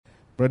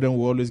Brethren,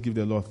 we always give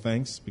the Lord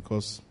thanks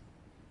because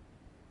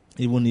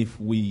even if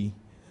we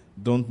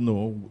don't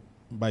know,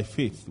 by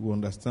faith, we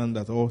understand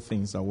that all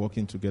things are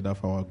working together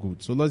for our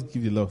good. So let's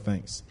give the Lord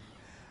thanks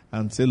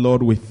and say,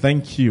 Lord, we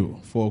thank you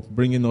for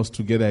bringing us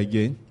together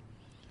again.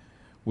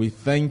 We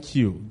thank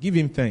you. Give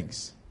him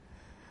thanks.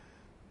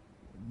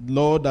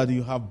 Lord, that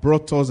you have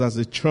brought us as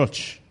a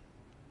church.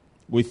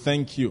 We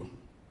thank you.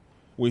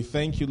 We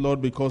thank you,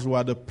 Lord, because we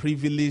are the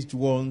privileged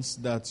ones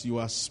that you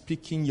are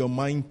speaking your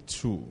mind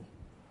to.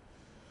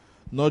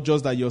 Not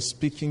just that you're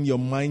speaking your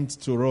mind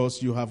to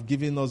us, you have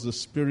given us the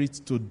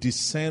Spirit to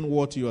discern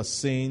what you are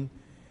saying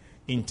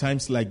in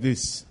times like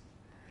this.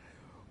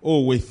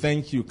 Oh, we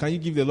thank you. Can you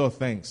give the Lord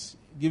thanks?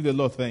 Give the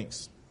Lord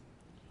thanks.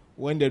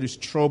 When there is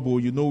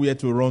trouble, you know where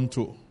to run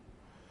to.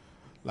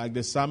 Like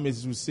the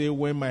psalmist will say,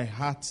 when my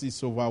heart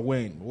is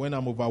overwhelmed, when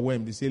I'm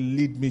overwhelmed, they say,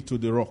 lead me to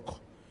the rock.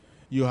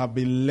 You have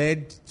been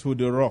led to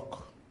the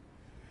rock.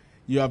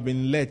 You have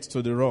been led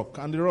to the rock.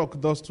 And the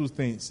rock does two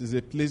things. It's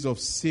a place of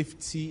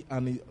safety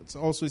and it's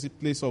also a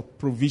place of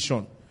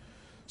provision.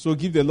 So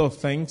give the Lord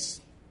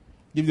thanks.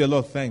 Give the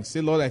Lord thanks.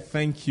 Say, Lord, I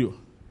thank you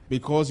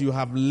because you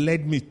have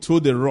led me to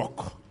the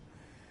rock.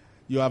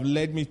 You have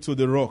led me to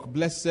the rock.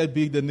 Blessed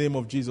be the name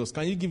of Jesus.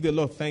 Can you give the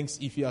Lord thanks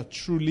if you are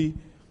truly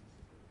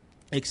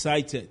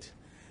excited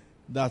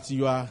that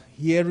you are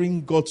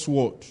hearing God's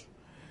word?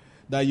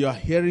 That you are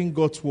hearing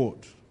God's word.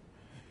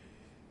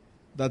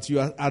 That you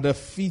are at the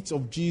feet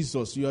of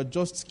Jesus. You are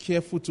just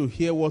careful to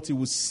hear what he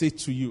will say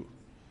to you.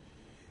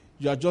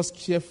 You are just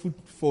careful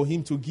for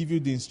him to give you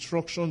the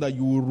instruction that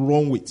you will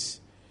run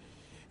with.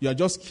 You are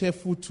just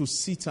careful to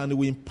sit and it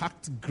will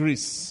impact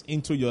grace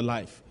into your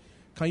life.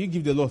 Can you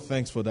give the Lord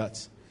thanks for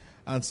that?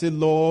 And say,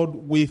 Lord,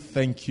 we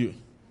thank you.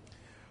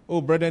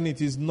 Oh, brethren,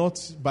 it is not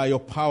by your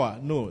power.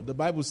 No, the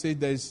Bible says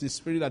there is the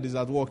Spirit that is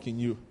at work in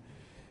you.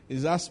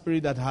 It's that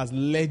Spirit that has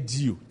led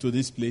you to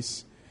this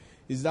place.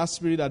 It's that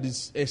Spirit that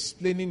is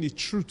explaining the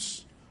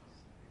truth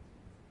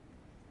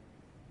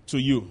to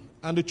you.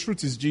 And the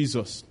truth is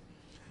Jesus.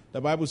 The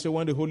Bible says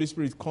when the Holy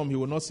Spirit comes, he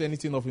will not say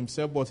anything of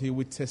himself, but he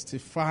will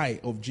testify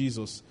of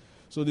Jesus.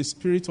 So the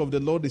Spirit of the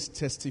Lord is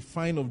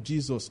testifying of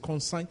Jesus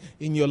consigned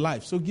in your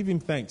life. So give him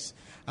thanks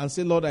and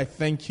say, Lord, I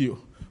thank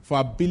you for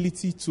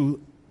ability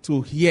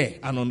to hear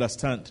and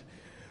understand.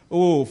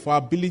 Oh, for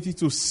ability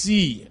to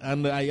see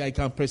and I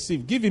can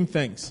perceive. Give him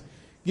thanks.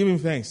 Give him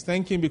thanks.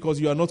 Thank him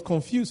because you are not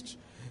confused.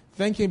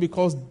 Thank him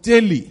because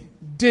daily,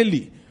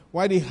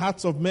 while the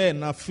hearts of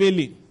men are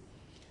failing,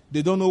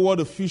 they don't know what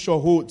the future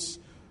holds.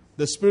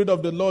 The Spirit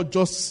of the Lord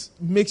just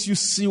makes you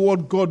see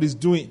what God is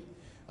doing.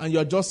 And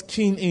you're just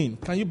keen in.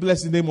 Can you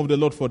bless the name of the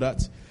Lord for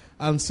that?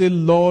 And say,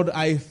 Lord,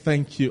 I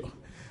thank you.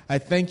 I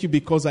thank you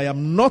because I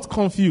am not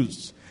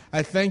confused.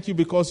 I thank you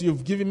because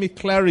you've given me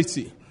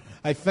clarity.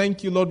 I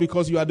thank you, Lord,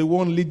 because you are the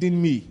one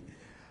leading me.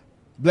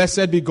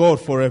 Blessed be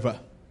God forever.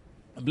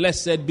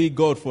 Blessed be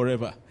God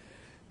forever.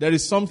 There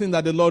is something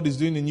that the Lord is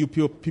doing in you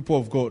people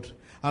of God.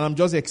 And I'm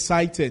just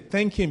excited.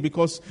 Thank him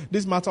because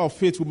this matter of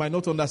faith, we might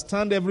not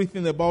understand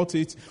everything about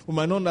it. We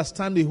might not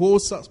understand the whole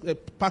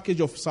package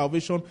of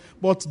salvation.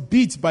 But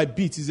bit by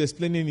bit, he's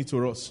explaining it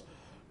to us.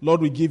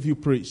 Lord, we give you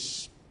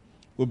praise.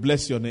 We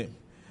bless your name.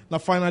 Now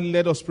finally,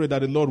 let us pray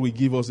that the Lord will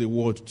give us a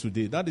word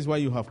today. That is why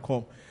you have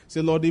come.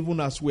 Say, Lord, even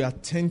as we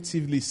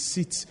attentively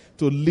sit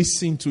to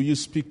listen to you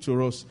speak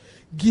to us,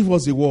 give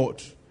us a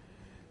word.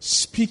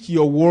 Speak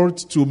your word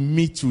to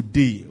me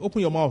today.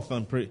 Open your mouth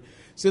and pray.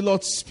 Say,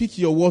 Lord, speak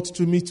your word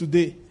to me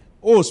today.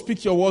 Oh,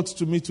 speak your word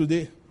to me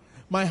today.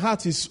 My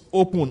heart is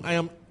open. I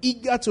am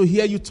eager to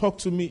hear you talk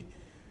to me.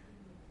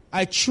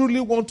 I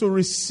truly want to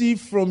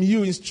receive from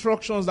you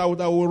instructions that I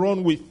will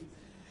run with.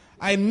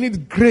 I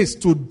need grace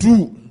to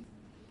do.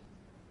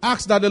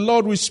 Ask that the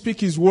Lord will speak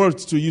his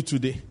words to you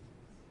today.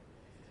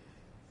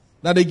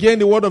 That again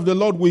the word of the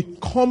Lord will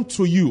come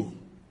to you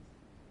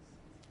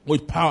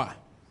with power.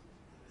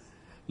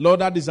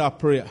 Lord, that is our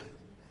prayer.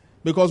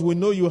 Because we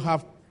know you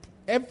have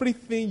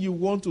everything you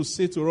want to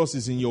say to us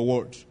is in your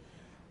word.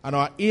 And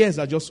our ears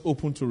are just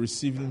open to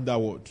receiving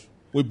that word.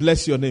 We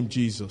bless your name,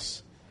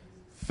 Jesus.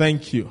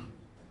 Thank you.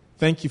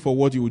 Thank you for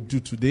what you will do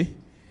today.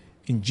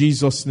 In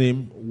Jesus'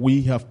 name,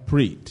 we have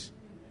prayed.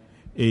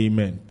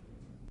 Amen.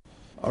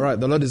 All right,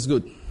 the Lord is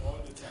good.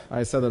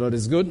 I said the Lord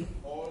is good.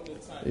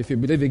 If you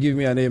believe, you give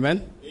me an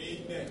amen.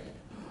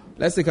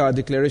 Let's take our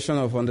declaration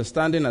of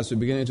understanding as we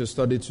begin to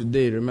study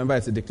today. Remember,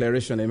 it's a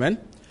declaration, amen?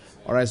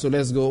 All right, so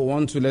let's go.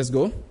 1, 2, let's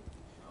go.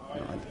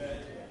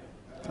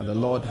 And the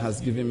Lord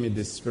has given me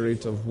the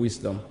spirit of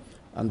wisdom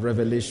and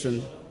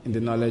revelation in the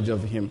knowledge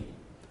of him.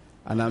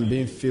 And I'm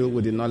being filled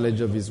with the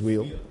knowledge of his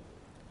will,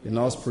 in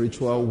all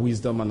spiritual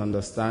wisdom and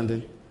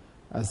understanding.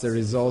 As a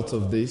result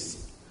of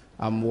this,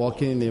 I'm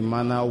walking in a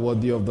manner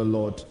worthy of the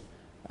Lord.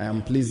 I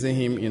am pleasing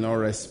him in all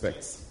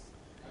respects.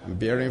 I'm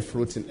bearing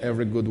fruit in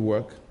every good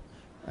work,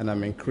 and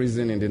I'm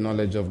increasing in the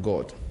knowledge of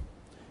God.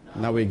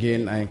 Now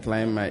again, I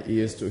incline my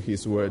ears to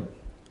his word.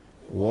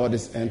 The word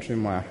is entering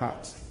my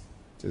heart.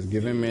 It is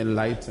giving me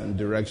light and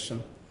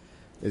direction.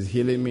 It's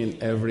healing me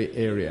in every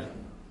area.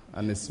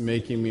 And it's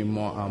making me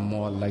more and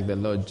more like the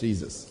Lord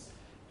Jesus.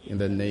 in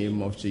the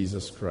name of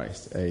Jesus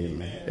Christ.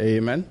 Amen.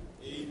 Amen.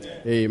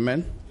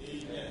 Amen.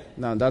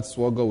 Now that's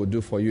what God will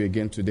do for you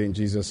again today in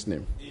Jesus'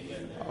 name.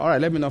 All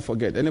right, let me not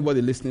forget.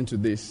 Anybody listening to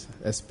this,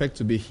 expect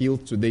to be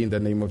healed today in the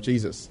name of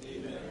Jesus.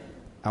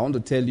 I want to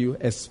tell you,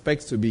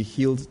 expect to be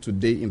healed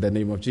today in the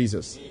name of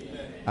Jesus.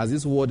 As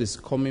this word is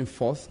coming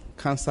forth,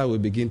 cancer will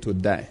begin to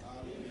die.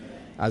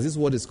 As this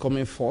word is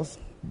coming forth,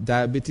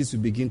 diabetes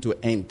will begin to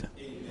end.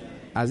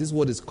 As this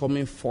word is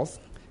coming forth,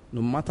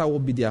 no matter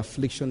what be the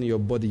affliction in your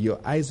body, your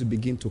eyes will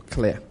begin to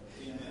clear.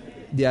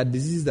 There are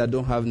diseases that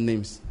don't have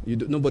names.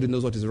 Nobody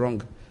knows what is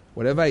wrong.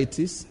 Whatever it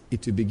is,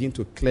 it will begin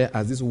to clear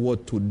as this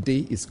word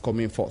today is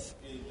coming forth.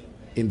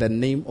 In the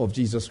name of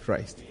Jesus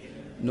Christ.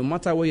 No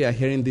matter where you are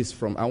hearing this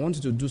from, I want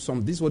you to do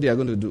something. This is what you are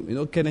going to do. You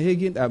know, Kenneth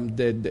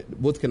Hagin,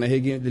 both Kenneth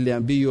Hagin,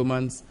 Lillian B.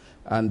 Yeomans,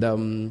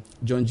 and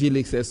John G.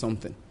 Lake said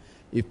something.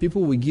 If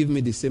people will give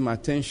me the same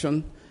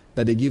attention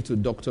that they give to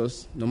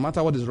doctors, no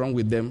matter what is wrong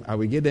with them, I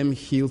will get them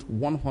healed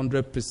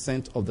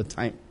 100% of the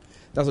time.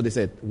 That's what they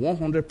said.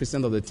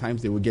 100% of the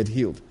times they will get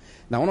healed.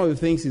 Now, one of the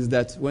things is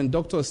that when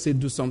doctors say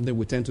do something,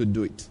 we tend to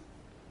do it.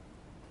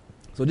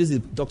 So this is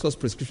doctor's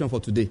prescription for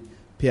today.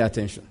 Pay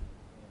attention.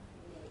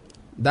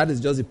 That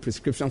is just the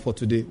prescription for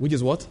today, which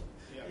is what?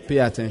 Pay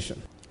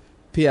attention.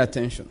 Pay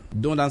attention.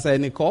 Don't answer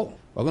any call.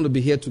 We're going to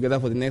be here together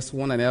for the next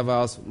 1.5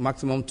 hours,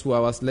 maximum 2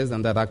 hours, less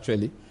than that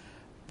actually.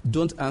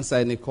 Don't answer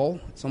any call.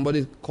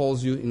 Somebody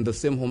calls you in the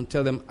same home,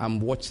 tell them,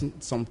 I'm watching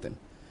something.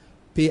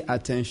 Pay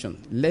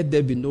attention. Let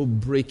there be no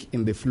break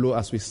in the flow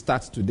as we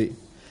start today.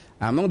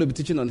 I'm not going to be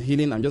teaching on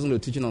healing. I'm just going to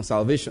be teaching on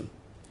salvation.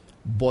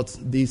 But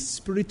the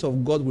Spirit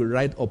of God will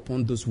ride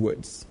upon those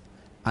words,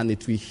 and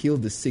it will heal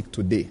the sick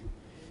today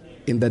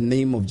in the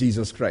name of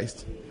Jesus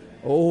Christ.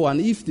 Oh,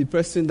 and if the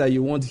person that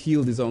you want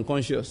healed is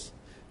unconscious,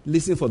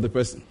 listen for the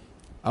person.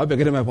 I hope you're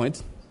getting my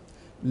point.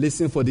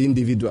 Listen for the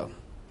individual.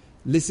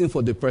 Listen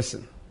for the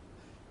person.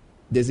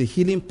 There's a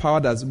healing power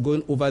that's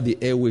going over the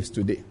airwaves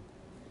today.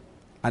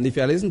 And if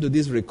you are listening to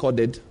this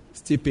recorded,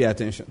 still pay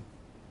attention.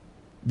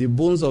 The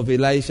bones of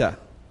Elisha,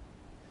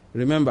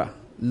 remember,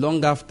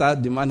 long after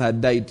the man had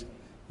died,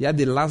 he had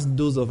the last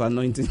dose of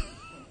anointing.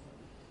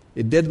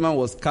 A dead man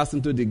was cast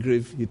into the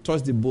grave. He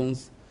touched the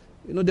bones.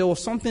 You know, there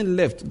was something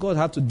left. God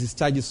had to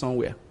discharge it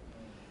somewhere.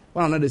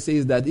 What I'm trying to say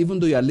is that even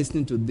though you are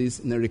listening to this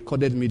in a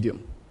recorded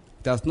medium,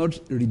 it has not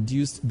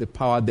reduced the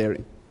power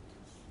therein.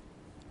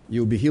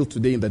 You'll be healed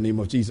today in the name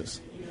of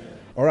Jesus.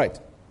 All right.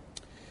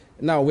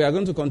 Now, we are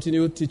going to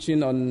continue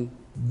teaching on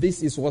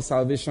this is what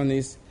salvation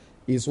is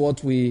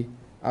what we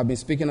have been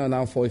speaking on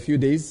now for a few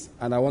days,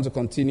 and I want to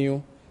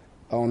continue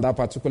on that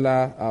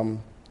particular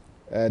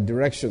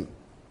direction,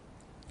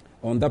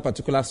 on that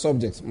particular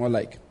subject, more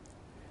like.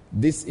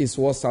 This is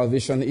what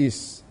salvation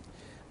is.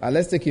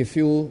 Let's take a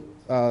few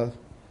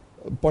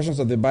portions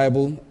of the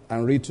Bible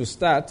and read to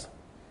start.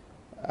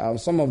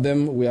 Some of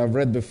them we have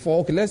read before.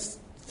 Okay, let's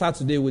start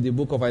today with the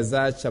book of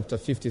Isaiah chapter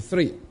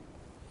 53.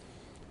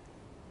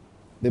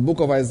 The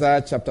book of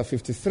Isaiah chapter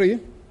 53.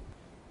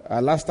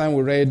 Last time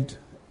we read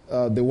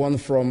the one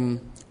from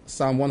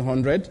Psalm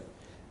 100,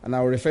 and I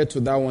will refer to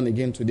that one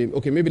again today.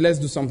 Okay, maybe let's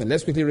do something.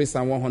 Let's quickly read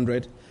Psalm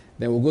 100,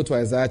 then we'll go to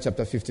Isaiah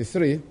chapter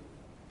 53.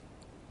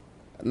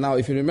 Now,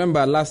 if you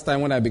remember last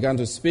time when I began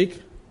to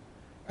speak,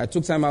 I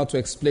took time out to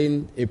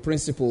explain a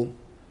principle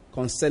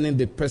concerning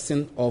the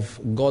person of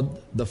God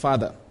the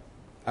Father.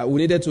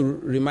 We needed to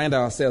remind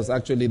ourselves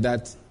actually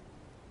that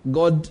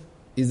God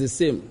is the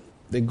same.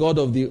 The God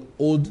of the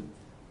Old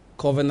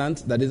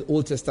Covenant, that is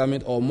Old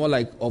Testament, or more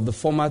like of the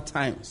former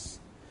times,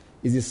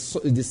 is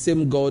the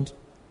same God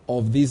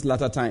of these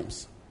latter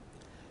times.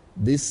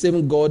 This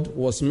same God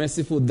was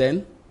merciful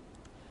then,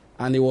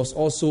 and he was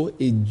also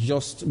a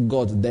just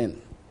God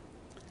then.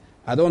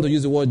 I don't want to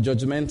use the word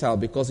judgmental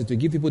because it will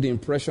give people the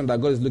impression that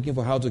God is looking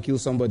for how to kill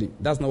somebody.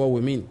 That's not what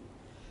we mean.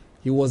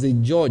 He was a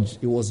judge.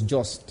 He was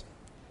just.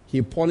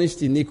 He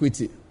punished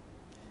iniquity.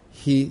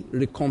 He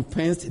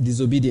recompensed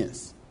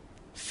disobedience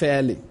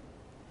fairly.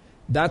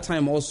 That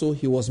time also,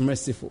 he was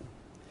merciful.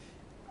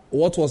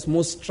 What was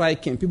most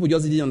striking, people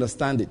just didn't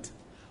understand it.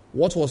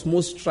 What was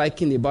most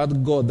striking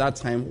about God that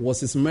time was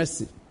his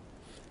mercy.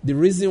 The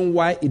reason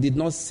why it did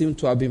not seem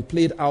to have been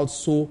played out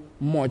so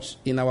much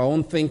in our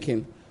own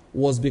thinking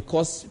was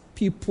because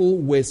people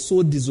were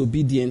so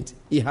disobedient,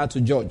 he had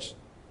to judge.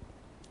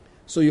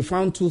 So you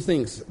found two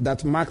things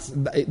that marked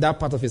that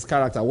part of his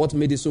character, what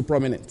made it so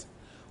prominent.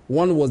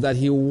 One was that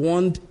he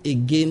warned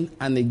again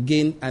and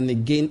again and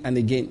again and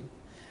again.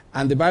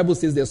 And the Bible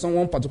says there's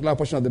one particular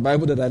portion of the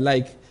Bible that I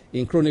like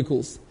in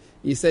Chronicles.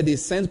 He said he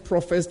sent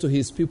prophets to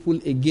his people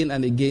again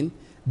and again.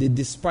 They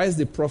despised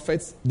the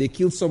prophets. They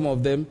killed some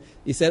of them.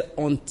 He said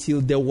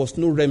until there was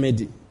no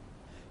remedy.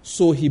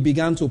 So he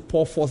began to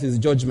pour forth his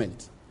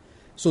judgment.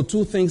 So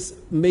two things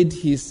made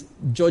his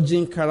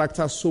judging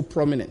character so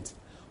prominent.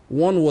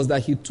 One was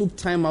that he took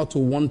time out to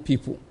warn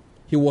people.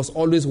 He was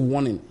always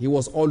warning. He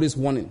was always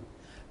warning.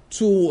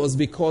 Two was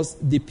because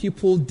the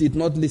people did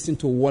not listen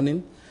to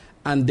warning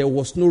and there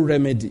was no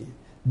remedy.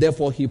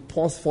 Therefore, he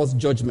pours forth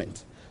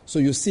judgment. So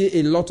you see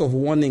a lot of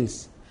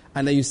warnings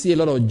and then you see a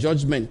lot of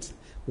judgment.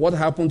 What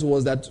happened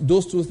was that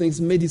those two things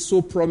made it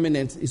so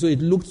prominent, so it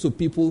looked to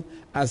people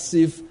as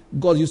if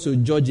God used to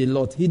judge a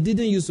lot. He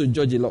didn't used to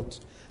judge a lot.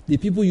 The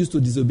people used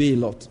to disobey a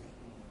lot.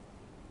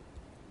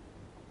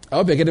 I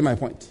hope you're getting my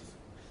point.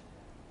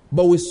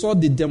 But we saw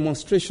the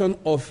demonstration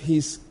of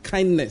his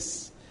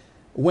kindness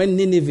when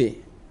Nineveh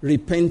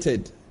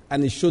repented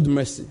and he showed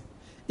mercy.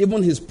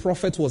 Even his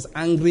prophet was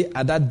angry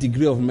at that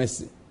degree of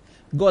mercy.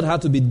 God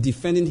had to be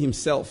defending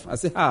himself. I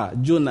say,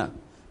 Jonah,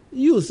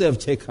 you yourself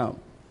check him.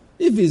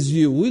 If it's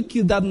you, we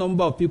kill that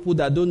number of people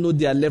that don't know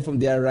their left from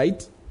their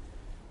right.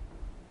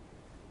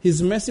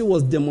 His mercy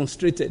was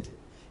demonstrated.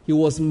 He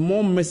was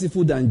more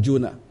merciful than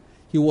Jonah.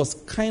 He was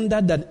kinder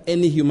than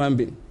any human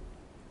being.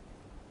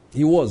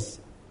 He was.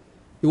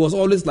 He was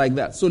always like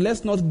that. So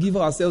let's not give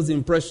ourselves the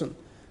impression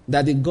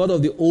that the God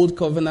of the old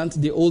covenant,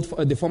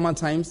 the former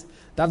times,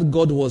 that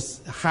God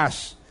was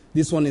harsh.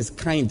 This one is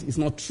kind. It's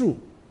not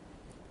true.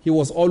 He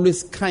was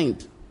always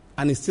kind,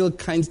 and he's still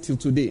kind till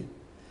today.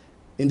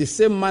 In the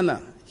same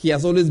manner, he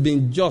has always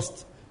been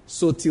just.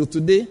 So till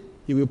today,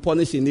 he will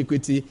punish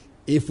iniquity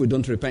if we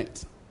don't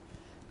repent.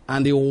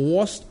 And the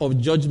worst of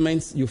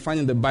judgments you find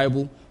in the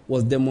Bible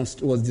was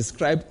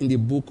described in the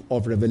book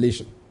of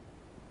Revelation.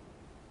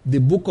 The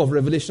book of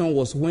Revelation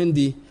was when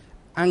the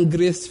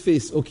angriest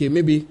face, the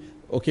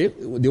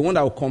one that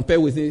I will compare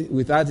with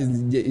that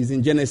is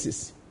in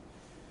Genesis.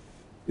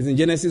 It's in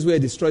Genesis where he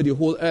destroyed the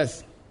whole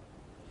earth.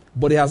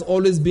 But he has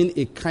always been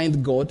a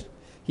kind God.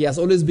 He has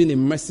always been a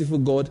merciful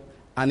God.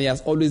 And he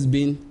has always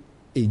been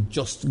a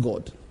just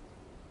God.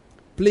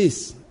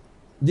 Please,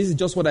 this is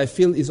just what I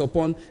feel is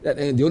upon,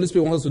 the Holy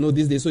Spirit wants us to know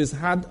this day. So it's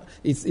hard,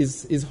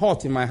 it's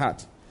hot in my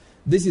heart.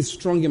 This is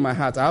strong in my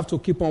heart. I have to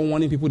keep on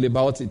warning people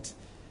about it.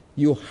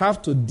 You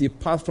have to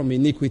depart from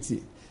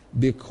iniquity,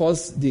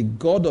 because the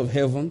God of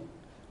heaven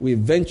will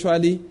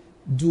eventually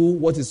do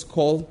what is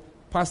called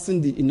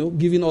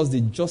giving us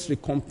the just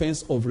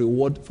recompense of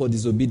reward for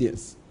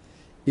disobedience.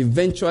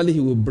 Eventually he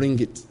will bring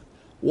it.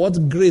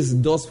 What grace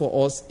does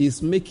for us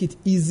is make it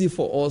easy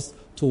for us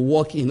to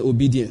walk in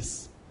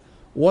obedience.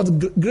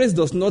 What grace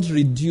does not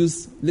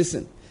reduce,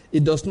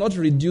 it does not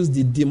reduce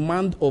the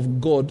demand of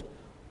God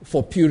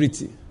for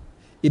purity.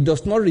 It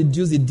does not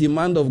reduce the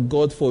demand of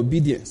God for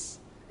obedience.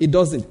 It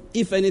doesn't.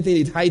 If anything,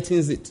 it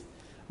heightens it.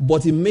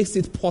 But it makes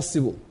it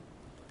possible.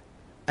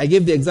 I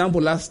gave the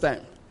example last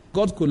time.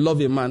 God could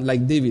love a man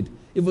like David,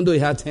 even though he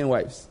had 10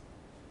 wives.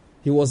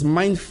 He was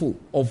mindful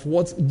of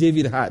what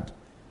David had.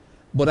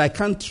 But I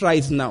can't try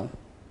it now.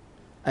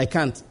 I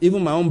can't.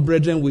 Even my own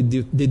brethren,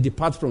 they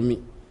depart from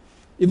me.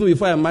 Even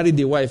before I married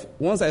the wife,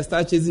 once I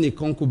start chasing a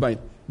concubine,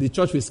 the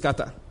church will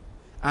scatter.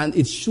 And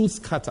it should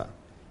scatter.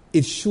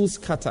 It should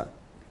scatter.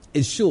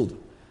 It should.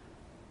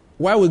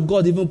 Why will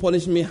God even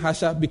punish me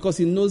harsher? Because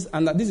he knows,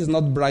 and this is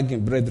not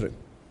bragging, brethren.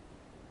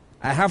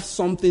 I have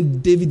something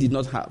David did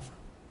not have.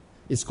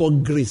 It's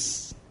called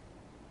grace.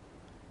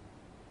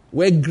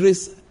 Where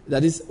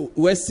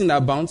sin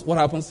abounds, what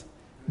happens?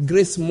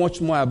 Grace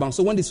much more abounds.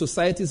 So when the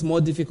society is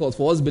more difficult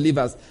for us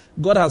believers,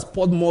 God has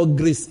poured more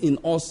grace in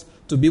us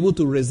to be able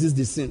to resist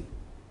the sin.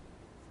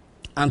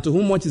 And to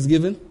whom much is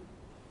given,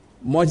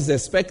 much is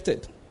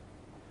expected.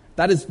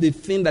 That is the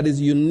thing that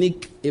is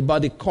unique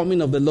about the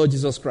coming of the Lord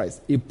Jesus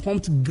Christ. He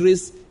pumped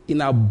grace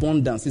in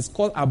abundance. It's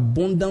called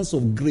abundance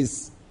of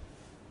grace.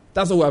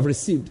 That's what we have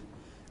received.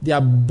 The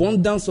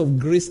abundance of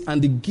grace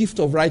and the gift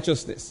of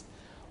righteousness.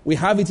 We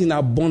have it in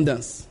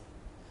abundance.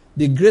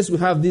 The grace we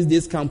have these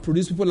days can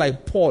produce people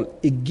like Paul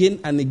again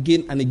and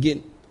again and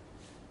again.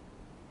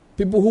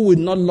 People who will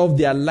not love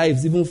their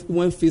lives even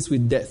when faced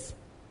with death.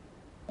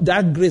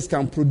 That grace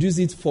can produce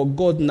it for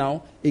God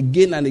now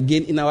again and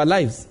again in our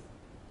lives.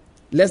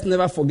 Let's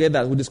never forget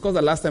that. We discussed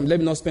that last time. Let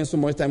me not spend so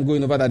much time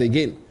going over that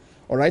again.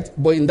 All right?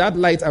 But in that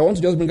light, I want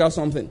to just bring out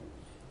something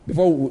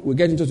before we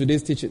get into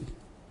today's teaching.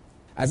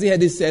 As he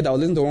had said, I was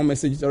listening to one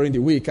message during the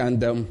week,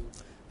 and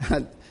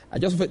I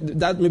just felt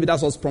that maybe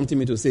that's what's prompting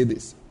me to say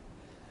this.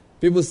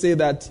 People say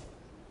that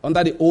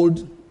under the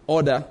old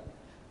order,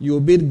 you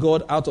obeyed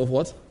God out of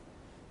what?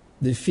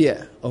 The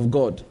fear of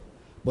God.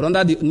 But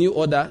under the new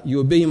order, you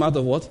obey him out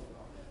of what?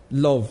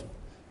 Love.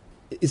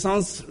 It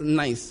sounds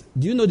nice.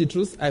 Do you know the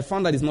truth? I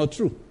found that it's not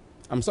true.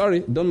 I'm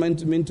sorry, don't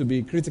mean to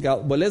be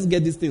critical, but let's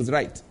get these things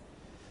right.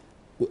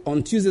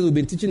 On Tuesdays, we've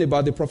been teaching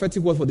about the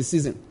prophetic word for the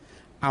season.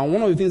 And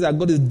one of the things that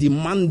God is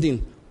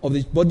demanding of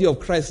the body of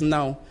Christ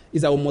now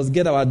is that we must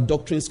get our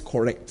doctrines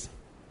correct.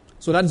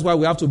 So that is why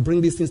we have to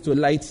bring these things to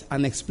light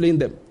and explain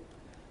them.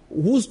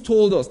 Who's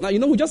told us? Now,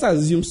 we just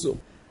assume so.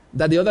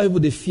 That the other people,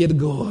 they feared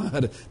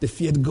God. They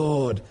feared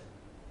God.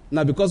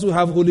 Now, because we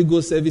have Holy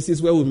Ghost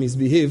services where we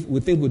misbehave, we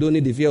think we don't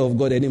need the fear of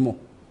God anymore.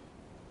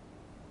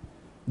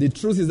 The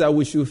truth is that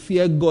we should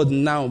fear God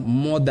now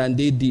more than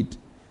they did.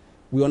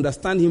 We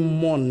understand him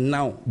more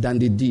now than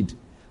they did.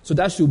 So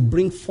that should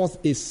bring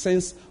forth a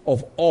sense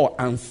of awe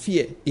and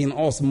fear in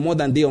us more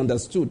than they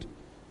understood.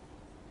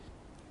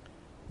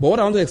 But what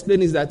I want to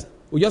explain is that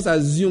we just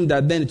assume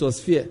that then it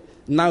was fear.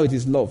 Now it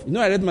is love.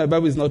 I read my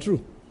Bible, it's not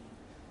true.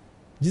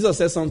 Jesus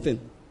said something.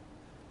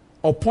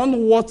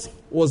 Upon what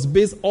was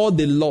based all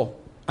the law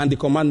and the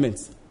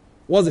commandments.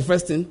 What's the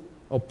first thing?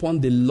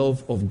 Upon the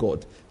love of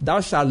God. Thou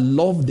shalt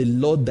love the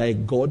Lord thy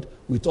God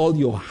with all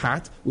your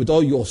heart, with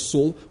all your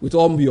soul, with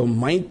all your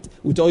mind,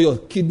 with all your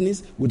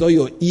kidneys, with all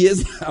your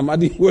ears. I'm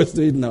adding words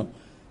to it now.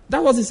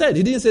 That's what he said.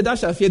 He didn't say, thou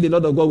shalt fear the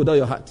Lord of God with all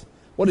your heart.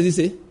 What did he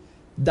say?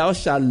 Thou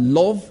shalt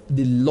love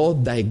the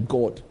Lord thy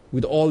God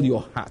with all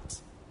your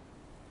heart.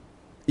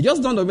 It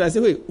just dawned on me. I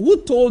said, wait,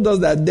 who told us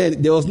that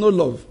then there was no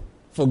love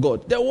for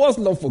God? There was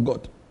love for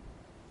God.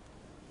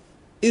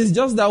 It's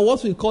just that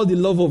what we call the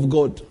love of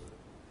God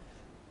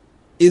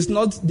is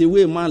not the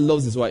way a man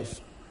loves his wife.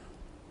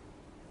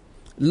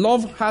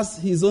 Love has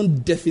his own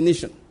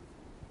definition,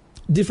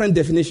 different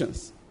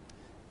definitions.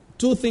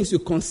 Two things you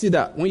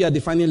consider when you are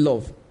defining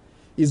love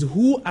is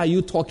who are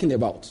you talking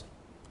about?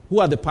 Who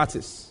are the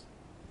parties?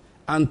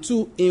 And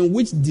two, in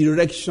which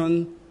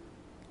direction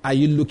are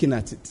you looking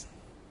at it?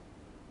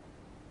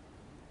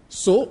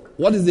 So,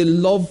 what is the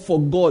love for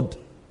God?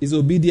 Is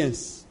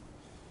obedience.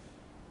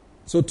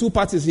 So, two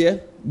parties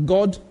here,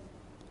 God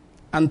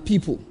and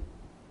people.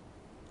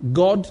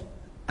 God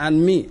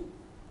and me.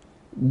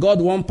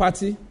 God one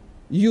party,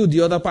 you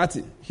the other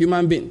party,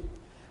 human being.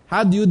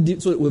 How do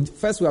you,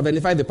 first we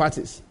identify the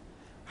parties.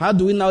 How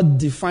do we now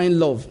define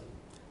love?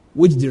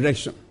 Which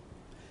direction?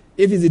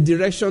 If it's the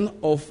direction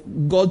of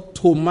God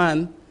to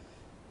man,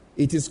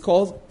 it is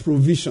called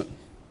provision.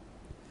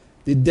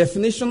 The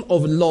definition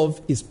of love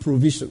is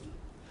provision.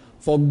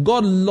 For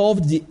God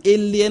loved the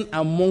alien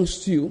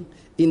amongst you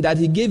in that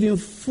he gave him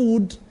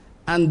food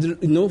and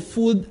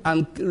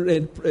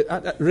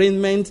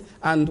raiment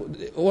and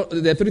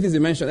the three things he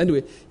mentioned.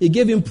 Anyway, he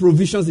gave him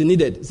provisions he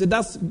needed. So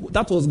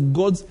that was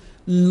God's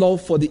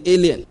love for the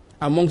alien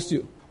amongst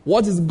you.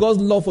 What is God's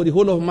love for the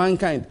whole of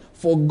mankind?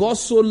 For God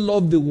so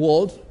loved the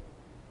world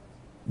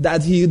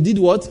that he did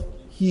what?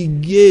 He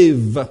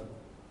gave.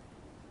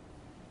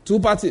 Two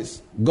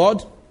parties,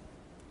 God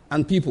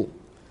and people.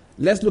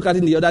 Let's look at it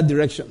in the other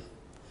direction.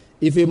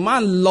 If a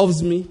man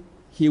loves me,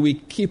 he will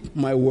keep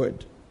my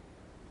word.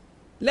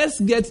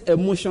 Let's get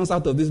emotions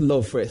out of this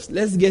love first.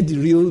 Let's get the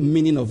real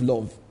meaning of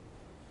love.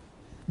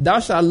 Thou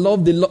shalt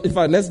love the Lord. In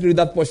fact, let's read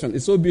that portion.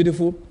 It's so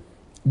beautiful,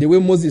 the way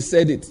Moses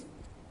said it.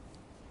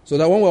 So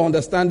that when we're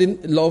understanding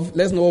love,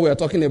 let's know what we are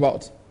talking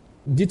about.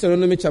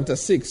 Deuteronomy chapter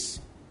 6.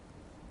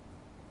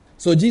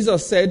 So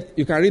Jesus said,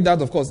 you can read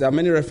that, of course, there are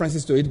many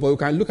references to it, but you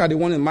can look at the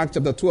one in Mark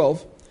chapter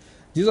 12.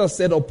 Jesus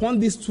said, upon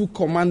these two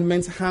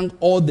commandments hang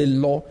all the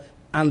law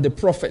and the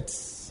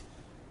prophets.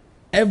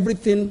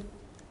 Everything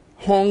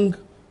hung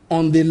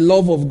on the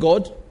love of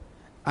God,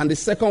 and the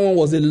second one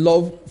was the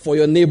love for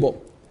your neighbor.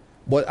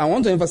 But I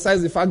want to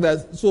emphasize the fact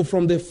that, so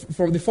from the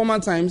former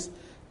times,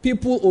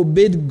 people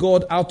obeyed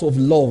God out of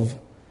love,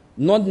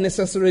 not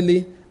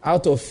necessarily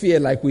out of fear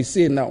like we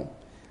say now.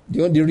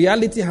 The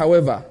reality,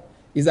 however,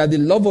 is that the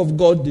love of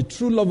God, the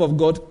true love of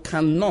God,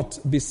 cannot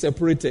be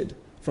separated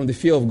from the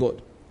fear of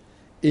God.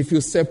 If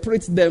you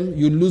separate them,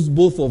 you lose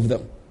both of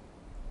them.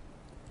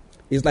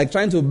 It's like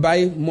trying to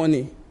buy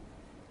money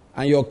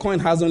and your coin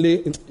has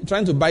only,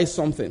 trying to buy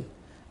something,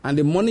 and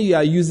the money you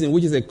are using,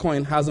 which is a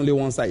coin, has only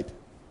one side.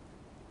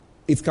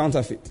 It's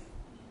counterfeit.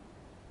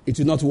 It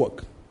will not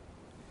work.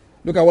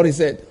 Look at what he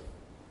said.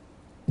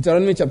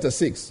 Deuteronomy chapter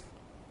 6.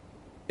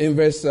 In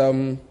verse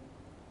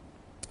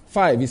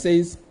 5, he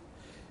says,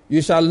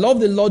 you shall love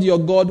the Lord your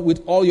God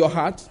with all your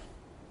heart,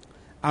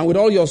 and with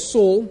all your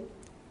soul,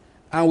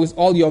 and with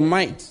all your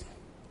might.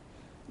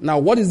 Now,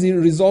 what is the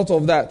result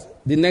of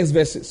that? The next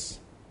verses.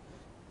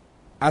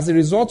 As a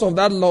result of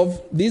that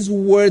love, these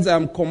words I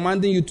am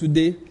commanding you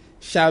today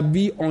shall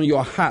be on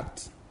your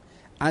heart.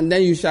 And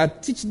then you shall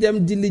teach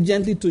them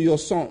diligently to your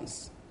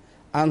sons,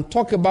 and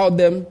talk about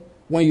them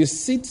when you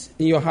sit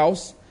in your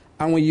house,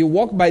 and when you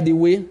walk by the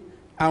way,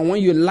 and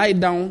when you lie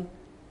down,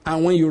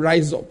 and when you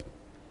rise up.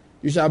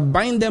 You shall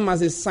bind them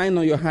as a sign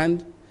on your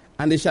hand,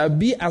 and they shall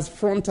be as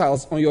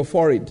frontals on your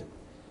forehead.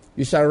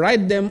 You shall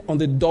write them on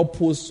the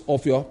doorposts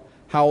of your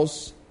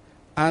house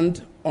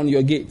and on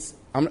your gates.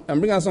 I'm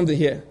bringing out something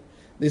here.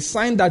 The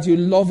sign that you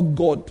love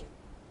God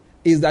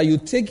is that you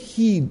take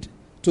heed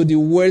to the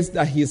words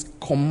that he is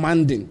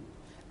commanding.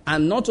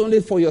 And not only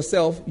for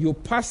yourself, you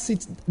pass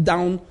it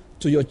down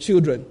to your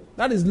children.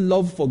 That is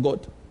love for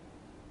God.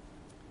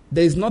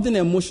 There is nothing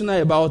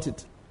emotional about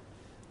it.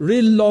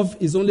 Real love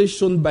is only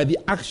shown by the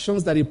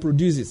actions that it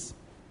produces.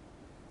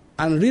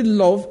 And real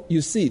love,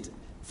 you see it.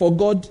 For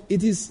God,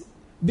 it is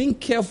being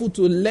careful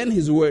to learn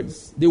his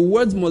words. The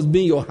words must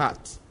be in your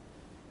heart.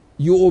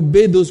 You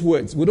obey those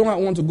words. We don't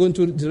want to go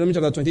into Deuteronomy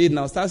chapter 28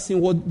 now. Start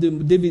seeing what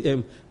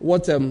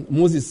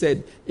Moses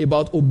said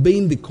about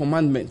obeying the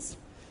commandments.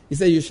 He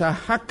said, you shall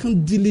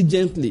hearken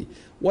diligently.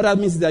 What that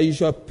means is that you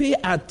shall pay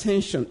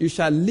attention. You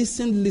shall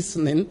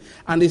listening.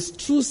 And the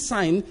true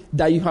sign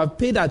that you have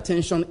paid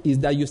attention is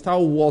that you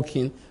start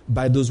walking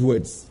by those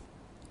words.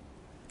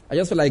 I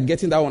just feel like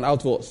getting that one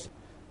out for us.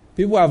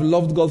 People have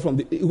loved God from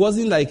it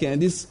wasn't like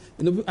this.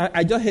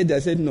 I just heard that. I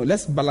said, no,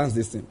 let's balance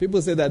this thing.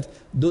 People say that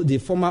the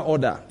former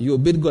order, you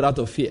obeyed God out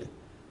of fear.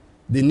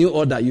 The new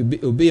order, you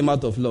obey him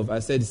out of love. I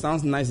said, it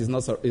sounds nice,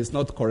 it's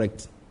not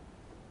correct.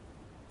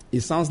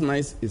 It sounds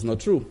nice. It's not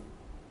true.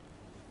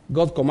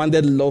 God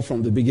commanded love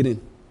from the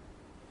beginning.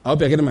 I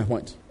hope you're getting my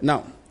point.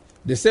 Now,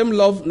 the same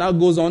love now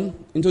goes on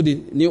into the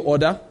new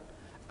order.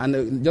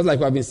 And just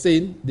like I've been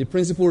saying, the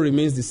principle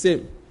remains the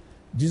same.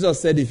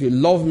 Jesus said, if you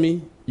love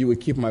me, you will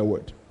keep my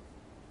word.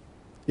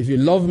 If you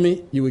love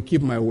me, you will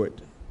keep my word.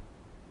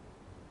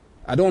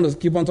 I don't want to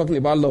keep on talking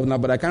about love now,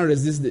 but I can't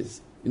resist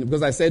this.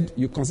 Because I said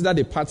you consider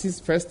the parties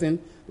first thing.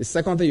 The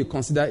second thing you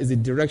consider is the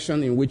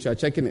direction in which you are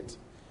checking it.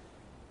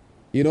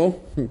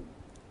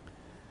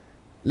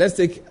 Let's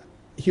take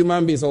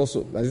human beings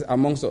also, that is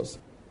amongst us.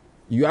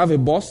 You have a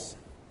boss,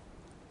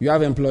 you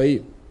have an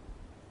employee.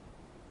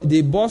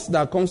 The boss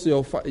that comes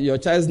to your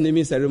child's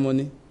naming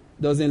ceremony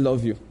doesn't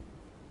love you.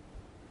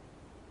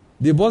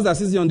 The boss that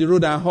sees you on the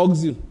road and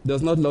hugs you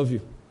does not love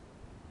you.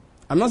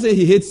 I'm not saying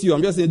he hates you.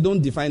 I'm just saying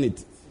don't define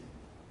it.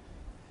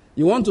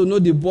 You want to know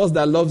the boss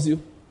that loves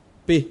you?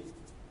 Pay.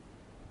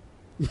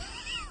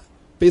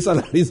 Pay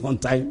salaries on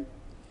time.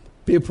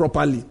 Pay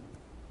properly.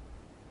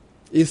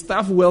 A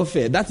staff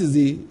welfare. That is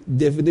the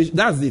definition.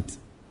 That's it.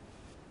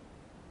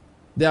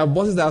 There are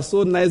bosses that are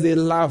so nice they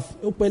laugh.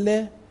 Oh,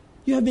 Pele,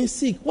 you have been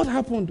sick. What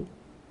happened?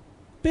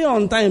 Pay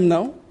on time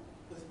now.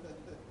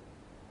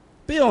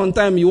 Pay on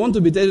time. You want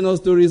to be telling us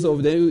stories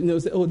of them.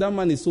 Say, oh, that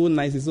man is so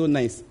nice. He's so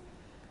nice.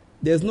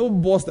 There's no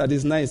boss that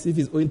is nice if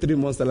he's owing 3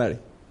 months' salary.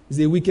 He's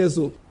a wicked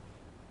soul.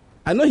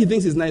 I know he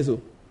thinks he's nice,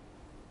 though.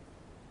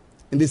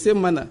 In the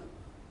same manner,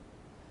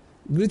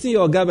 greeting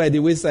your guy by the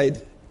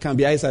wayside can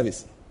be eye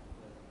service.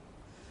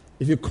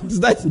 If you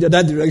consider it in the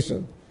other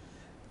direction,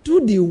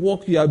 do the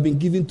work you have been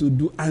given to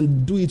do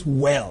and do it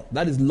well.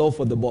 That is love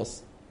for the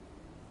boss.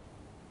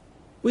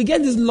 We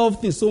get this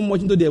love thing so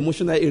much into the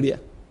emotional area.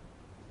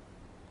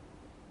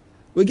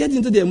 We get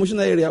into the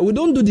emotional area. We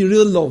don't do the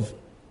real love.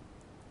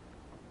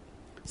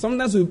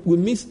 Sometimes we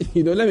miss,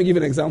 let me give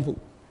an example.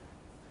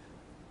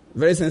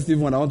 Very sensitive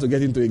one I want to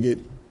get into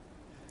again.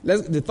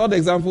 The third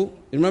example,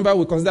 remember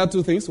we consider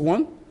 2 things.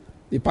 1,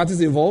 the parties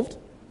involved.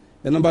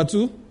 And number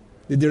 2,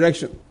 the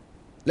direction.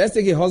 Let's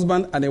take a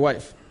husband and a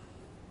wife.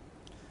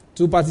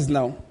 2 parties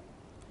now.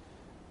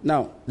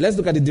 Now, let's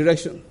look at the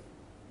direction.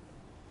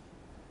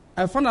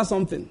 I found out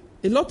something.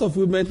 A lot of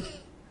women,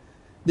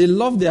 they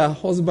love their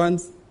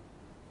husbands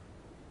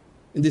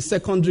in the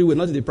secondary way,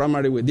 not in the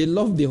primary way. They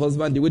love the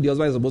husband the way the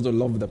husband is supposed to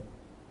love them.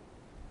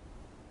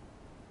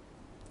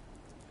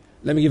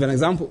 Let me give an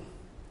example.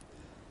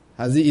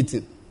 Has he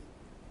eaten?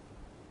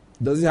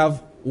 Does he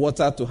have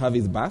water to have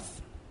his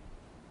bath?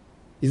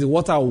 Is the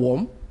water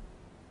warm?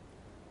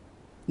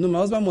 No, my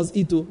husband must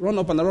eat to run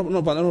up and down,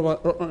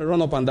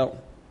 run up and down.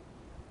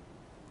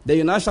 Then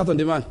you now shout on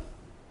the man,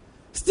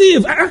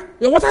 Steve,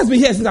 your water has been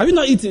here since. Have you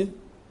not eaten?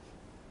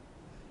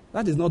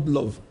 That is not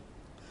love.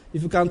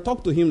 If you can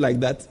talk to him like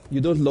that,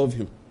 you don't love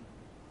him.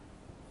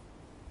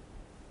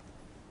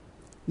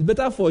 It's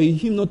better for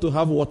him not to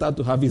have water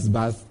to have his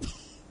bath.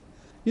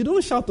 You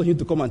don't shout to him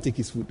to come and take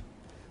his food.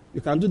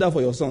 You can do that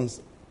for your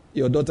sons,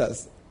 your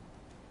daughters.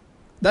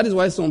 That is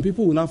why some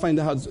people will now find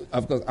out,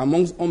 of course,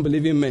 amongst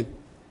unbelieving men,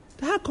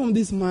 how come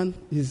this man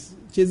is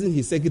chasing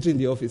his secretary in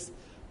the office?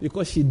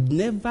 Because she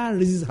never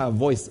raises her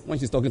voice when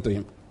she's talking to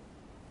him.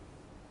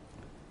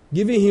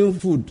 Giving him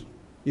food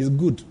is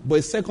good, but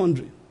it's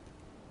secondary.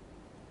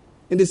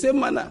 In the same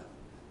manner,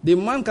 the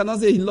man cannot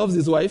say he loves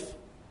his wife.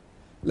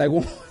 Like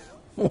one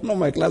of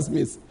my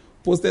classmates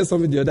posted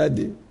something the other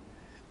day.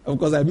 Of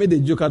course, I made a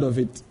joke out of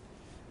it.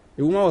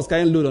 A woman was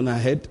carrying a load on her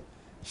head.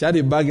 She had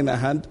a bag in her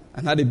hand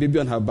and had a baby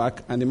on her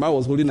back, and the man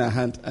was holding her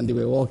hand, and they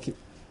were walking.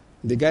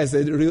 The guy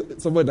said,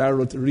 somebody that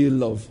wrote real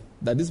love,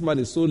 that this man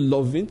is so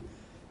loving.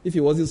 If he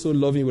wasn't so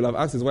loving, he would have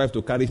asked his wife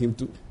to carry him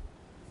too.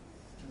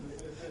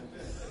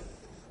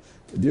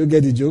 Do you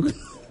get the joke?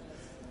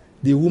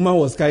 The woman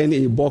was carrying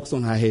a box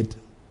on her head,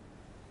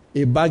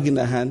 a bag in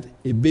her hand,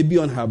 a baby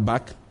on her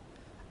back,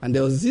 and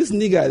there was this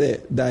nigger there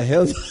that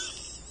held,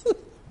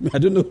 I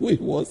don't know who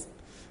it was.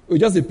 It was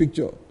just a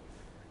picture.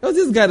 There was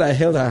this guy that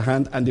held her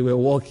hand, and they were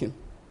walking.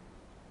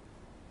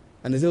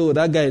 And they said, oh,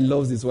 that guy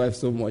loves his wife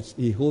so much.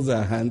 He holds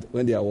her hand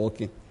when they are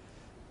walking.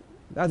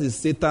 That is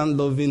Satan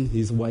loving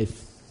his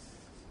wife.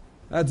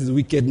 That is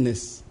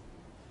wickedness.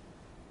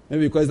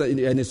 Maybe because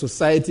in a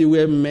society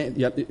where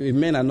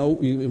men are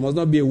not, you must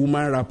not be a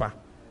woman rapper.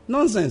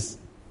 Nonsense.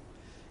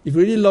 If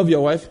you really love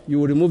your wife, you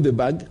will remove the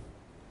bag,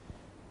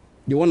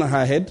 the one on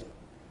her head.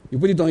 You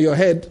put it on your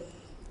head.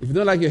 If you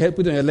don't like your head,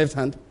 put it on your left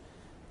hand.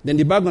 Then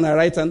the bag on her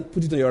right hand,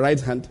 put it on your right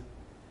hand.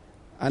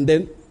 And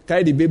then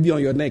carry the baby on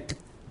your neck.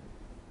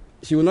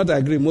 She will not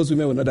agree. Most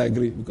women will not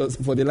agree because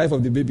for the life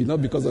of the baby,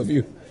 not because of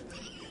you.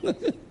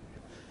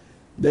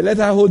 They let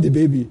her hold the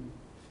baby.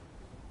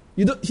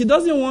 She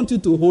doesn't want you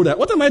to hold her.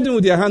 What am I doing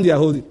with your hand you are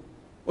holding?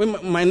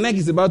 When my neck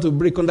is about to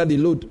break under the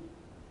load.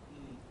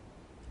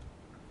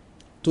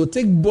 To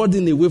take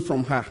burden away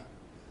from her,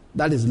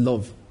 that is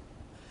love.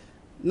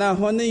 Now,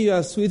 honey, you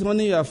are sweet.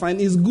 Honey, you are fine.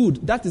 It's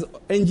good. That is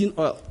engine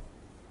oil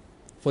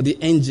for the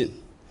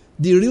engine.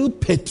 The real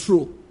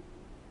petrol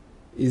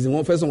is the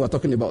one person we're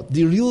talking about.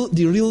 The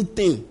real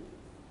thing.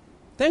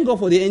 Thank God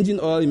for the engine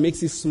oil. It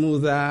makes it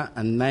smoother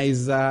and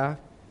nicer.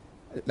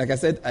 Like I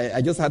said,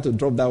 I just had to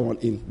drop that one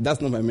in.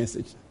 That's not my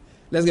message.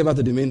 Let's get back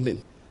to the main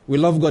thing. We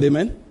love God,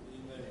 amen?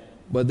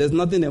 But there's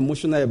nothing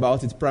emotional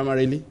about it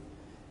primarily.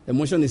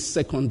 Emotion is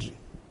secondary.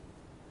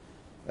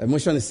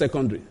 Emotion is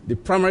secondary. The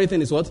primary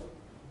thing is what?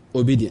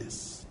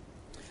 Obedience.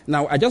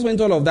 Now, I just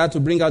went all of that to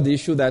bring out the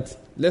issue that,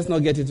 let's not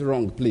get it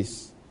wrong,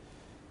 please.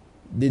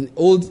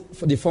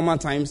 For the former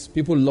times,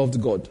 people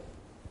loved God.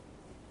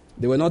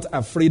 They were not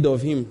afraid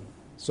of him.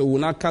 So we will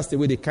not cast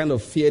away the kind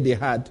of fear they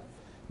had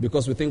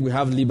because we think we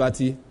have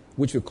liberty,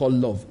 which we call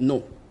love.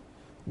 No.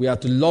 We are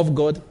to love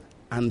God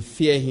and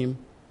fear him.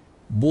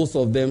 Both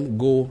of them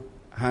go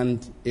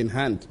hand in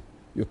hand.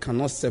 You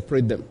cannot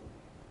separate them.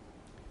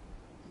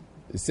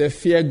 It says,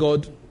 fear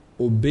God,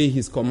 obey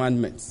his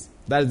commandments.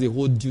 That is the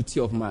whole duty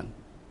of man.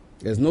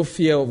 There's no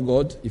fear of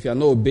God if you are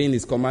not obeying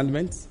his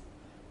commandments.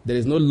 There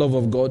is no love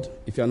of God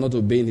if you are not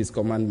obeying his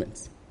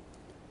commandments.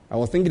 I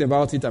was thinking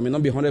about it. I may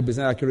not be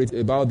 100% accurate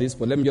about this,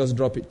 but let me just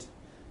drop it.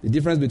 The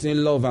difference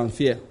between love and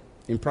fear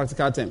in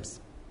practical terms.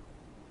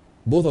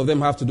 Both of them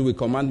have to do with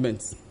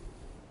commandments.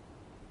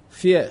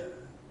 Fear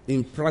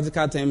in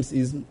practical terms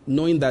is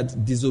knowing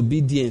that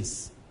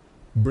disobedience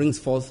brings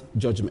forth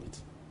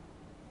judgment.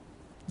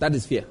 That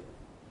is fear.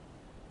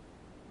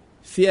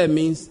 Fear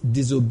means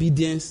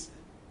disobedience.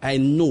 I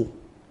know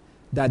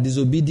that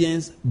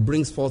disobedience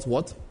brings forth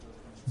what?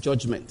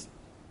 Judgment.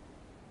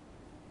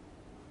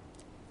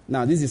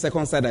 Now, this is the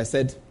second side I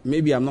said.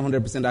 Maybe I'm not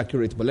 100%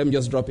 accurate, but let me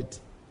just drop it.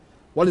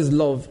 What is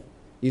love?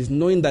 Is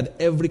knowing that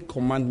every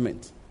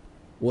commandment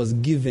was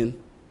given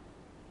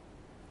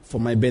for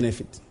my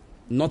benefit,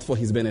 not for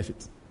his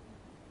benefit.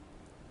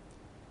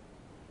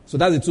 So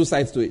that's the two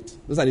sides to it.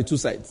 Those are the two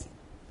sides.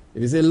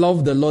 If you say,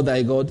 love the Lord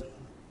thy God,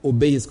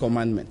 obey his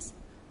commandments.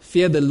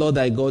 Fear the Lord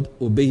thy God,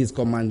 obey his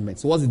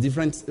commandments. So what's the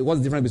difference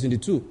between the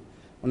two?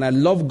 When I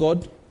love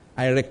God,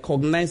 I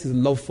recognize his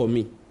love for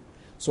me.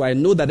 So I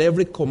know that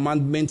every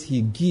commandment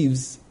he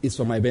gives is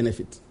for my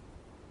benefit.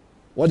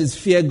 What is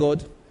fear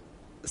God?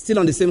 Still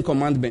on the same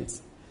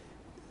commandments.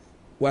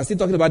 We are still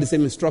talking about the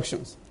same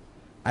instructions.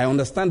 I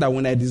understand that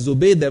when I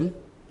disobey them,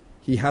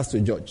 he has to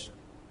judge.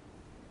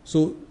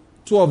 So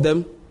two of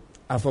them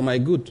are for my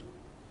good.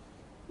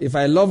 If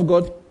I love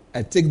God,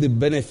 I take the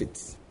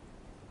benefits.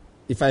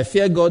 If I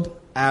fear God,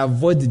 I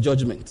avoid the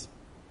judgment.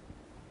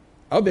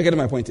 I hope you're getting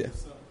my point here.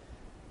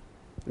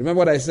 Remember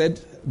what I said?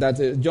 That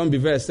John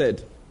Bevere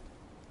said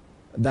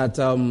that,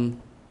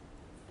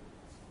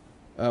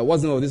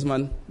 what's the name of this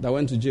man that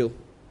went to jail?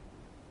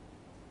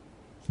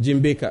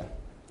 Jim Baker.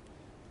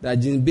 That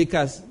Jim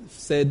Baker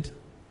said,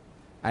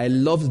 I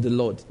loved the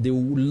Lord. The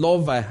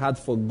love I had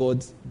for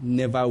God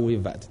never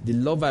wavered. The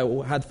love I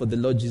had for the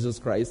Lord Jesus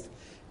Christ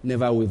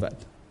never wavered.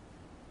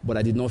 But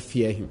I did not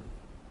fear him.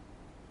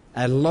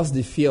 I lost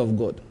the fear of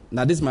God.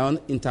 Now, this is my own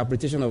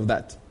interpretation of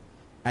that.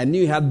 I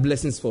knew he had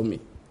blessings for me.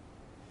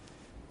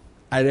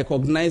 I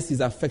recognized his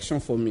affection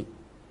for me.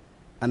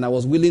 And I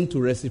was willing to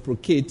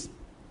reciprocate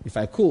if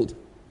I could.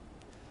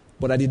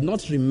 But I did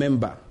not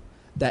remember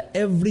that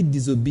every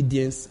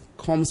disobedience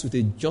comes with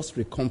a just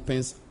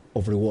recompense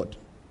of reward.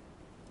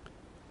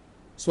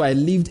 So I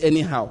lived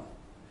anyhow.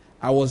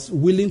 I was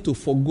willing to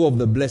forgo of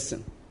the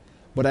blessing.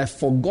 But I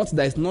forgot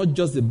that it's not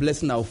just the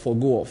blessing I will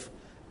forgo of.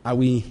 I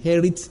will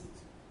inherit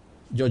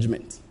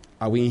judgment.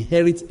 I will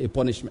inherit a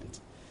punishment.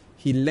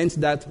 He learned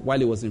that while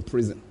he was in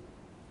prison.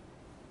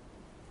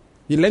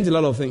 He learned a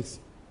lot of things.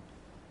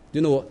 Do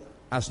you know what?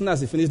 As soon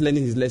as he finished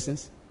learning his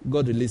lessons,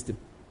 God released him.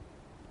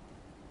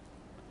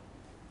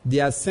 They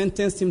had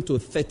sentenced him to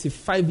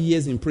 35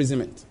 years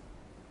imprisonment.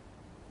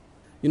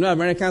 You know,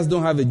 Americans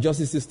don't have a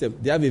justice system.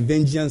 They have a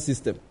vengeance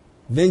system.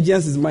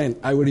 Vengeance is mine.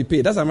 I will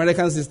repay. That's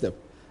American system.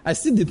 I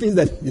see the things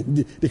that,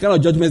 the kind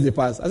of judgments they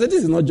pass. I said,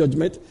 this is not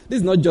judgment. This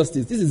is not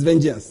justice. This is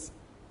vengeance.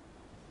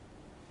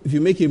 If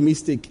you make a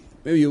mistake,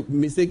 maybe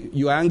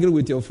you are angry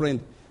with your friend,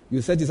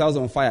 you set his house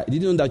on fire.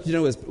 Did you know that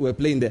children were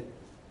playing there?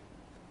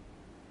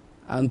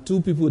 And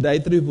 2 people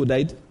died, 3 people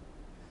died.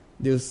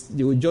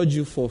 They will judge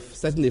you for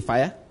setting the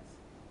fire,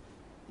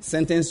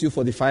 sentence you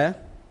for the fire,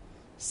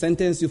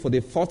 sentence you for the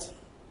fault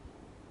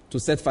to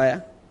set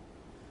fire,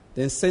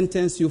 then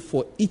sentence you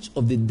for each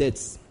of the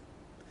deaths.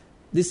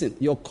 Listen,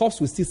 your corpse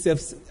will still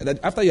serve.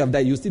 After you have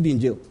died, you'll still be in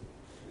jail.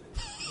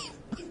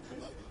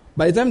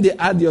 By the time they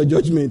add your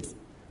judgment,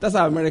 that's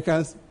how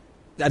Americans,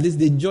 at least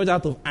they judge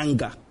out of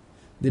anger.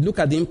 They look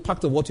at the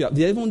impact of what you have.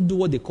 They even do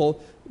what they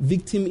call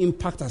victim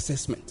impact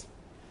assessment.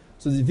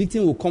 So the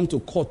victim will come to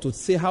court to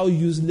say how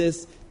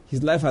useless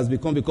his life has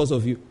become because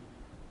of you,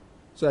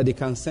 so that they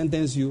can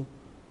sentence you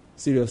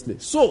seriously.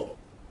 So,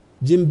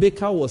 Jim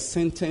Baker was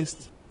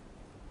sentenced,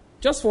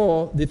 just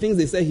for the things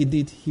they say he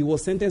did, he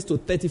was sentenced to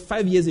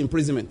 35 years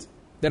imprisonment,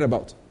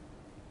 thereabout.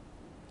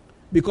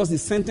 Because the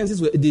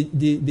sentences were,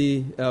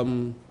 the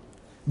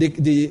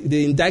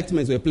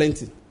indictments were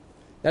plenty.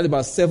 They had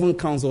about 7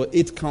 counts or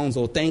 8 counts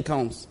or 10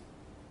 counts.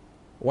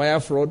 Wire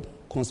fraud,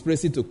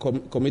 conspiracy to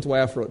commit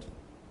wire fraud.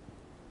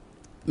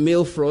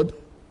 Mail fraud,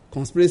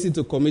 conspiracy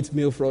to commit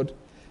mail fraud.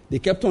 They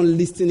kept on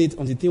listing it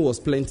until the thing was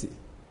plenty.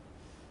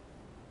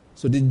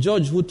 So the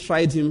judge who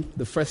tried him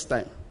the first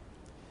time,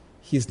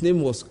 His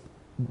name was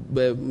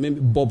maybe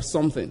Bob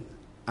something.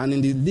 And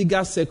in the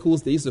legal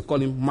circles, they used to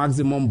call him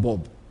Maximum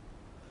Bob.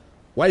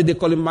 Why did they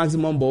call him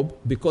Maximum Bob?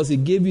 Because he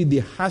gave you the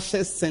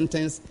harshest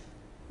sentence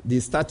the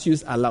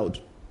statutes allowed.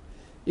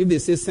 If they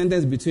say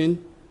sentence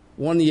between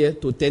 1 year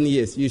to 10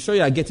 years, you're sure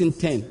you are getting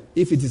 10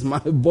 if it is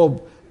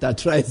Bob that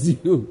tries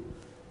you.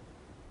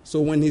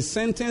 So when he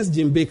sentenced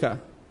Jim Baker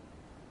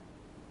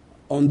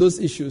on those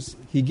issues,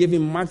 he gave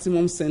him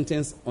maximum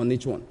sentence on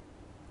each one.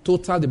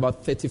 Totaled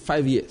about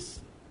 35 years.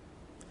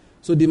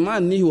 So the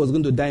man knew he was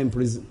going to die in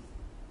prison.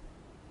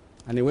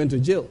 And he went to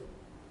jail.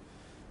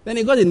 Then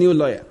he got a new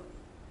lawyer.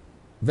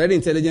 Very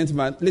intelligent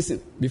man.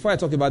 Listen, before I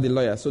talk about the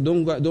lawyer, so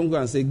don't go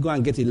and say, go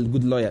and get a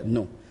good lawyer.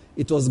 No.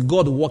 It was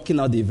God working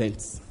out the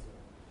events.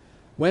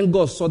 When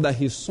God saw that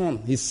his son,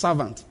 his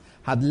servant,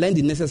 had learned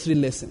the necessary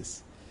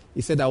lessons,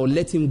 he said, I will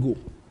let him go.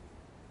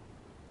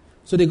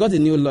 So they got a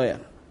new lawyer.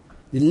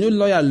 The new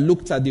lawyer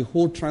looked at the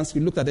whole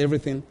transcript, looked at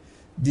everything,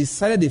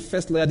 decided the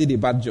first lawyer did a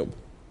bad job,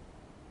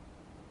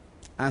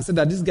 and said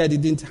that this guy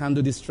didn't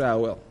handle this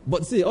trial well.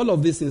 But see, all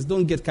of these things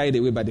don't get carried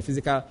away by the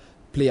physical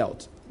play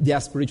out. They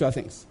are spiritual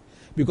things.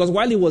 Because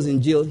while he was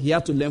in jail, he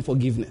had to learn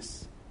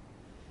forgiveness.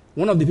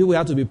 One of the people he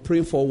had to be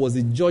praying for was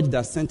the judge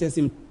that sentenced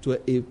him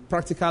to a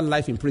practical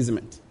life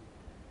imprisonment.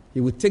 He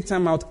would take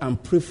time out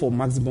and pray for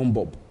Maximum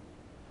Bob.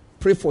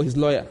 Pray for his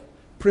lawyer.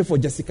 Pray for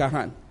Jessica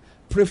Hahn.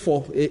 Pray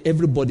for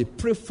everybody.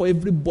 Pray for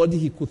everybody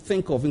he could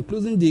think of,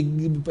 including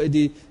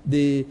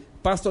the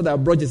pastor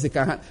that brought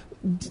Jessica Hahn.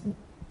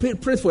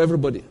 Pray for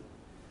everybody.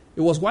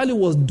 It was while he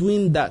was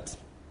doing that,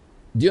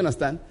 do you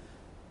understand?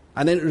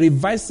 And then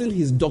revising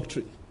his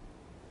doctrine,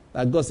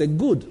 that God said,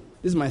 good,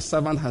 this my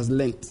servant has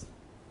learnt.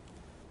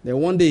 Then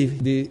one day,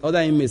 the other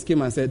inmates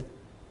came and said,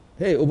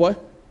 hey, oh boy,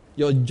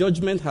 your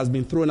judgment has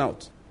been thrown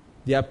out.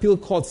 The appeal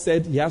court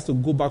said he has to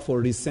go back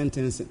for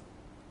resentencing.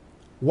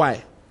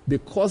 Why?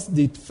 Because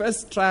the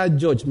first trial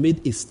judge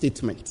made a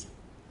statement,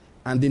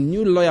 and the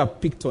new lawyer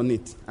picked on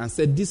it and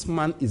said, this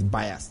man is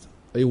biased.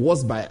 Or he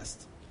was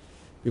biased.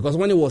 Because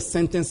when he was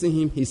sentencing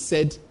him, he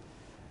said,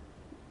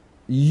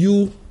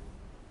 you,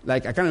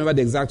 like, I can't remember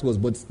the exact words,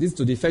 but this is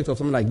to the effect of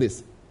something like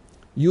this.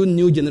 You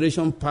new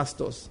generation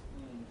pastors,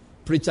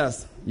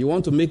 preachers, you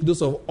want to make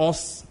those of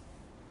us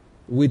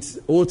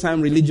with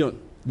old-time religion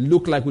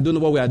look like we don't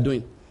know what we are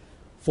doing.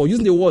 For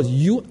using the words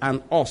you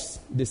and us,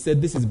 they said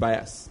this is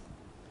bias.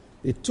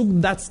 They took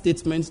that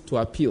statement to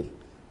appeal.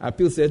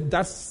 Appeal said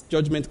that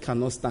judgment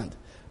cannot stand.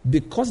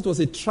 Because it was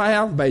a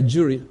trial by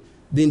jury,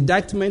 the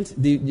indictment,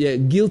 the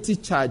guilty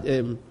charge,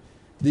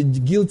 the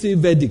guilty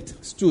verdict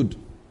stood.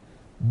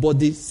 But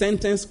the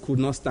sentence could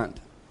not stand.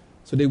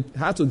 So they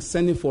had to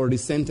send him for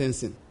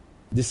resentencing.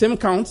 The same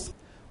counts,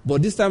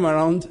 but this time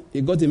around, he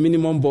got a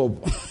minimum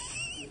Bob.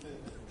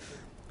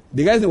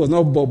 The guy's name was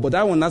not Bob, but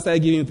that one now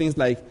started giving things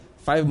like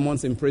 5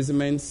 months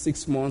imprisonment,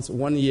 6 months,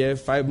 1 year,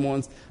 5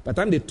 months. By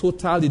the time they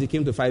totaled it,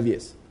 came to 5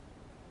 years.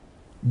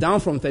 Down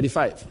from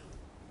 35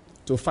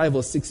 to 5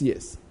 or 6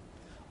 years.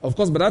 Of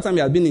course, by that time, he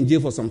had been in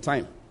jail for some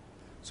time.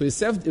 So he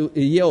served a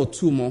year or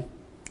two more,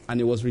 and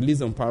he was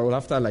released on parole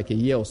after like a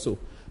year or so.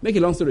 Make a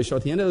long story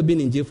short, he ended up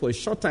being in jail for a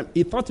short time.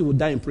 He thought he would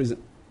die in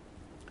prison.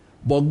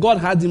 But God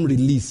had him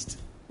released.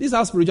 This is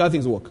how spiritual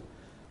things work.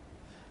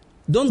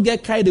 Don't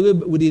get carried away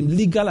with the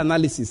legal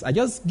analysis. I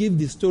just give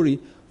the story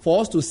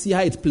for us to see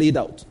how it played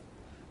out.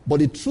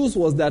 But the truth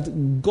was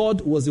that God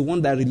was the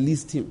one that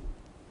released him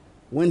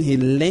when he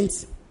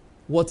learned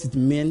what it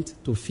meant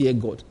to fear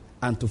God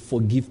and to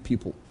forgive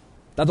people.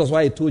 That was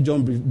why I told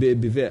John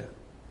Bevere,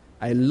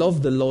 I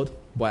love the Lord,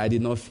 but I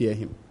did not fear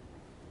him.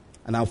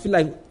 And I feel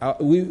like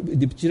we,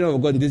 the children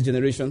of God in this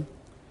generation,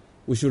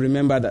 we should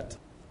remember that.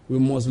 We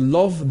must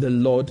love the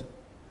Lord,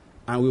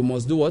 and we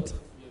must do what?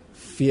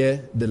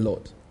 Fear the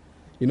Lord.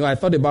 You know, I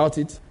thought about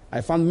it.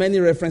 I found many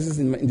references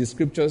in the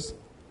scriptures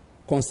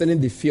concerning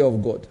the fear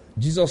of God.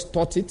 Jesus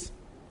taught it.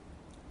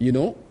 You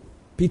know,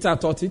 Peter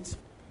taught it.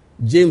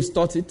 James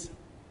taught it.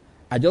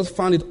 I just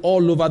found it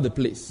all over the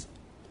place.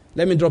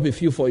 Let me drop a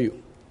few for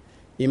you.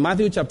 In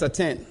Matthew chapter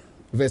 10,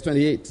 verse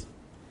 28,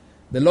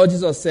 the Lord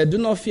Jesus said, do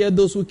not fear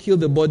those who kill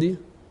the body,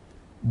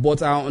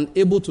 but are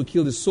unable to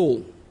kill the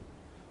soul.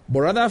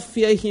 But rather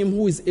fear him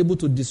who is able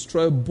to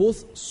destroy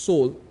both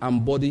soul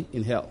and body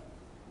in hell.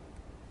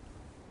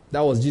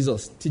 That was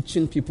Jesus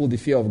teaching people the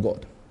fear of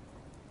God.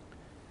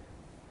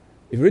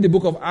 If you read the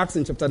book of Acts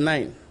in chapter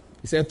 9,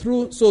 he said,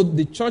 so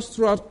the church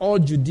throughout all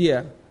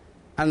Judea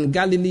and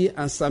Galilee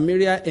and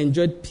Samaria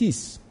enjoyed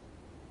peace.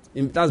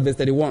 That's verse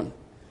 31.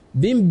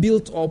 Being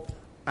built up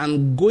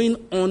and going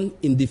on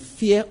in the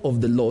fear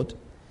of the Lord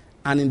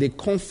and in the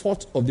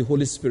comfort of the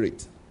Holy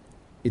Spirit.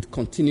 It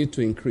continued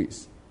to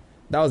increase.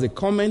 That was a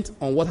comment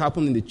on what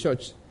happened in the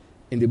church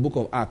in the book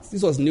of Acts.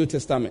 This was New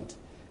Testament.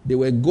 They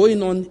were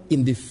going on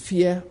in the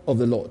fear of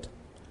the Lord.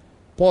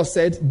 Paul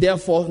said,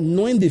 therefore,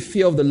 knowing the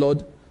fear of the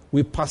Lord,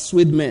 we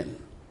persuade men.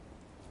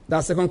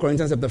 That's 2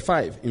 Corinthians chapter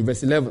 5 in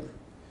verse 11.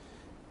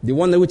 The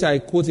one which I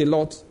quote a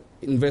lot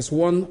in verse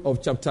 1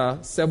 of chapter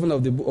 7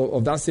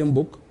 of that same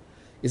book.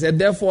 He said,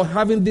 therefore,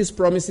 having these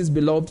promises,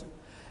 beloved,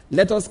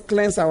 let us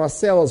cleanse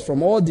ourselves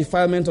from all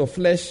defilement of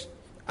flesh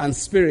and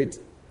spirit,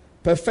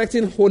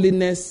 perfecting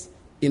holiness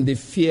in the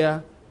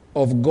fear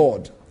of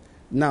God.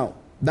 Now,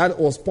 that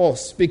was Paul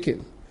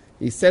speaking.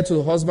 He said to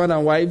the husband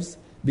and wives,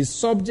 be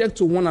subject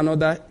to one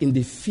another in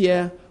the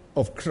fear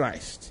of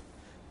Christ.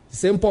 The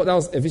same Paul, that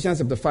was Ephesians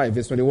chapter 5,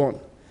 verse 21.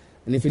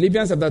 And in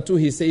Philippians chapter 2,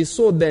 he says,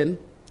 so then,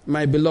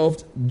 my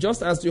beloved,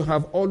 just as you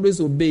have always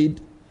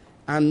obeyed,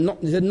 and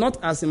not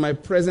as in my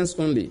presence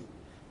only,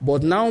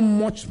 but now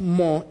much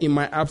more in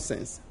my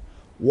absence,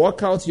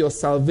 work out your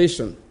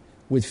salvation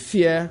with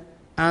fear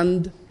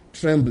and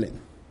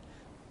trembling.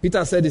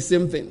 Peter said the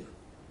same thing.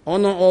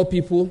 Honor all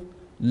people,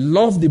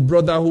 love the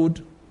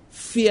brotherhood,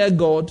 fear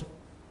God,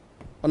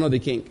 honor the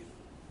king.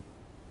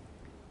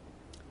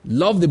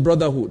 Love the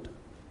brotherhood,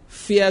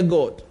 fear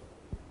God,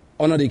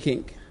 honor the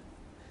king.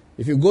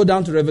 If you go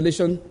down to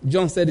Revelation,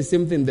 John said the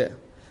same thing there.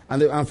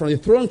 And from the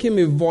throne came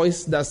a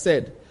voice that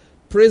said,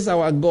 praise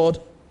our God,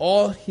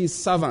 all his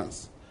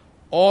servants,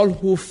 all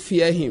who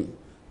fear him,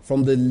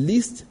 from the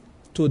least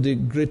to the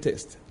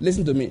greatest.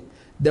 Listen to me.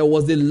 There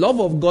was the love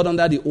of God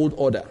under the old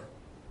order,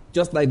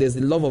 just like there's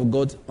the love of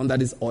God under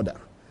this order.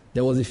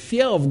 There was a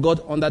fear of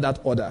God under that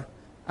order.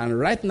 And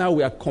right now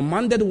we are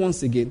commanded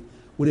once again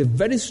with a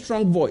very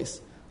strong voice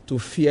to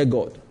fear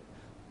God.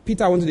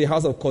 Peter went to the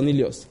house of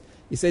Cornelius.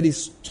 He said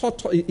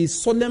he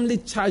solemnly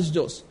charged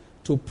us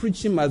to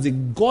preach him as a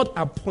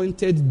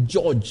God-appointed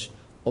judge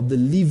of the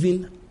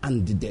living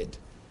and the dead.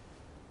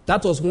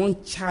 That was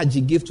one charge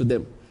he gave to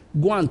them.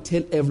 Go and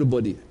tell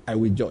everybody, I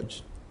will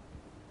judge.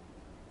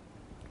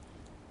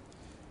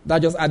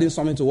 That just added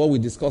something to what we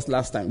discussed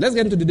last time. Let's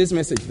get into today's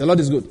message. The Lord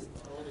is good.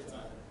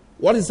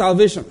 What is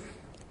salvation?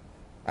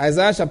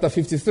 Isaiah chapter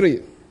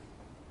 53.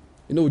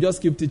 We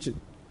just keep teaching.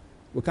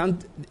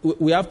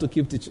 We have to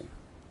keep teaching.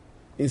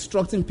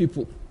 Instructing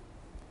people.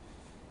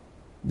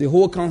 The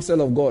whole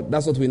counsel of God.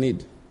 That's what we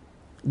need.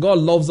 God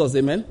loves us,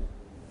 amen?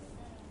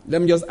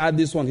 Let me just add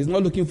this one. He's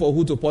not looking for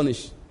who to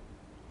punish.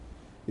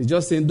 He's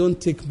just saying,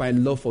 don't take my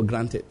love for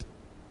granted.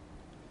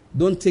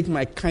 Don't take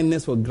my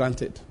kindness for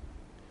granted.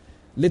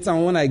 Later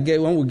on,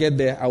 when we get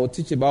there, I will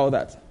teach about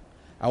that.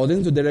 I will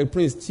listen to Derek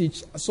Prince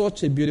teach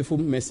such a beautiful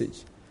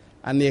message.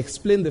 And he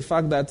explained the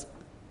fact that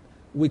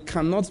we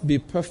cannot be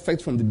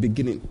perfect from the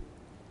beginning.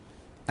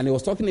 And he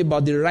was talking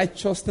about the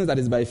righteousness that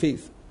is by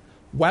faith.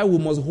 Why we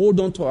must hold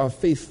on to our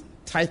faith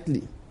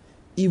tightly,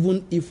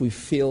 even if we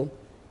fail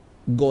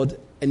God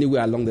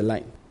anywhere along the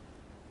line.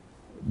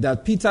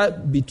 That Peter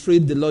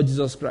betrayed the Lord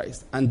Jesus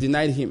Christ and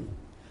denied him.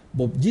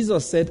 But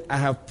Jesus said, I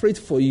have prayed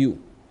for you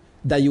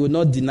that you will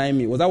not deny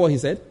me. Was that what he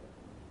said?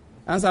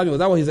 Answer me, was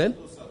that what he said?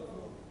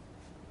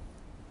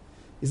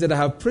 He said, I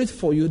have prayed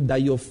for you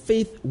that your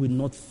faith will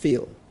not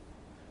fail.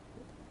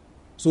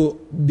 So,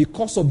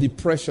 because of the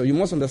pressure, you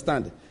must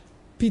understand,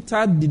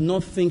 Peter did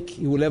not think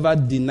he will ever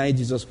deny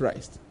Jesus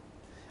Christ.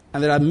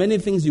 And there are many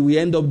things you will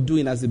end up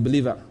doing as a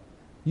believer.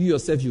 You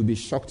yourself, you'll be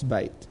shocked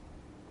by it.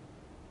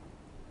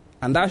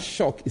 And that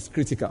shock is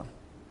critical.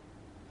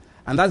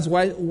 And that's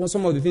why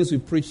some of the things we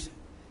preach,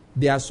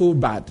 they are so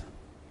bad.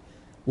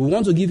 We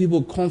want to give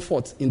people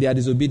comfort in their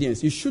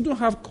disobedience. You shouldn't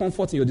have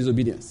comfort in your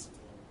disobedience.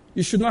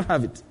 You should not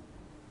have it.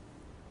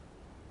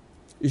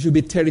 You should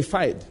be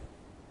terrified.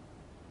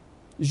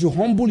 You should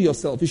humble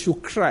yourself. You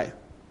should cry.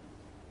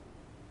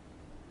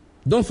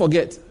 Don't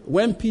forget,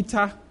 when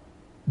Peter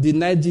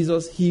denied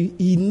Jesus,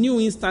 he knew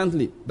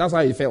instantly, that's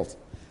how he felt,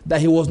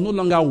 that he was no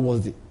longer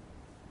worthy.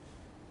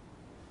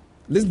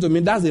 Listen to me,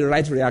 that's the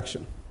right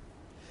reaction.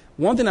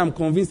 One thing I'm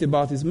convinced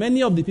about is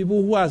many of the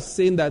people who are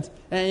saying that,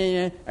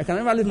 I can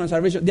never lose my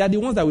salvation, they are the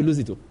ones that will lose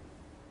it too.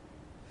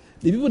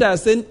 The people that are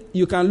saying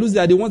you can lose it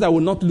are the ones that will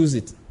not lose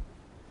it.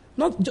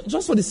 Not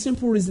just for the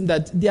simple reason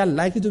that they are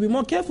likely to be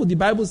more careful. The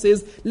Bible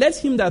says, let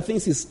him that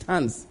thinks he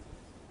stands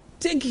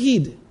take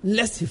heed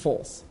lest he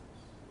falls.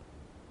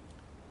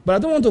 But I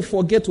don't want to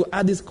forget to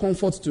add this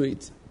comfort to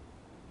it.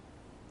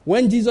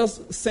 When Jesus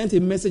sent a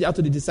message out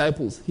to the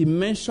disciples, he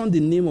mentioned the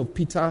name of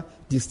Peter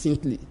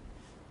distinctly.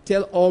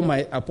 Tell all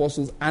my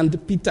apostles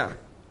and Peter.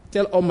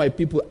 Tell all my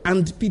people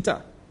and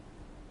Peter.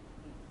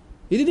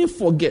 He didn't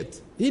forget.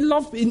 He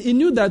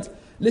knew that,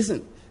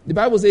 listen, the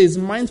Bible says he's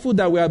mindful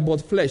that we are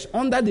but flesh.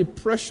 Under the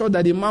pressure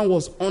that the man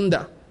was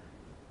under,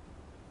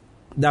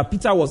 that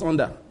Peter was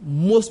under,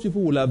 most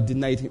people would have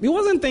denied him. He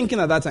wasn't thinking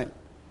at that time.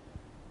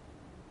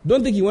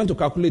 Don't think he went to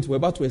calculate, we're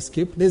about to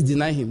escape, let's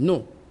deny him.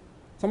 No.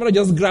 Somebody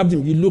just grabbed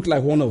him. You look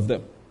like one of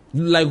them.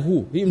 Like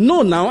who?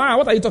 No, now,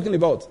 what are you talking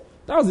about?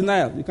 That was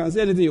denial. You can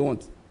say anything you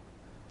want.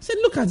 He said,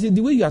 look at you,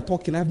 the way you are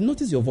talking. I've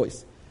noticed your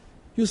voice.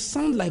 You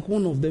sound like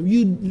one of them.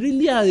 You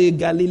really are a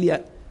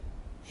Galilean.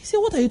 He said,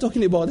 what are you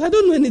talking about? I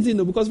don't know anything,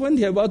 though, because when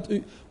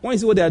you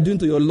see what they are doing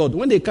to your Lord,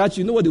 when they catch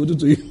you, you know what they will do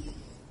to you.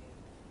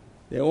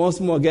 Then one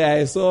small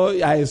guy, I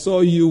saw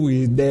you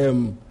with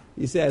them.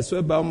 He said, I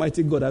swear by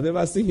Almighty God, I've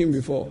never seen him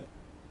before.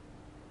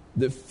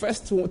 The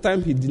first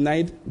time he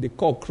denied, the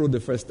cock crowed the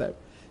first time.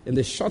 In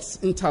the short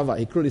interval,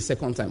 he crowed the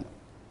second time.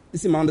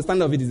 Listen, my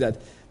understanding of it is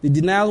that the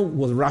denial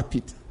was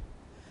rapid.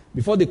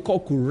 Before the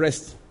cock could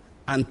rest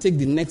and take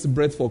the next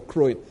breath for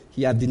crowing,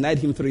 he had denied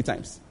him 3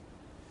 times.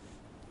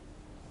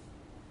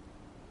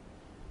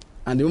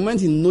 And the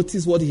moment he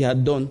noticed what he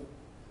had done,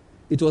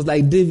 it was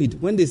like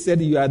David. When they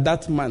said, you are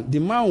that man, the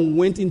man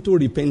went into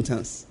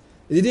repentance.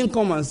 He didn't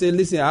come and say,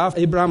 listen, I have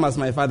Abraham as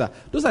my father.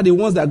 Those are the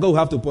ones that God will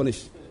have to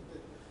punish.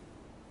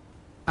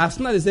 As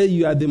soon as they said,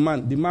 you are the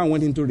man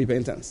went into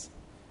repentance.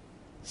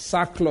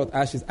 Sackcloth,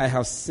 ashes, I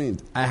have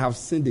sinned. I have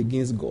sinned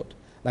against God.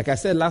 Like I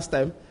said last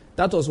time,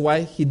 that was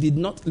why he did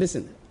not,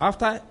 listen,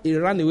 after he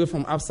ran away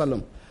from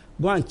Absalom,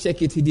 go and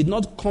check it, he did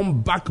not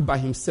come back by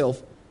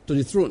himself to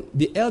the throne.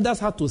 The elders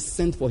had to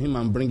send for him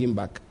and bring him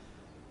back.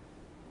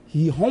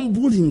 He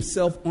humbled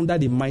himself under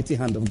the mighty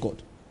hand of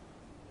God.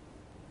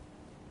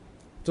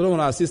 Told one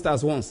of our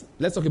sisters once,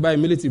 let's talk about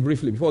humility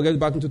briefly before we get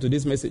back into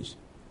today's message.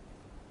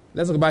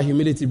 Let's talk about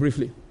humility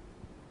briefly.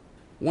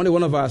 One day,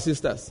 one of our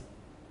sisters,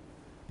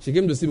 she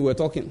came to see me, we were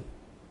talking.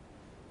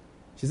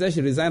 She said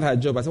she resigned her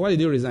job. I said, why did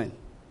you resign?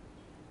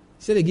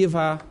 She said they gave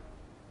her,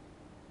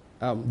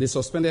 they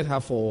suspended her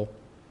for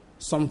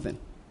something.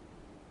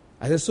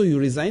 I said, so you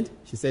resigned?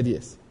 She said,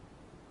 yes.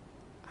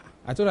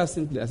 I told her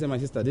simply, I said, my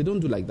sister, they don't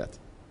do like that.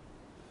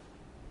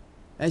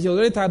 And she was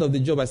very tired of the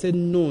job. I said,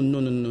 no.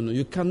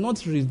 You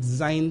cannot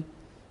resign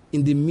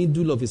in the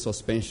middle of a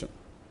suspension.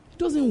 It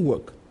doesn't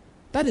work.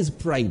 That is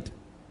pride.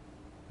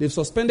 They've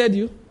suspended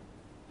you.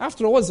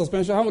 After all, what's the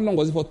suspension? How long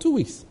was it for? 2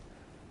 weeks.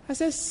 I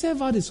said,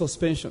 serve out the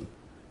suspension.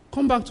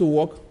 Come back to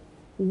work.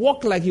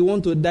 Work like you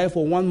want to die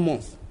for 1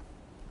 month.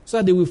 So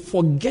that they will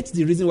forget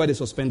the reason why they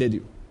suspended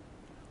you.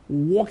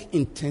 Work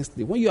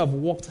intensely. When you have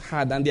worked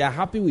hard and they are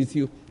happy with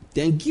you,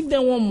 then give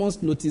them 1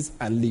 month's notice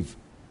and leave.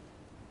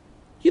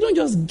 You don't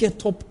just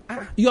get up.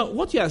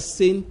 What you are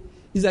saying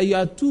is that you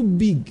are too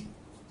big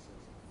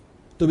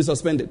to be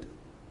suspended.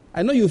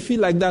 I know you feel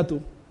like that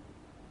too.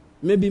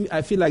 Maybe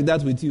I feel like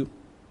that with you.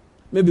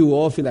 Maybe we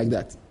all feel like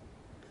that.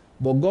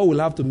 But God will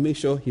have to make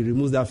sure he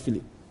removes that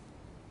feeling.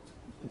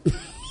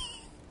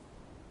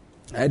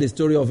 I had a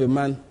story of a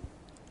man.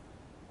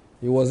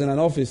 He was in an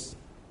office.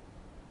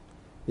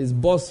 His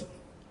boss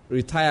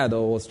retired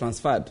or was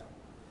transferred.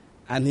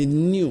 And he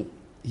knew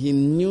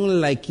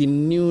like he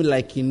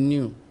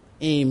knew.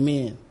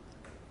 Amen.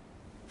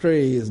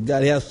 Praise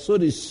God. He has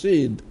sowed his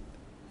seed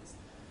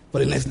for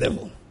the next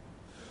level.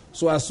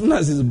 So as soon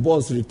as his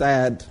boss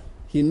retired,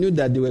 he knew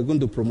that they were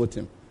going to promote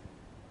him.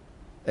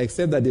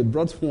 Except that they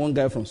brought one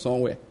guy from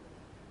somewhere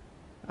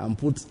and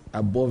put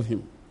above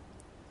him.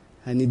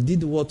 And he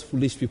did what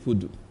foolish people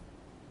do.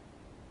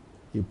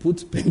 He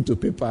put pen to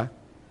paper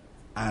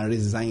and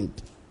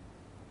resigned.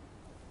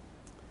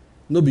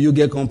 No, but you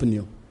get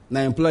company.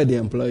 Now they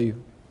employ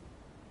you.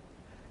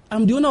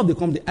 I'm the owner of the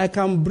company. I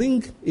can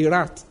bring a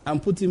rat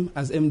and put him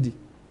as MD.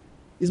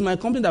 It's my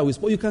company that will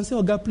spoil. You can say,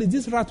 oh God, please,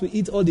 this rat will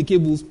eat all the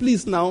cables.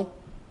 Please now.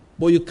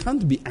 But you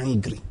can't be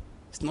angry.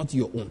 It's not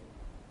your own.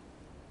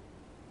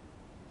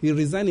 He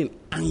resigned in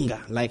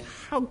anger. Like,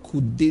 how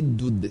could they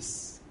do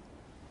this?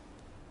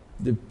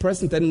 The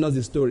person telling us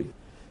the story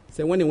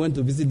said when he went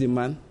to visit the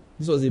man,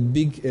 this was a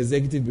big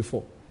executive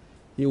before,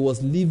 he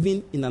was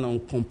living in an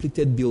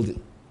uncompleted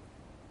building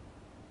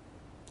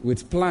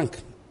with plank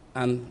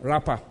and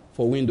wrapper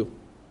for window.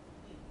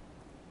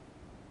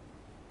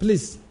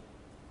 Please.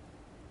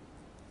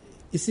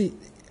 You see,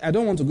 I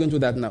don't want to go into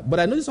that now, but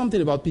I noticed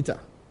something about Peter.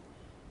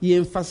 He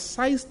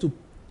emphasized to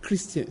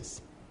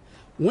Christians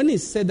when he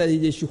said that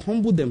they should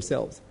humble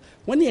themselves.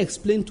 When he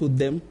explained to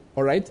them,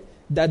 all right,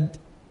 that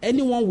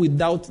anyone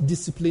without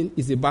discipline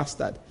is a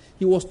bastard,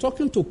 he was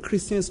talking to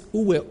Christians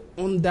who were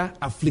under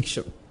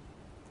affliction.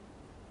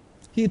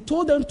 He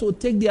told them to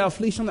take their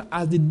affliction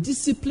as the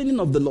disciplining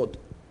of the Lord.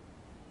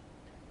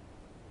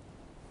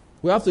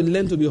 We have to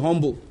learn to be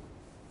humble.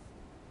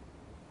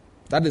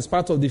 That is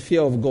part of the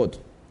fear of God.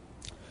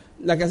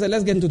 Like I said,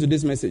 let's get into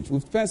today's message.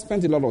 We've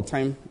spent a lot of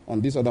time on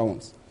these other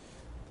ones.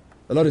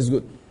 The Lord is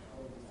good.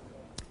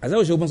 I said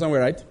we should open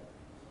somewhere, right?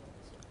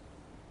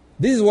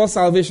 This is what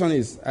salvation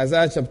is.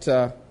 Isaiah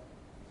chapter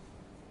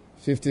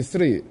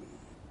 53.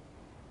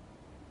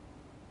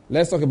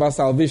 Let's talk about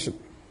salvation.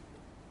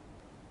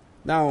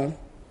 Now,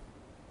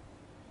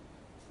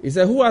 he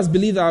said, who has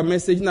believed our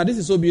message? Now, this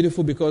is so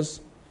beautiful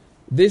because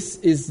this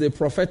is the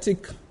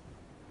prophetic,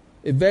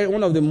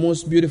 one of the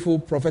most beautiful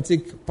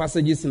prophetic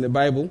passages in the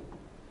Bible.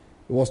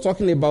 It was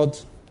talking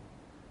about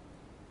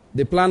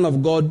the plan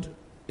of God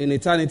in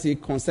eternity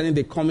concerning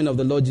the coming of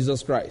the Lord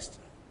Jesus Christ.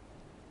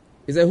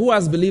 He said, who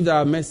has believed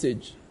our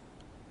message?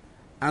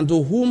 And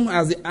to whom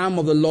has the arm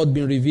of the Lord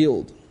been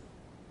revealed?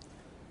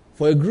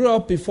 For he grew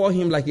up before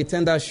him like a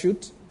tender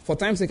shoot. For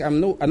time's sake, I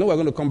know we're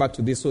going to come back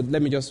to this, so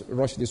let me just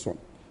rush this one.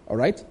 All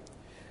right?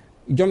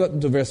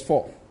 Jump to verse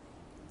 4.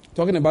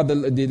 Talking about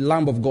the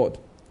Lamb of God.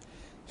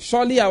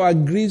 Surely our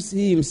griefs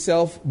he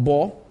himself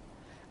bore,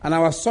 and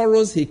our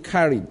sorrows he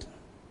carried.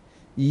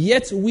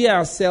 Yet we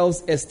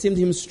ourselves esteemed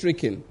him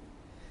stricken,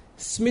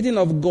 smitten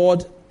of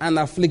God and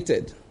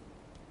afflicted.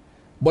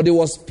 But he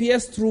was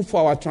pierced through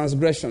for our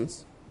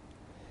transgressions.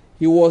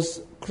 He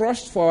was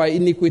crushed for our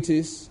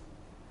iniquities,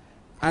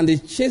 and the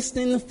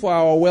chastening for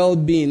our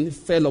well-being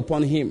fell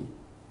upon him.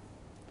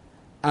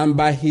 and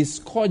by his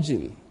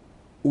scourging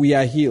we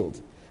are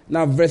healed.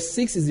 Now, verse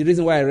 6 is the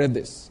reason why I read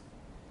this.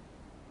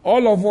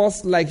 All of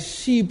us, like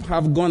sheep,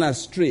 have gone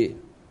astray.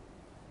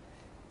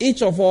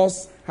 Each of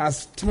us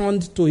has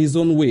turned to his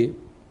own way,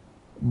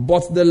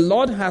 but the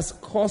Lord has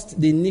caused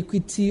the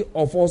iniquity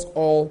of us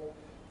all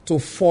to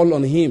fall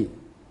on him.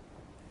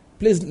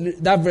 Please,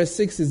 that verse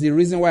 6 is the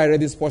reason why I read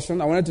this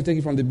portion. I wanted to take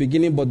it from the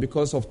beginning, but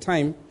because of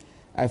time,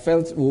 I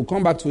felt we'll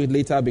come back to it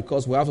later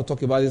because we have to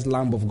talk about this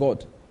Lamb of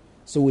God.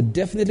 So we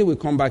definitely will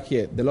come back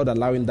here, the Lord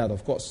allowing that,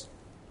 of course.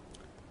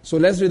 So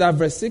let's read that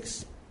verse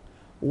 6.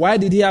 Why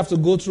did he have to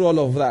go through all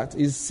of that?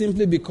 It's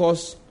simply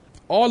because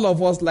all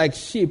of us, like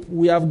sheep,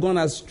 we have gone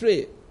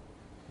astray.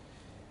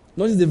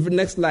 Notice the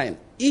next line.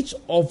 Each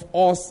of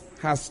us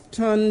has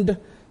turned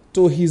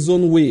to his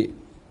own way.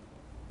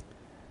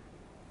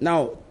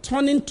 Now,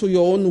 turning to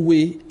your own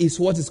way is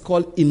what is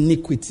called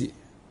iniquity.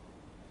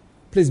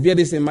 Please bear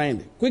this in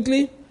mind.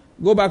 Quickly,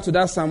 go back to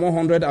that Psalm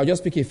 100. I'll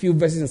just pick a few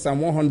verses in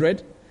Psalm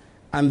 100,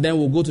 and then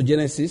we'll go to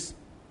Genesis.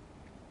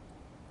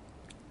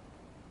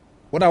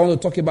 What I want to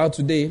talk about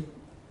today,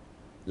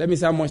 let me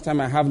see how much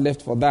time I have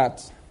left for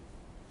that.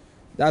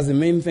 That's the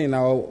main thing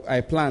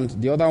I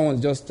planned. The other one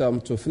is just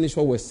to finish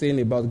what we're saying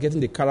about getting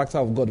the character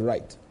of God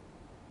right.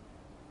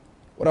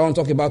 What I want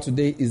to talk about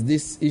today is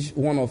this: each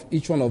one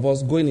of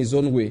us going his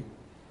own way.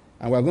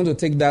 And we're going to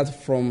take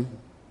that from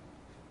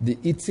the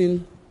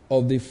eating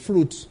of the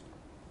fruit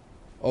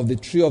of the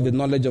tree of the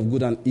knowledge of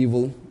good and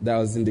evil that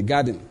was in the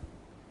garden.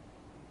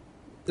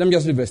 Let me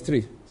just read verse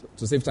 3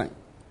 to save time.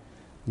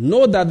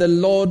 Know that the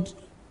Lord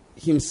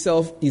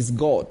himself is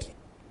God.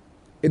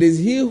 It is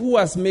he who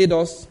has made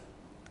us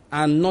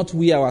and not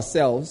we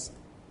ourselves.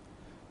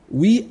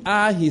 We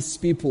are his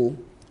people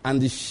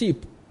and the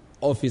sheep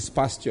of his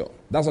pasture.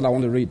 That's what I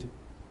want to read.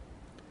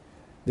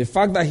 The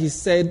fact that he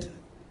said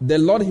the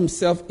Lord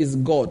himself is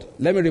God.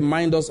 Let me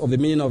remind us of the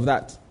meaning of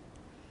that.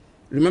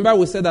 Remember,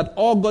 we said that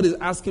all God is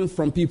asking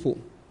from people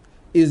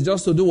is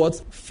just to do what?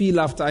 Feel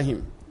after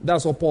him.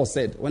 That's what Paul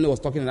said when he was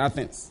talking in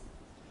Athens.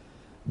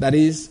 That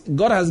is,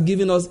 God has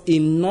given us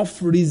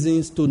enough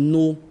reasons to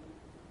know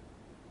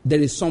there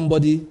is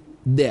somebody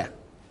there.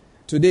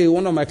 Today,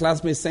 one of my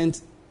classmates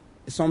sent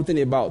something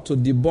about to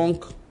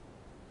debunk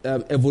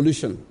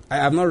evolution. I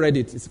have not read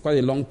it. It's quite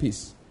a long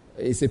piece.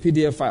 It's a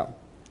PDF file.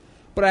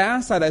 But I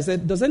answered, I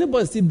said, does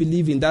anybody still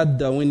believe in that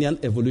Darwinian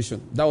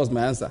evolution? That was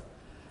my answer.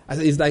 I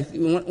said, it's like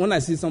when I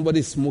see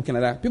somebody smoking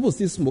like that, people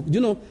still smoke. Do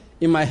you know,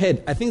 in my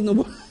head, I think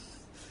nobody,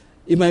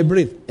 in my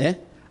brain,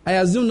 I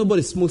assume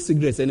nobody smokes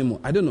cigarettes anymore.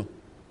 I don't know.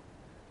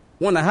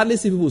 One, I hardly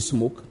see people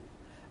smoke.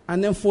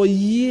 And then for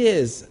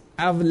years,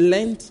 I've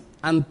learned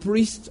and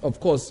preached, of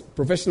course,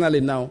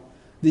 professionally now,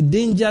 the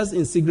dangers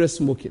in cigarette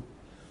smoking.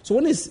 So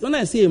when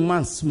I see a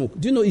man smoke,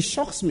 do you know, it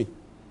shocks me.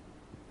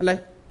 I'm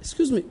like,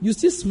 excuse me, you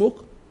still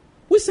smoke?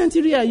 Which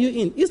century are you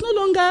in? It's no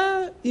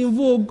longer in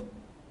vogue.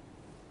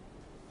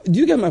 Do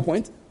you get my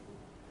point?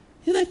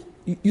 He's like,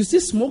 you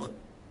still smoke?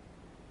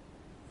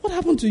 What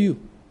happened to you?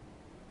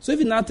 So if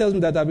he now tells me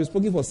that I've been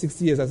smoking for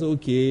 60 years, I say,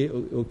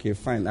 okay,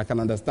 fine, I can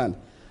understand.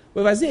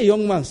 But if I see a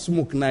young man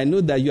smoke, now I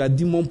know that you are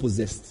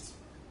demon-possessed.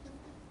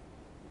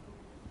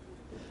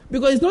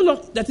 Because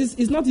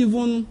it's not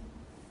even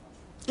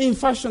in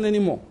fashion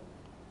anymore.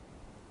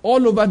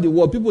 All over the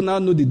world, people now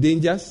know the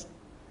dangers,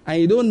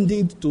 and you don't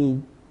need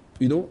to,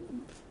 you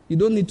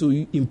don't need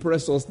to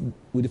impress us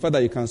with the fact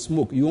that you can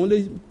smoke. You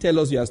only tell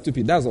us you are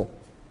stupid. That's all.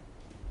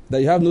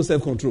 That you have no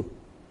self-control.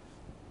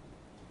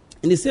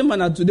 In the same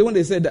manner, today when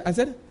they said that, I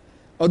said,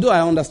 although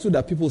I understood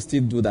that people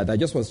still do that, I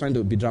just was trying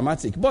to be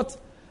dramatic. But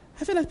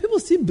I feel like people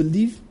still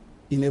believe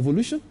in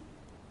evolution.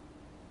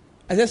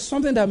 I said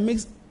something that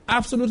makes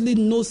absolutely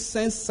no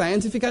sense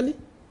scientifically.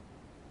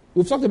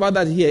 We've talked about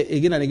that here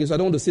again and again, so I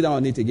don't want to sit down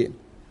on it again.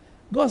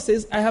 God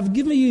says, I have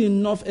given you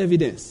enough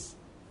evidence.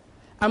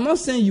 I'm not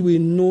saying you will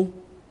know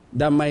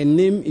that my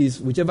name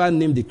is whichever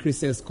name the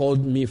Christians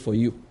called me for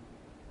you.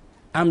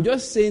 I'm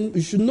just saying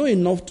you should know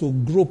enough to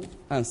grope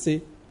and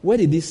say, where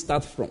did this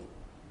start from?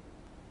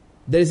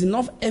 There is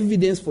enough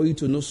evidence for you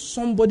to know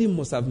somebody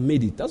must have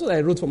made it. That's what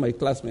I wrote for my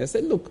classmates. I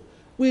said, look,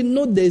 we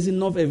know there is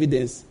enough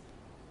evidence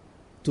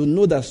to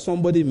know that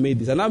somebody made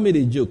this. And I made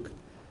a joke.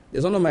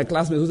 There's one of my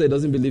classmates who said he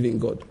doesn't believe in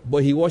God,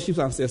 but he worships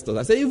ancestors.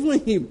 I said, even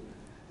him,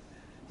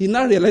 he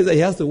now realized that he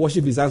has to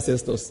worship his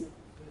ancestors.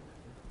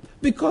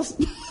 Because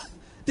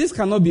this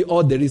cannot be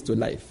all there is to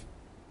life.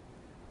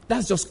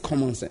 That's just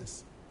common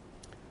sense.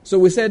 So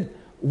we said,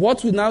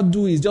 what we now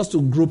do is just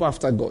to grope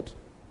after God.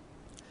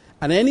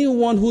 And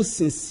anyone who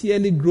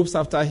sincerely gropes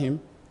after him,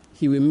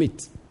 he will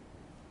meet.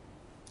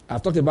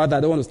 I've talked about that.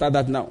 I don't want to start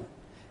that now.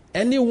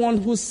 Anyone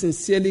who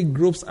sincerely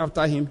gropes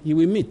after him, he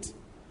will meet.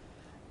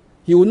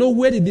 He will know,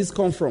 where did this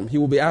come from? He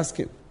will be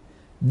asking.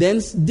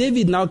 Then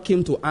David now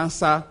came to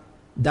answer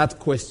that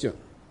question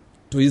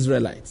to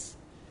Israelites.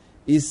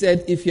 He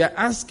said, if you're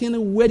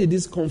asking, where did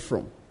this come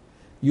from?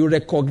 You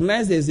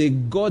recognize there's a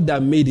God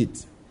that made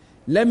it.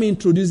 Let me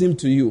introduce him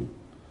to you.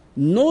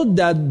 Know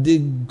that the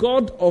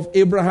God of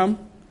Abraham,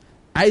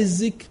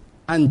 Isaac,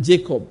 and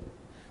Jacob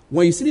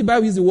When you see the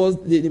Bible use the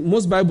word,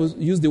 most Bibles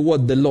use the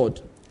word the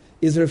Lord,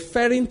 is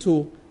referring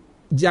to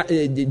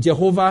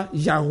Jehovah,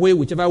 Yahweh,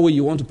 whichever way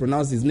you want to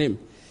pronounce his name.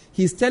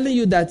 He's telling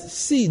you that,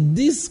 see,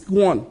 this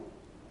one,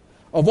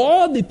 of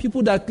all the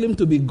people that claim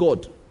to be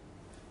God,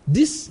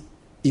 this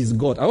is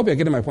God. I hope you're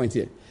getting my point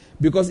here.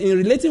 Because in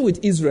relating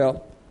with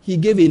Israel, he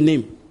gave a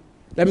name.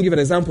 Let me give an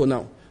example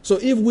now. So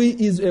if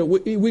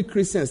we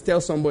Christians tell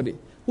somebody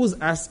who's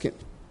asking,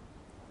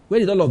 where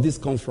did all of this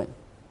come from?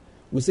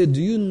 We say,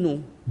 do you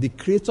know the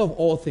creator of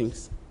all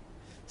things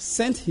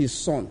sent his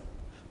son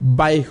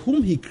by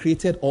whom he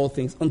created all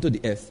things unto the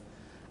earth?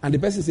 And the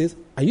person says,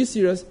 are you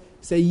serious?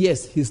 Say,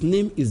 yes, his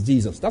name is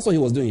Jesus. That's what he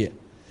was doing here.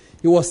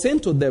 He was saying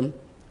to them,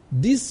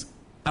 this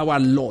our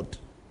Lord.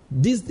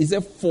 This is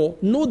a for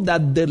know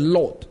that the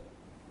Lord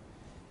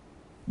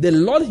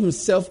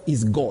himself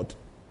is God.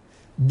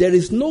 There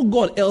is no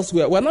God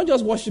elsewhere. We're not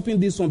just worshiping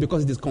this one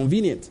because it is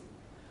convenient.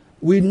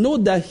 We know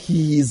that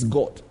he is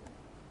God.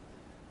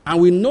 And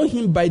we know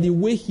him by the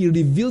way he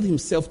revealed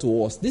himself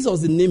to us. This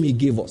was the name he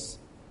gave us.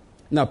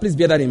 Now, please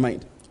bear that in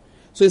mind.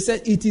 So he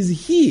said, it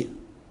is he,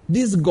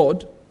 this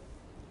God,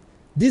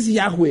 this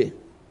Yahweh,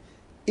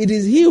 it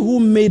is he who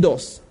made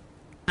us,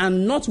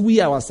 and not we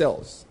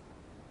ourselves.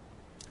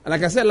 And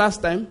like I said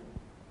last time,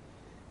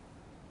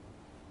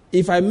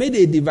 if I made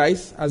a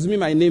device, assuming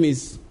my name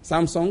is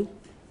Samsung,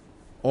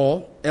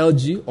 or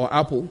LG, or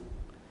Apple,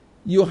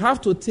 you have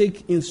to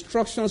take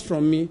instructions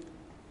from me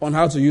on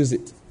how to use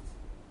it.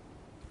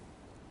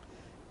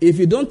 If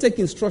you don't take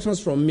instructions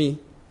from me,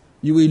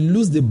 you will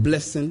lose the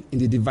blessing in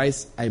the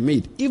device I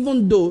made,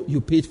 even though you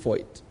paid for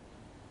it.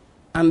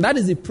 And that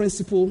is the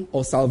principle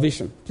of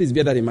salvation. Please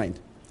bear that in mind.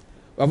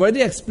 I've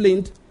already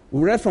explained,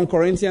 we read from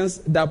Corinthians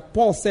that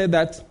Paul said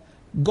that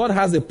God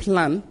has a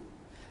plan.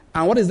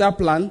 And what is that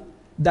plan?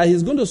 That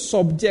he's going to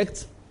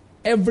subject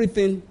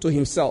everything to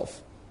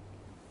himself.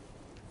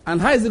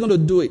 And how is he going to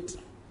do it?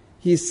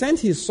 He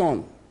sent his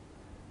son,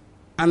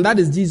 and that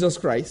is Jesus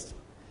Christ,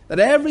 that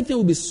everything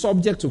will be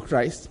subject to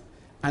Christ,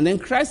 and then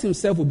Christ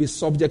himself will be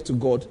subject to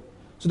God,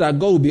 so that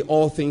God will be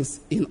all things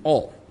in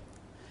all.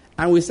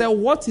 And we say,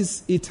 what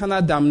is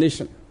eternal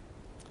damnation?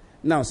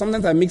 Now,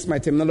 sometimes I mix my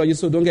terminology,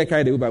 so don't get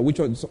carried away by which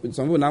one. Some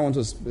people now want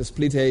to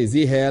split here. Is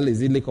it hell?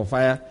 Is it lake of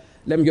fire?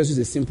 Let me just use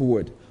a simple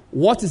word.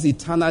 What is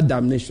eternal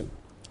damnation?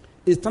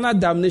 Eternal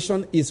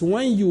damnation is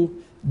when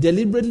you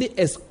deliberately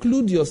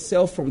exclude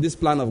yourself from this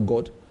plan of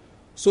God,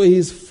 so he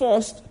is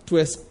forced to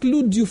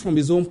exclude you from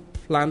his own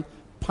plan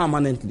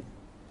permanently.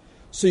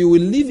 So you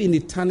will live in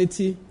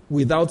eternity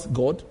without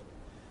God.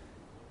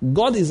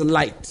 God is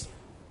light.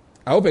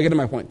 I hope you're getting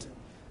my point.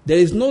 There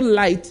is no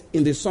light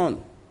in the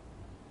sun.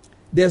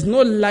 There's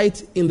no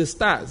light in the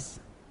stars.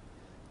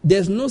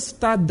 There's no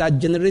star that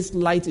generates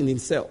light in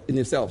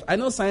itself. I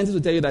know scientists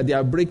will tell you that they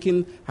are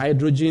breaking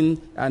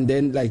hydrogen, and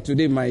then like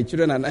today my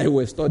children and I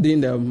were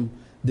studying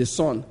the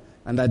sun,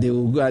 and that they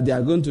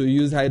are going to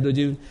use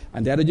hydrogen,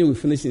 and the hydrogen will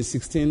finish in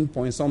 16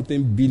 point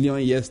something billion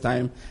years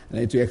time, and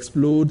it will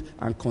explode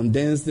and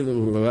condense the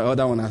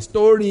other one. A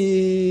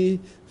story,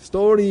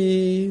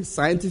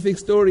 scientific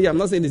story. I'm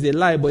not saying it's a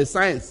lie, but it's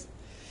science.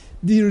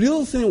 The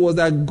real thing was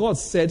that God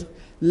said,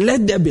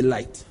 let there be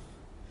light.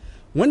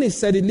 When he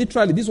said it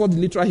literally, this is what the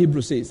literal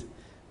Hebrew says.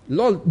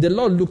 The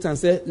Lord looked and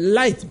said,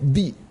 light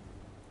be.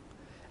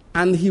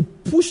 And he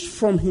pushed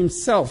from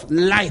himself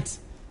light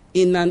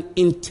in an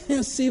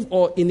intensive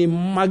or in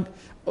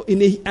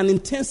an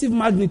intensive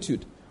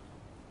magnitude.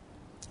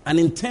 An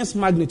intense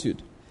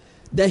magnitude.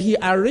 That he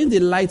arranged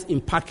the light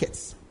in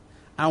packets.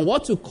 And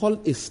what you call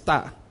a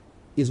star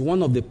is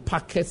one of the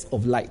packets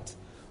of light.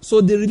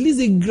 So they release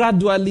it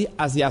gradually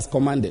as he has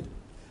commanded.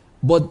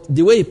 But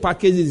the way he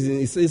packages it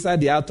is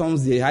inside the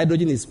atoms, the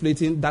hydrogen is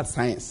splitting, that's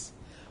science.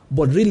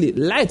 But really,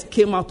 light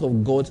came out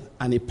of God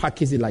and he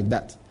packaged it like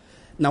that.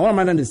 Now, what am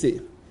I trying to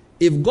say?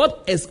 If God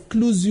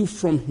excludes you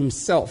from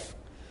himself,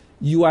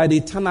 you are in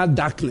eternal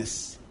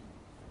darkness.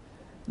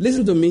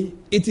 Listen to me,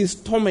 it is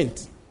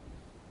torment.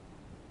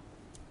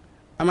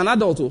 I'm an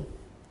adult.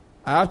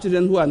 I have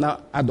children who are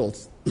now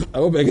adults. I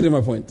hope you're getting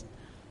my point.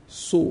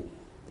 So,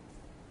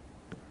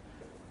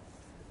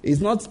 it's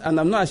not, and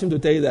I'm not ashamed to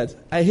tell you that,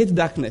 I hate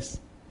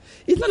darkness.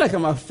 It's not like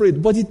I'm afraid,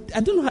 but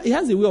I don't know, it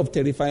has a way of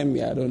terrifying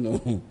me. I don't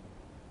know.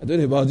 I don't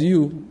know about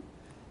you.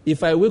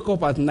 If I wake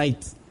up at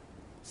night,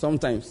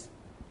 sometimes,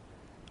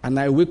 and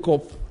I wake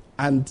up,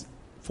 and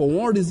for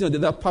one reason or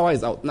the other, power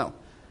is out. Now,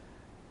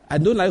 I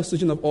don't like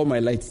switching off all my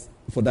lights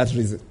for that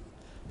reason.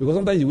 Because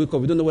sometimes you wake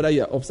up, you don't know whether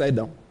you are upside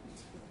down.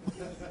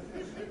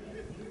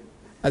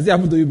 Has it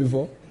happened to you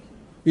before?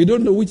 You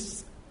don't know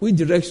which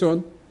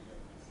direction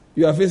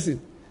you are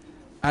facing.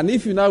 And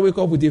if you now wake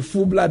up with a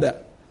full bladder,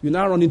 you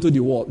now run into the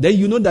wall. Then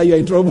you know that you are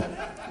in trouble.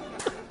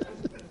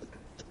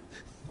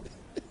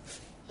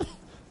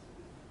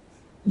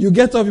 You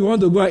get up, you want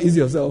to go and ease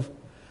yourself.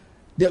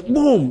 Then,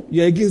 boom,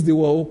 you're against the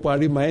wall. Oh,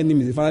 Pari, my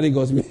enemy, they finally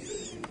got me.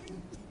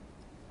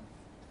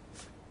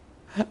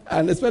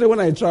 And especially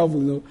when I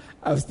travel,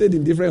 I've stayed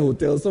in different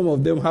hotels. Some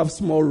of them have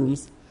small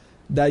rooms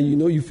that,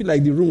 you feel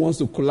like the room wants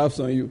to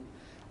collapse on you.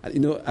 I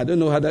don't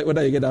know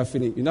whether you get that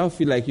feeling. You now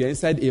feel like you're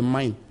inside a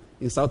mine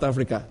in South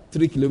Africa,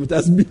 3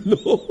 kilometers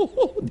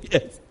below the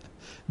earth.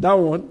 That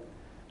one,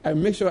 I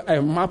make sure I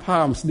map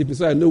how I'm sleeping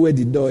so I know where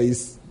the door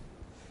is.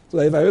 So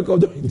that if I wake up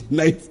during the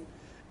night,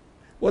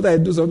 what I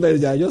do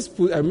sometimes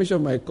is I make sure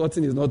my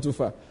curtain is not too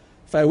far.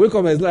 If I wake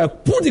up and it's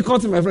like, put the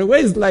curtain, my friend. Where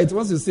is light?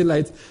 Once you see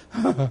light,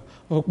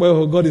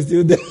 oh, God is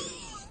still there.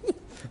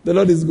 The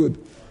Lord is good.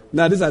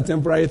 Now, these are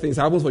temporary things.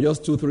 It happens for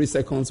just 2-3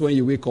 seconds when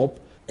you wake up,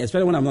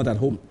 especially when I'm not at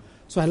home.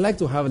 So I like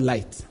to have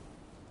light.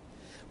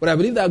 But I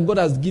believe that God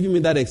has given me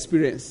that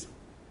experience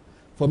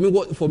for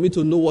me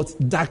to know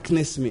what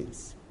darkness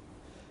means.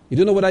 You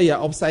don't know whether you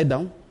are upside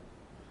down,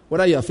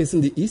 whether you are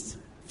facing the east,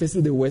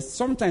 facing the west.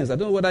 Sometimes, I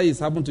don't know whether it's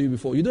happened to you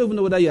before. You don't even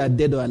know whether you are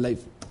dead or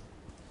alive.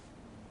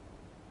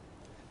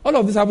 All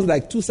of this happens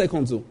like 2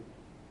 seconds. Though.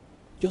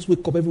 Just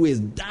wake up, everywhere is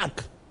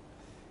dark.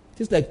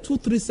 Just like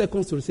 2-3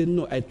 seconds to say,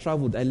 no, I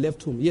traveled, I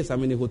left home. Yes,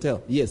 I'm in a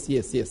hotel. Yes.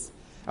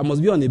 I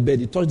must be on a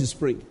bed. You touch the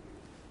spring.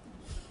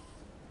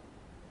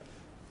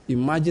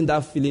 Imagine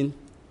that feeling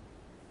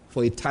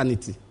for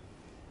eternity.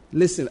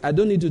 Listen, I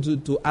don't need you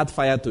to add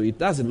fire to it.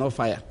 That's enough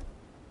fire.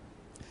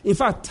 In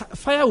fact,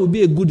 fire will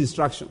be a good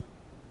distraction.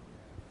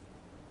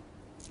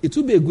 It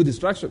will be a good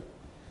distraction.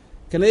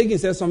 Kenneth Hagin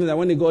said something that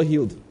when he got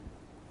healed,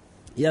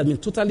 he had been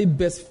totally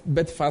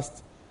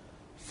bedfast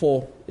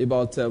for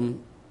about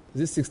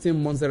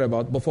 16 months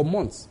thereabout, but for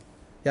months.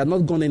 He had not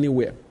gone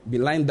anywhere,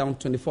 been lying down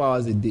 24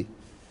 hours a day.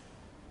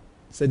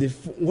 Said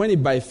when he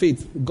by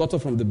faith got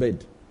up from the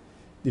bed,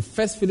 the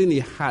first feeling he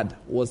had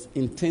was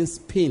intense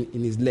pain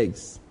in his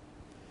legs.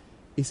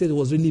 He said it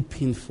was really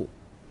painful.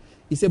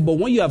 He said, but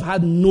when you have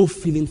had no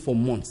feeling for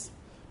months,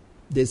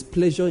 there's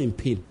pleasure in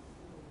pain.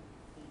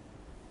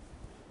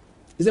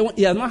 He said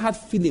he has not had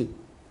feeling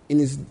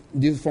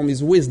from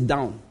his waist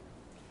down,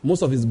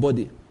 most of his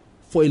body,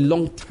 for a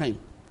long time.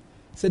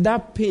 He said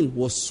that pain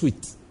was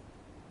sweet.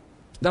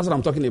 That's what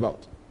I'm talking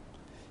about.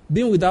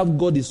 Being without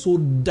God is so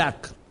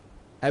dark.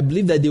 I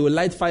believe that they will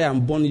light fire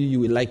and burn you, you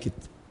will like it.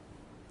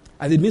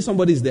 And it means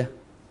somebody is there.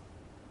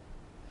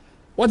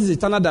 What is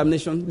eternal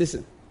damnation?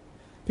 Listen.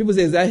 People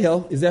say, is there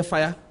hell? Is there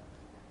fire?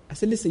 I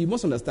say, listen, you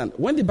must understand.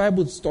 When the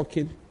Bible is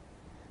talking,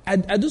 I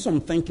do some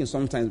thinking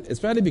sometimes,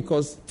 especially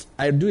because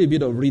I do a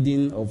bit of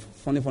reading of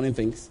funny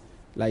things,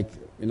 like,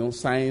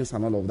 science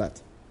and all of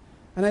that.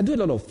 And I do a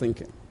lot of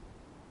thinking.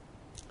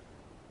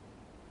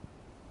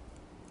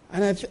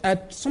 And I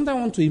sometimes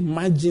want to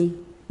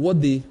imagine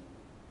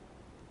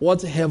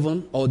what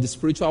heaven or the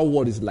spiritual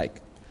world is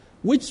like,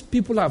 which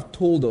people have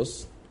told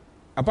us,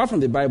 apart from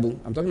the Bible,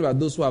 I'm talking about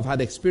those who have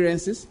had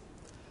experiences,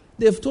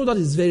 they've told us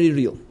it's very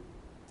real.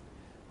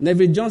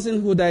 Neville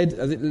Johnson, who died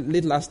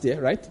late last year,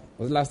 right?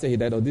 Was it last year he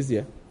died or this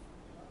year?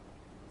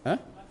 Huh?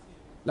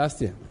 Last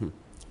year.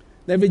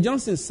 Neville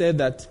Johnson said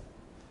that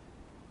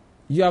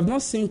you have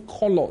not seen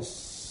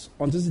colors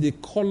until you see the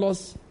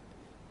colors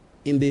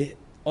in the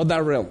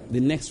other realm, the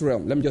next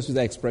realm. Let me just use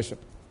that expression.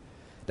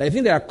 That you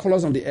think there are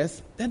colors on the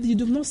earth, that you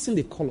have not seen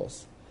the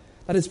colors.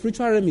 That the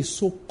spiritual realm is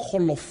so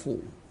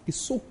colorful. It's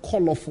so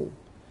colorful.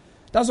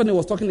 That's when he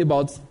was talking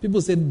about,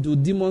 people said,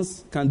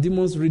 can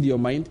demons read your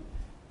mind?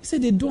 He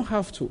said they don't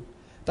have to.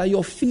 That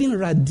your feeling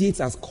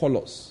radiates as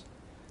colors.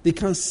 They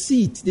can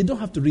see it. They don't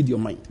have to read your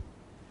mind.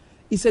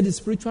 He said the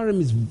spiritual realm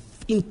is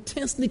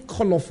intensely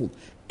colorful.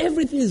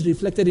 Everything is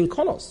reflected in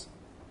colors.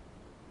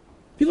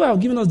 People have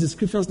given us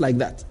descriptions like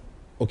that.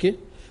 Okay?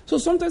 So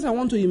sometimes I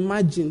want to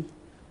imagine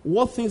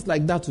what things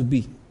like that would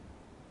be.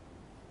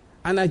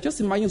 And I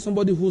just imagine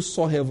somebody who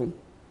saw heaven,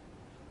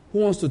 who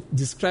wants to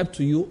describe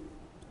to you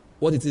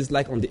what it is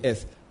like on the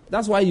earth.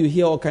 That's why you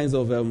hear all kinds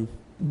of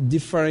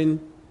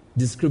different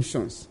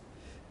descriptions.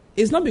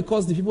 It's not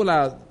because the people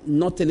are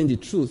not telling the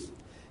truth.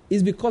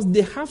 It's because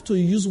they have to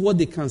use what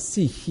they can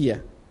see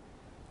here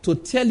to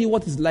tell you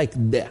what it's like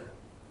there.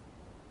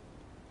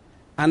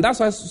 And that's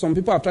why some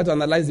people have tried to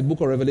analyze the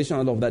book of Revelation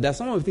and all of that. There are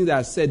some of the things that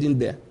are said in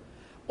there.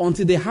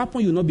 Until they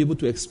happen, you'll not be able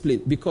to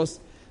explain. Because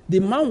the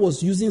man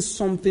was using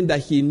something that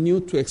he knew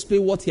to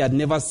explain what he had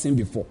never seen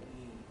before.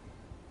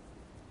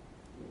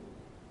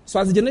 So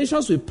as the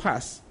generations will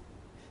pass,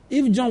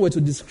 if John were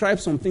to describe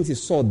some things he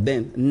saw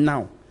then,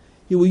 now,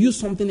 he will use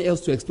something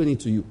else to explain it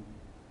to you.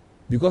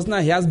 Because now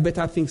he has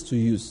better things to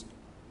use.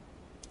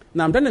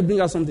 Now I'm trying to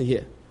bring out something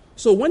here.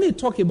 So when they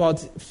talk about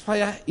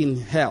fire in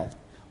hell,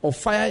 or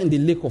fire in the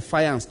lake of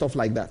fire and stuff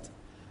like that,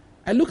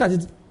 I look at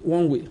it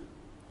one way.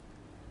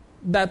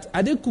 That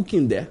are they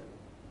cooking there?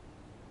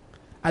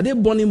 Are they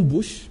burning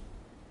bush?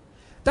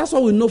 That's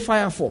what we know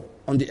fire for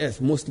on the earth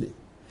mostly.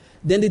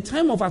 Then the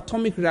time of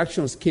atomic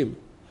reactions came.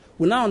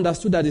 We now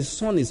understood that the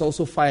sun is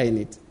also fire in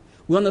it.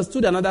 We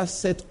understood another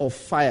set of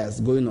fires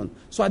going on.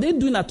 So are they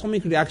doing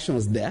atomic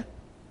reactions there?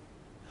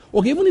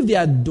 Okay, even if they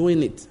are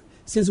doing it,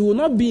 since we will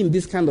not be in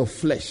this kind of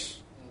flesh,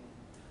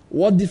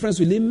 what difference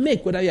will it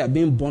make whether you are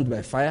being burnt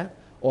by fire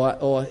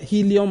or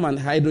helium and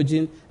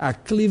hydrogen are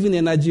cleaving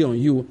energy on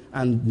you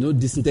and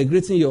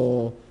disintegrating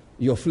your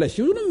flesh?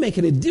 It wouldn't make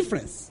any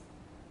difference.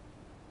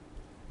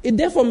 It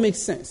therefore makes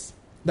sense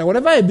that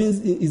whatever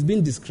is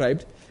being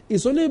described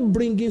is only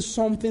bringing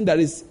something that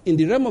is in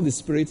the realm of the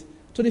spirit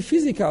to the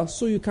physical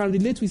so you can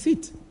relate with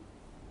it.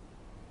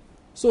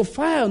 So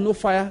fire or no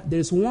fire, there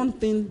is one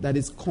thing that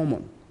is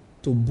common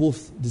to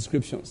both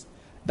descriptions.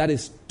 That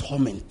is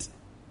torment.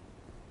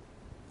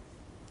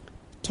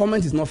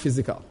 Torment is not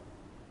physical.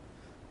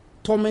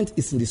 Torment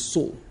is in the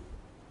soul.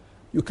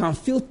 You can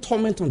feel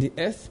torment on the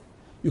earth.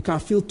 You can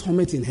feel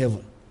torment in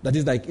heaven. That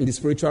is like in the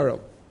spiritual realm.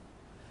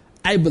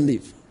 I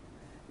believe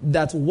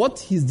that what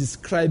he's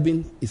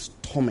describing is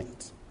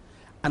torment.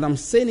 And I'm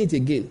saying it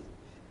again.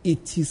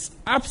 It is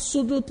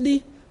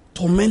absolutely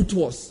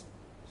tormentuous.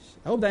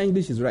 I hope that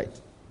English is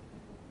right.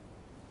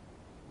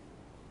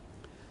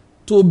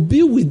 To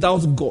be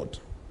without God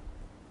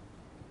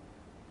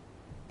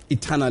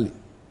eternally.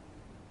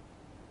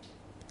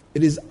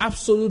 It is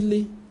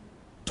absolutely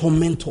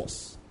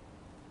tormentous.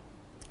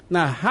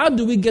 Now, how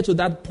do we get to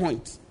that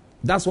point?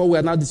 That's what we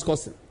are now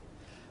discussing.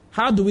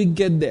 How do we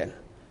get there?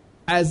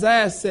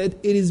 Isaiah said,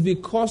 it is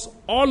because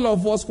all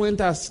of us went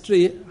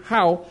astray.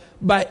 How?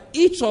 By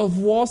each of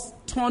us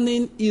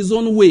turning his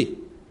own way.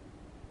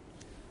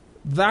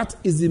 That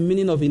is the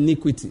meaning of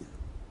iniquity.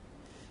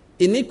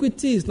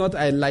 Iniquity is not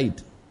I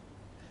lied.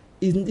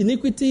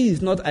 Iniquity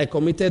is not I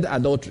committed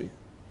adultery.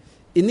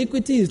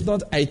 Iniquity is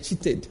not I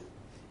cheated.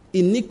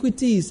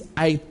 Iniquity is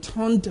I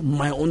turned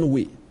my own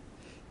way.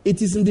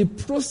 It is in the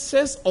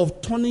process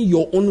of turning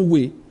your own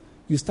way,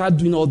 you start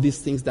doing all these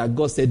things that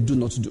God said do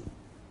not do.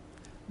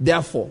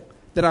 Therefore,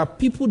 there are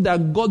people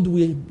that God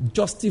will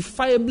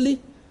justifiably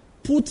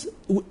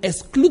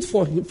exclude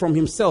from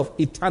himself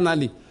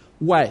eternally.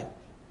 Why?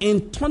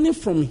 In turning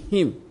from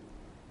him,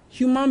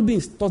 human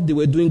beings thought they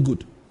were doing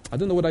good. I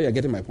don't know whether you are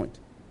getting my point.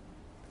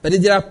 But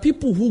there are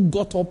people who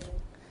got up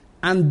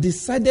and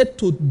decided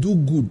to do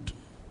good.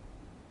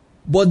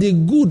 But the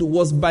good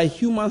was by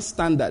human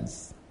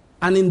standards.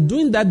 And in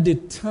doing that, they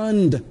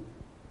turned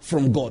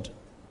from God.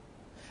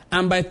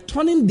 And by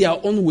turning their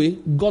own way,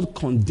 God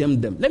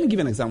condemned them. Let me give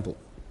you an example.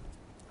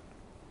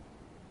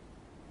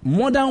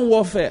 Modern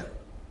warfare.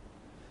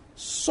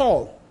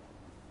 Saul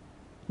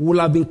would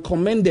have been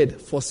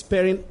commended for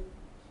sparing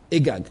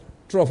Agag.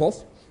 True or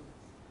false?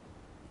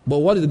 But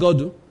what did God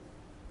do?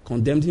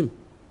 Condemned him.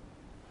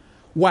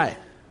 Why?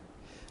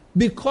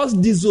 Because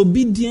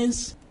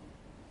disobedience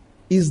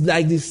is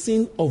like the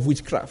sin of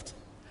witchcraft.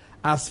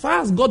 As far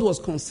as God was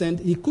concerned,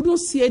 he couldn't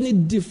see any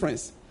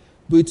difference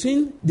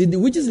between the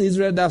witches in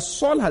Israel that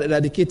Saul had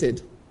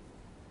eradicated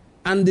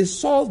and the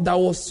Saul that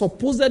was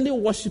supposedly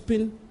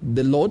worshiping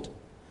the Lord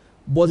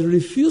but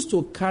refused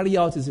to carry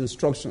out his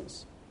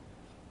instructions.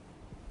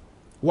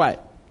 Why?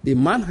 The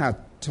man had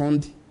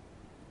turned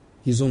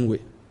his own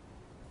way.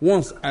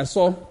 Once I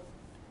saw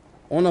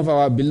one of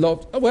our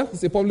beloved,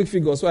 it's a public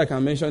figure, so I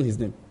can mention his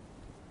name,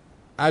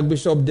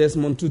 Archbishop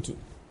Desmond Tutu.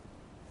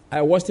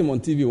 I watched him on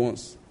TV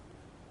once.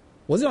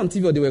 Was it on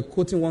TV or they were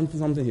quoting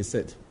something he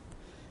said?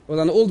 He was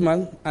an old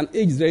man, and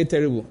age is very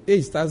terrible.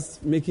 Age starts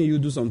making you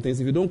do some things.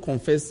 If you don't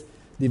confess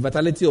the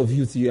vitality of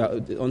youth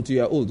until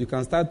you are old, you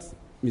can start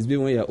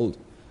misbehaving when you are old.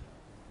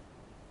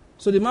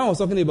 So the man was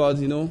talking about,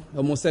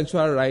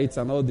 homosexual rights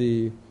and all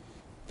the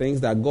things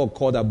that God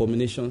called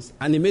abominations.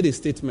 And he made a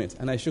statement,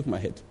 and I shook my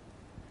head.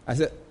 I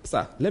said,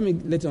 sir,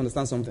 let you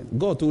understand something.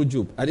 God told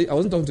Job, I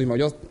wasn't talking to him, I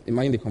was just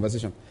imagining the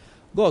conversation.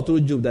 God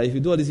told Job that if you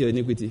do all this, your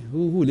iniquity,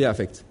 who will it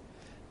affect?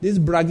 This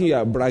bragging you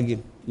are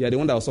bragging, you are the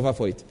one that will suffer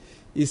for it.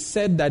 He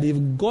said that if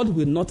God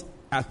will not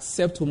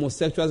accept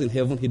homosexuals in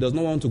heaven, he does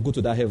not want to go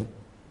to that heaven.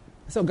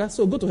 I said, God,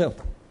 so go to hell.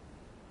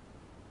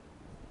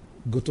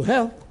 Go to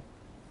hell.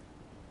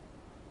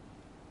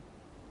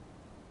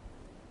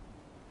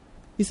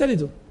 He said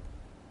it.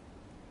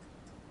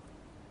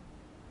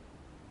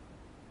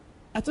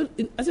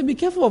 I said, be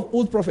careful of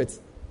old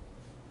prophets.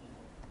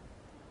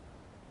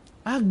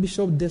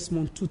 Archbishop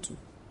Desmond Tutu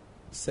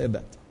said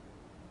that.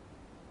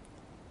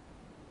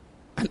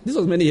 And this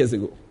was many years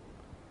ago,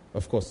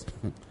 of course.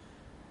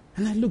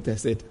 And I looked, I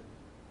said,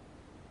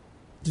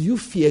 do you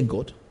fear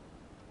God?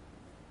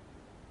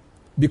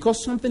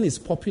 Because something is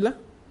popular?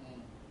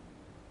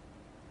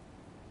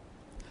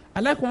 I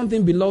like one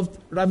thing beloved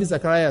Ravi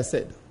Zachariah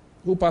said,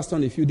 who passed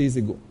on a few days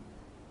ago.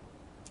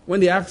 When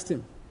they asked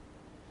him,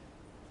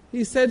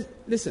 he said,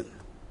 listen,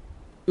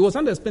 he was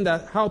trying to explain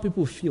that how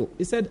people feel.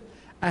 He said,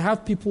 I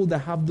have people that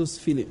have those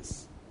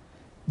feelings.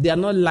 They are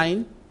not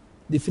lying.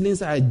 The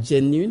feelings are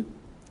genuine,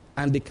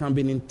 and they can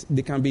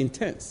be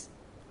intense.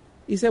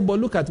 He said, but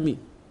look at me.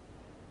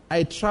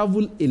 I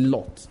travel a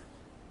lot.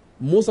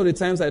 Most of the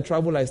times I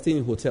travel, I stay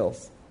in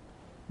hotels.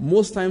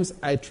 Most times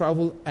I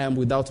travel, I am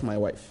without my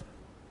wife.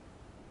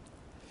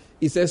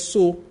 He says,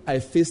 so I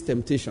face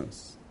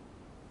temptations.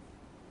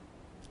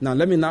 Now,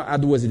 let me now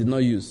add words he did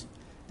not use.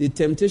 The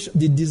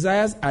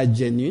desires are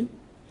genuine.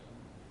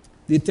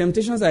 The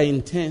temptations are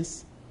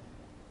intense.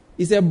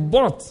 He said,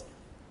 but,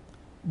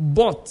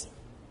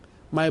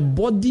 my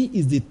body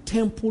is the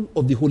temple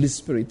of the Holy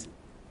Spirit.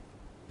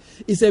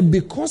 He said,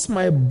 because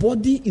my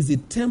body is the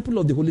temple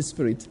of the Holy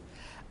Spirit,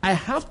 I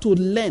have to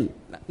learn.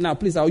 Now,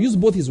 please, I'll use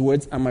both his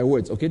words and my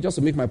words, okay, just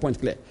to make my point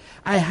clear.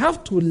 I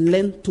have to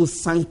learn to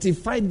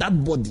sanctify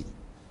that body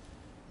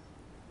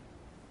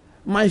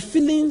My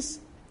feelings,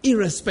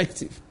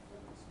 irrespective.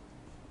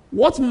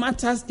 What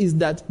matters is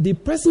that the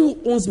person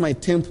who owns my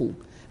temple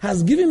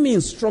has given me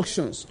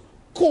instructions,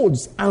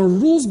 codes,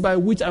 and rules by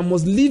which I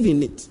must live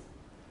in it.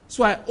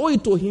 So I owe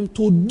it to him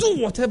to do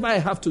whatever I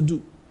have to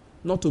do,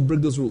 not to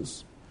break those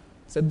rules.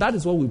 So that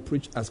is what we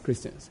preach as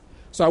Christians.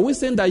 So are we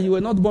saying that you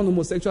were not born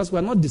homosexuals? We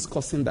are not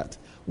discussing that.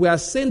 We are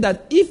saying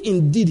that if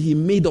indeed he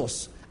made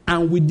us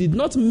and we did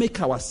not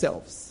make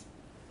ourselves,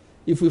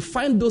 if we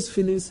find those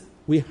feelings,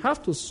 we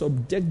have to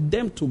subject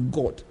them to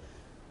God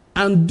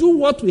and do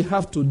what we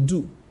have to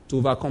do to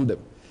overcome them.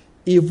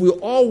 If we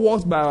all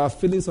walked by our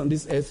feelings on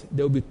this earth,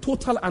 there will be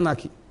total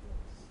anarchy.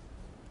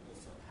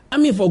 I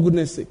mean, for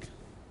goodness sake.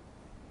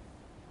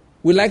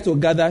 We like to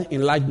gather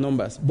in large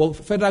numbers, but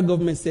federal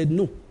government said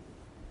no.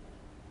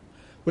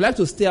 We like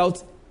to stay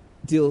out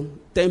till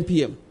 10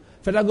 p.m.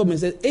 Federal government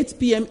said 8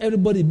 p.m.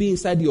 everybody be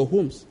inside your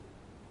homes.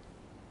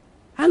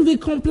 And we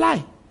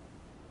comply.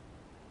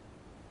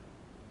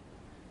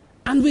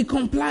 And we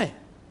comply.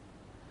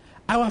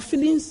 Our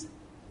feelings,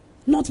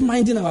 not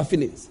minding our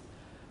feelings.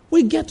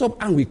 We get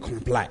up and we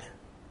comply.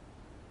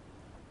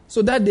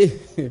 So that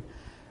day,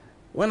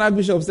 when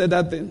Archbishop said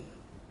that thing,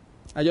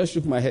 I just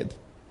shook my head.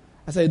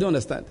 I said, you don't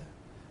understand.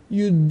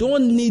 You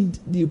don't need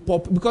the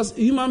because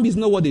human beings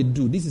know what they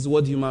do. This is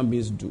what human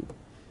beings do.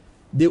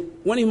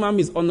 When human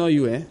beings honor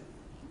you,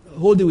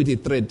 hold it with a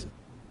thread.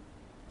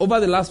 Over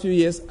the last few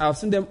years, I've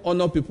seen them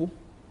honor people,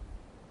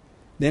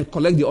 then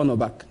collect the honor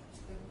back.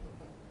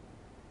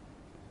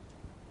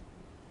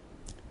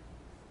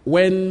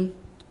 When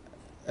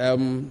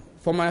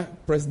former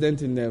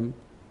president in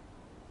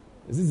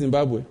is it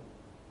Zimbabwe?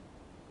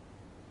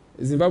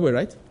 Is Zimbabwe,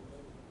 right?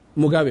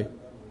 Mugabe.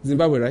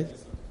 Zimbabwe, right?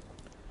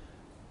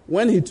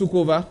 When he took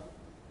over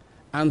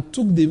and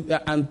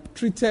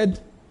treated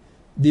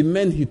the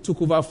men he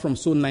took over from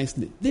so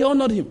nicely, they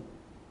honored him.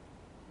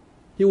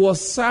 He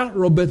was Sir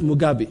Robert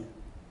Mugabe,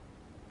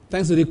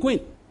 thanks to the Queen.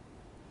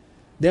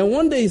 Then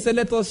one day he said,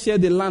 let us share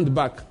the land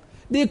back.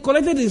 They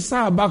collected his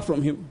Sir back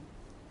from him.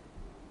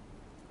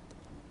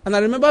 And I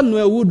remember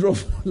Noel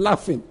Woodruff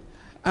laughing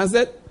and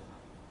said,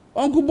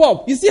 Uncle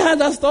Bob, you still had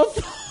that stuff?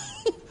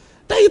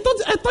 I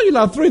thought you'd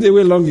have thrown it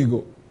away long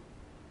ago.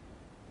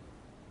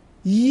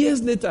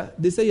 Years later,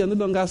 they say you're no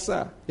longer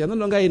Sir. You're no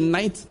longer a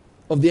knight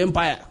of the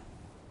empire.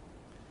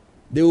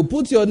 They will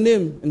put your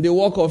name in the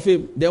walk of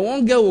fame. Then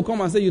one girl will come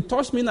and say, you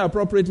touched me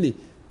inappropriately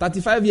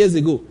 35 years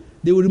ago.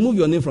 They will remove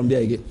your name from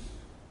there again.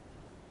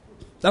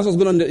 That's what's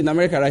going on in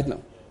America right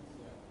now.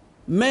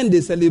 Men,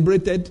 they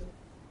celebrated.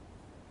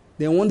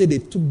 Then one day they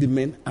took the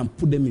men and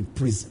put them in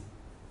prison.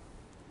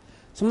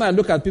 Sometimes I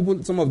look at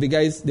people, some of the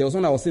guys, there was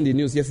one I was seeing in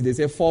the news yesterday,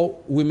 they said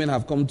 4 women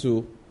have come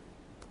to,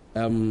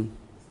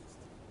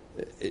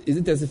 is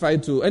it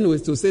testified to,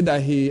 anyways, to say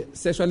that he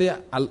sexually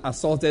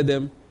assaulted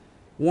them.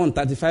 One,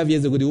 35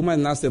 years ago, the woman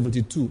is now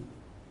 72.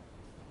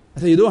 I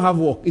said, you don't have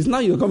work. It's now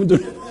you're coming to...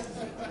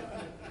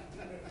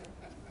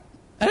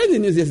 I read the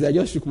news yesterday, I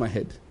just shook my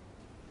head.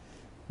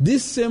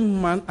 This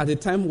same man at the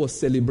time was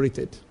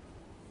celebrated.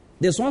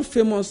 There's one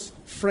famous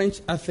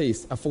French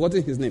atheist, I've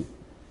forgotten his name.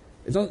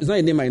 It's not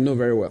a name I know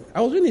very well.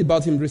 I was reading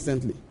about him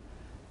recently.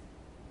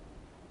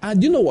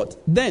 And you know what?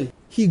 Then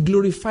he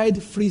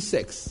glorified free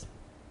sex,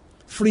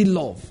 free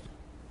love.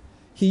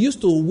 He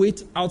used to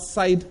wait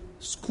outside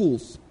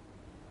schools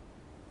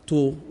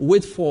to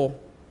wait for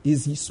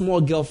his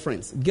small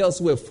girlfriends. Girls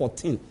who were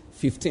 14,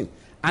 15.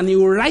 And he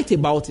would write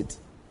about it.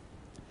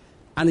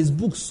 And his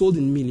book sold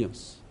in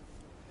millions.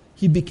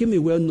 He became a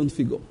well-known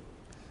figure.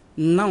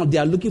 Now they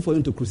are looking for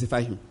him to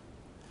crucify him.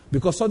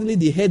 Because suddenly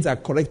the heads are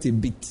correct a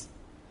bit.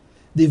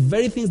 The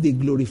very things they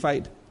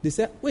glorified. They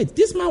said, wait,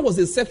 this man was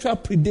a sexual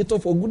predator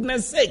for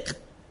goodness sake.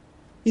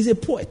 He's a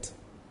poet.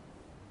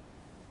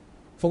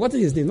 Forgotten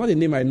his name, not a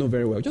name I know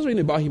very well. Just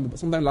reading about him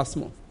sometime last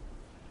month.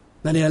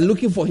 Now they are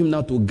looking for him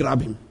now to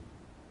grab him.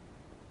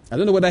 I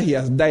don't know whether he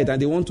has died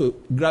and they want to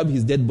grab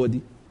his dead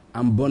body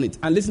and burn it.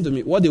 And listen to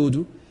me, what they will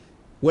do,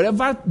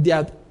 wherever they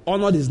have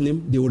honored his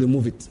name, they will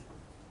remove it.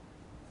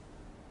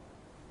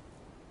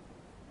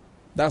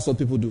 That's what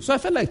people do. So I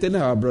felt like telling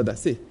our brother,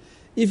 say,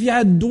 if you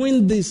are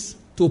doing this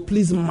to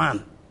please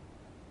man,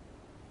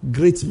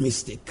 great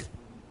mistake.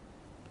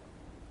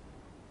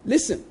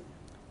 Listen,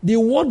 the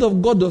word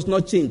of God does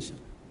not change.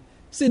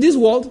 See, this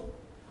world,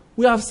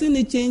 we have seen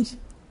it change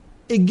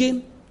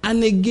again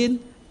and again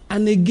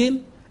and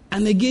again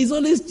and again. It's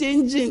always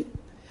changing.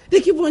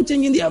 They keep on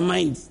changing their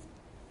minds.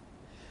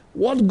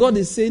 What God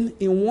is saying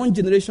in one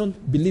generation,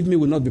 believe me,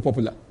 will not be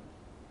popular.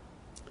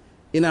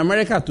 In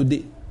America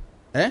today,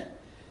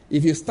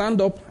 if you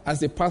stand up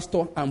as a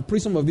pastor and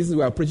preach some of these,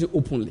 we are preaching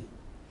openly.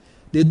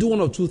 They do one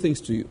of two things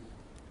to you.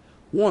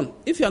 One,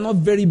 if you are not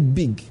very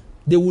big,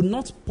 they will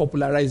not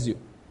popularize you.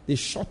 They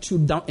shut you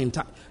down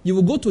entirely. You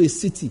will go to a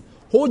city,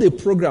 hold a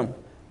program,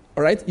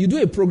 all right? You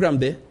do a program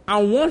there,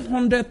 and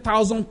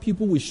 100,000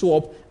 people will show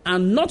up,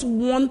 and not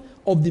one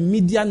of the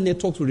media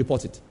networks will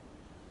report it.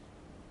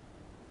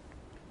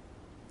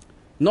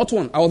 Not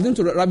one. I was going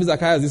to Rabbi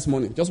Zacchaeus this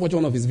morning, just watch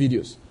one of his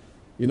videos.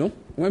 You know,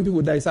 when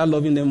people die, start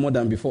loving them more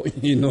than before,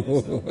 you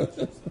know.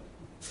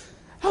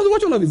 I was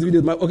watching one of his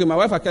videos. My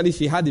wife actually,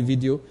 she had the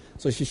video,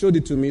 so she showed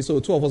it to me. So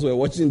two of us were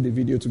watching the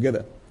video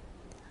together.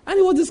 And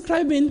he was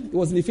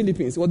in the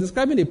Philippines, he was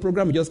describing a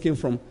program he just came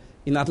from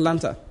in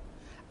Atlanta.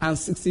 And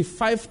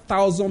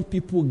 65,000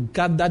 people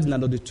gathered in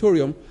an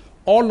auditorium,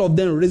 all of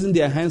them raising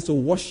their hands to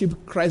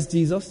worship Christ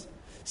Jesus,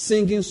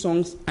 singing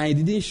songs, and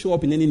it didn't show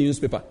up in any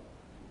newspaper.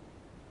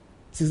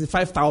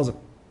 65,000.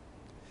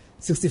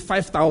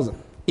 65,000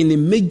 in a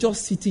major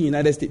city in the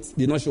United States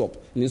did not show up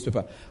in the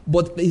newspaper.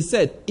 But he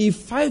said, if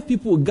 5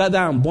 people gather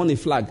and burn a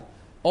flag,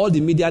 all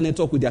the media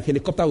network with their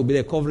helicopter will be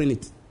there covering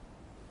it.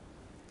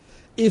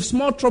 If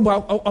small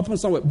trouble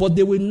happens somewhere, but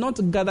they will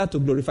not gather to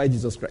glorify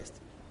Jesus Christ.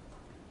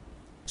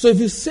 So if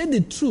you say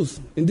the truth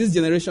in this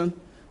generation,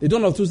 they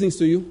don't have two things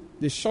to you.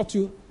 They shut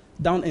you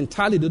down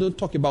entirely. They don't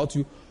talk about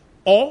you.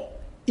 Or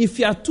if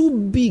you are too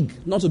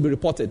big not to be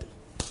reported,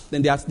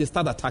 then they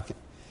start attacking.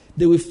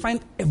 They will find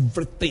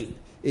everything.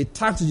 A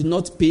tax you did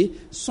not pay,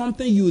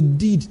 something you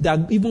did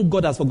that even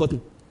God has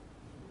forgotten.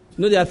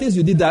 You know, there are things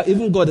you did that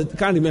even God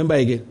can't remember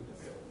again.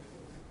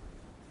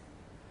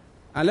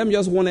 And let me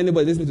just warn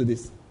anybody listening to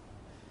this.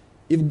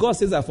 If God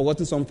says I've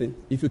forgotten something,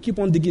 if you keep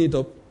on digging it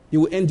up, He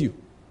will end you.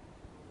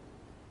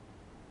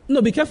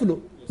 No, be careful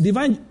though.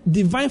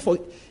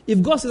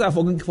 If God says I've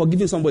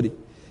forgiven somebody,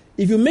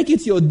 if you make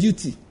it your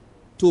duty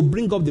to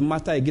bring up the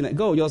matter again,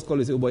 God will just call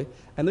you and say, oh boy,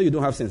 I know you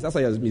don't have sense. That's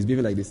why you're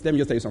misbehaving like this. Let me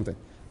just tell you something.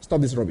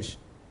 Stop this rubbish.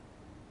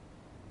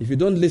 If you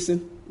don't listen,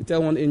 you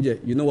tell one angel,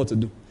 you know what to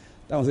do.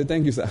 That one say,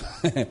 thank you, sir.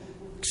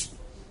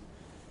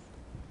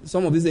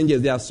 Some of these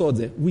angels, they are swords,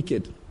 they're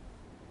wicked.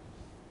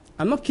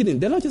 I'm not kidding.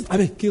 They're not just,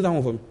 kill that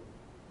one for me.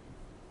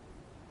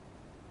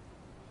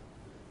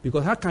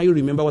 Because how can you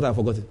remember what I've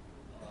forgotten?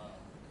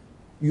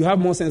 You have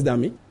more sense than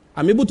me.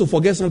 I'm able to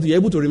forget something, you're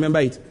able to remember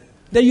it.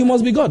 Then you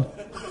must be God.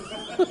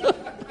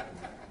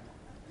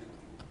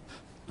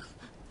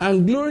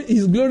 And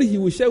His glory He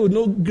will share with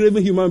no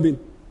graven human being.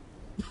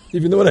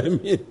 If you know what I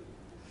mean.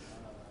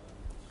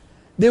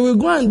 They will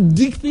go and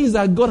dig things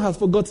that God has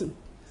forgotten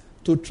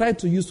to try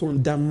to use to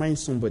undermine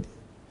somebody.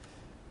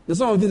 There's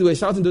some of these were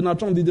shouting Donald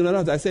Trump, Donald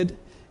Trump. I said,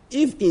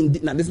 if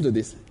indeed, now listen to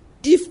this.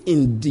 If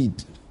indeed,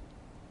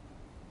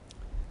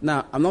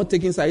 now I'm not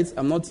taking sides,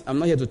 I'm not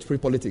here to free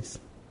politics.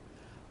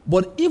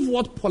 But if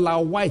what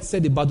Paula White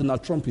said about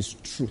Donald Trump is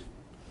true,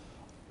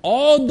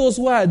 all those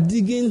who are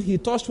digging, he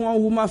touched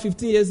one woman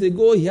 15 years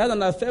ago, he had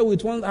an affair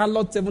with one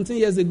harlot 17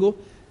 years ago,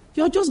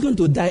 you're just going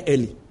to die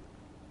early.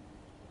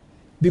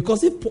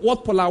 Because if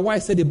what Paula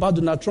White said about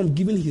Donald Trump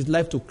giving his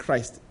life to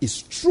Christ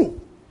is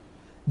true,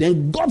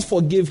 then God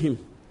forgave him.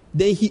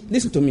 Then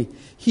listen to me,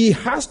 he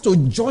has to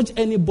judge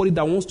anybody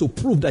that wants to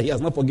prove that he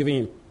has not forgiven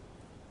him.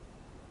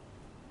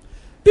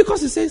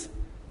 Because he says,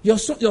 your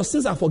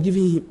sins are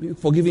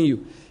forgiving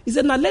you. He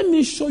said, now let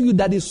me show you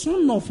that the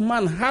Son of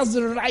Man has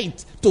the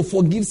right to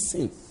forgive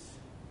sin.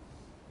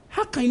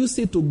 How can you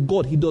say to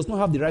God he does not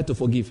have the right to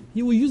forgive?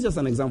 He will use this as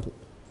an example.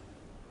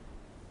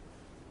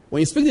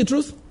 When you speak the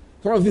truth,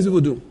 what do these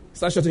people do?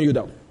 Start shutting you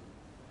down.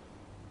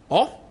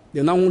 Or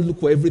they now won't look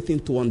for everything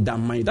to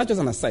undermine you. That's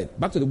just an aside.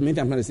 Back to the main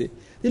thing I'm trying to say.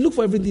 They look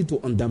for everything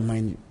to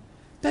undermine you.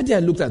 That day I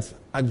looked at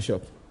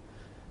Archbishop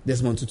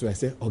Desmond Tutu. I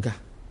said, Oga.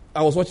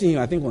 I was watching him,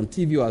 I think on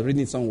TV or I was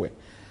reading it somewhere.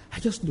 I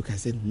just looked, I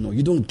said, no,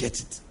 you don't get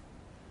it.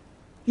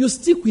 You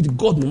stick with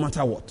God no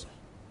matter what.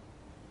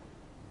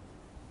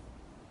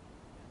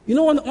 You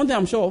know one thing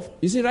I'm sure of?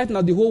 You see right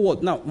now the whole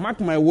world, now mark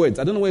my words,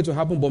 I don't know where it will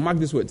happen, but mark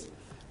these words.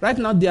 Right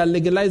now they are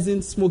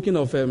legalizing smoking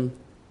of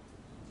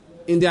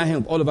Indian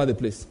hemp all over the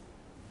place.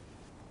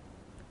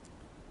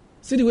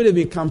 See the way they've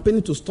been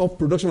campaigning to stop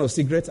production of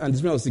cigarettes and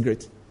display of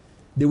cigarettes.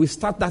 They will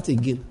start that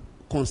again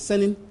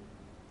concerning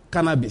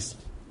cannabis.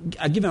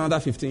 I give them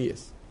another 15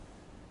 years.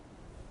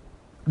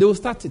 They will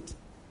start it.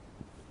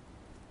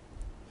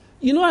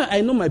 You know,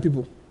 I know my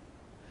people.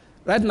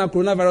 Right now,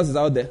 coronavirus is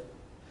out there.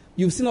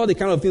 You've seen all the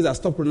kind of things that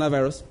stop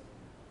coronavirus.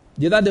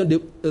 The other day,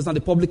 there's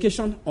the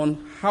publication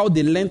on how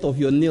the length of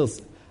your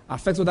nails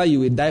affects whether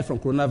you will die from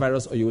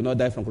coronavirus or you will not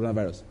die from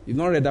coronavirus. You've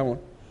not read that one?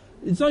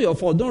 It's not your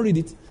fault. Don't read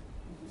it.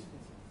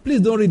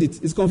 Please don't read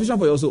it. It's confusion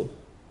for your soul.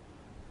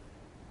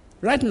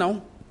 Right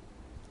now,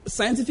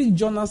 scientific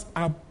journals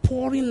are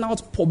pouring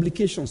out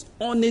publications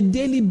on a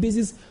daily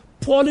basis,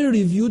 poorly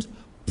reviewed,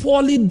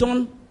 poorly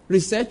done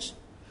research,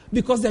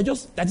 because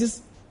that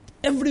is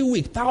every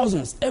week,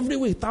 thousands.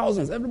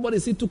 Everybody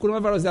see two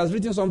coronavirus has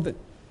written something.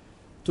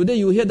 Today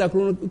you hear that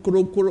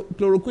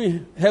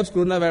chloroquine helps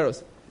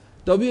coronavirus.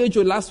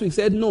 WHO last week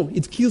said no,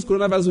 it kills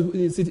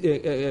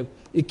coronavirus,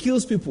 it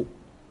kills people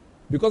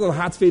because of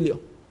heart failure.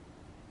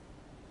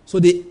 So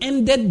they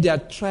ended their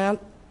trial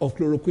of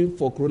chloroquine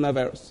for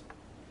coronavirus.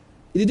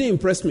 It didn't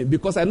impress me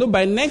because I know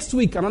by next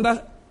week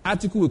another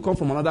article will come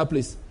from another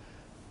place.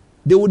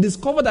 They will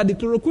discover that the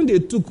chloroquine they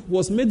took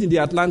was made in the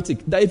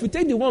Atlantic. That if you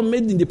take the one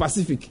made in the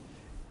Pacific,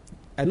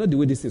 I know the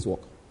way these things work.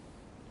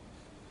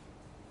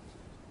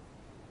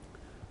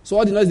 So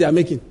what the noise they are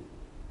making?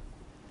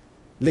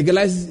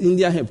 Legalize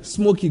Indian hemp,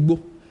 smoke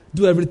Igbo,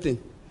 do everything.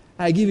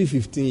 I give you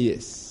 15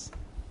 years.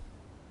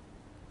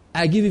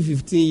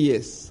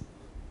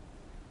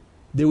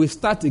 They will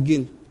start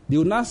again. They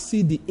will now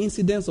see the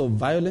incidents of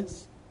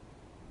violence,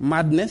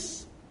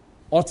 madness,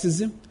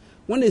 autism.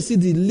 When they see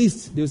the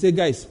list, they will say,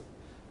 guys,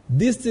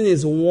 this thing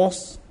is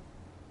worse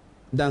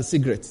than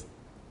cigarettes.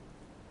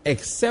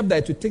 Except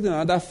that it will take them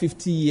another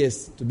 50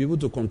 years to be able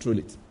to control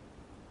it.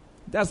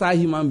 That's how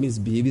human beings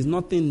behave. It's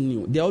nothing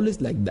new. They're always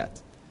like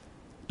that.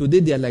 Today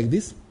they are like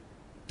this.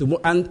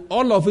 Tomorrow, and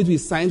all of it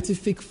with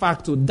scientific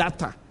fact or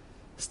data,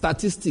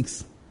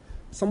 statistics.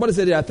 Somebody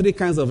said there are 3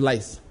 kinds of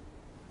lies.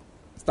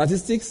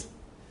 Statistics,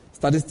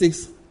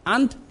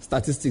 and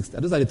statistics.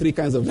 Those are the 3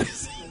 kinds of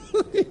lies.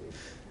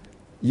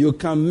 You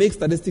can make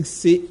statistics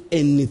say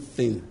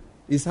anything.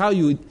 It's how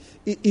you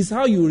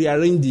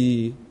rearrange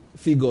the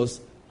figures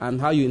and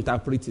how you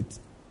interpret it.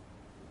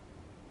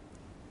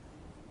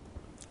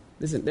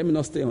 Listen, let me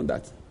not stay on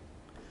that.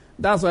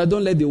 That's why I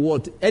don't let the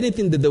word,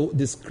 anything that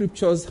the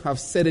scriptures have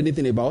said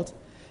anything about,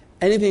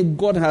 anything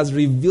God has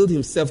revealed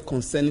himself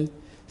concerning,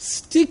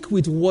 stick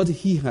with what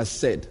he has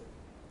said.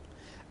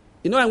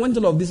 You know, I went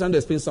to all of this and to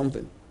explain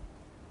something.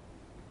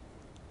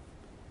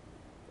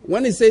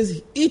 When it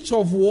says each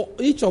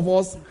of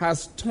us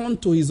has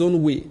turned to his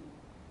own way,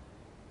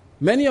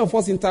 many of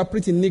us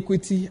interpret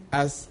iniquity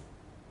as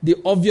the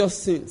obvious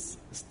sins: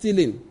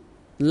 stealing,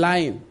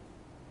 lying,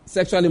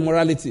 sexual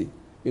immorality,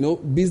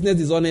 business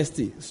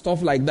dishonesty,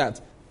 stuff like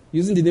that,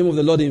 using the name of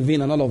the Lord in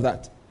vain and all of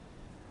that.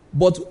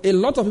 But a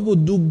lot of people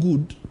do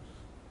good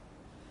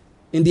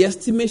in the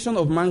estimation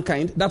of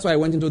mankind. That's why I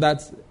went into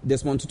that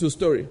Desmond Tutu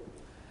story.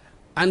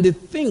 And they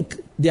think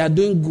they are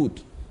doing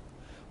good.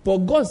 But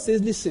God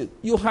says, listen,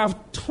 you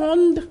have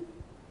turned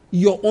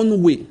your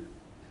own way.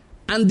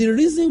 And the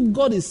reason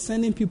God is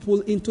sending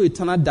people into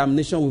eternal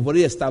damnation, we've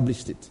already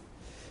established it.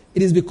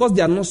 It is because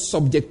they are not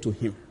subject to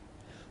him.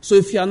 So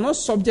if you are not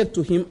subject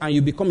to him and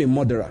you become a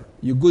murderer,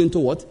 you go into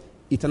what?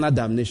 Eternal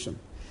damnation.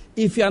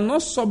 If you are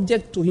not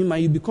subject to him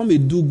and you become a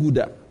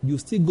do-gooder, you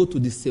still go to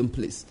the same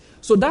place.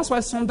 So that's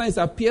why sometimes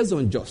it appears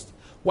unjust.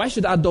 Why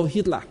should Adolf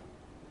Hitler,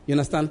 you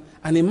understand,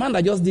 and a man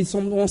that just did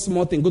one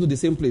small thing go to the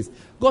same place?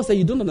 God said,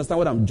 you don't understand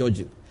what I'm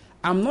judging.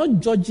 I'm not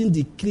judging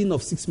the killing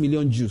of 6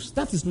 million Jews.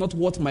 That is not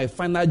what my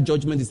final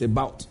judgment is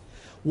about.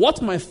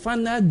 What my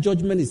final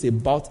judgment is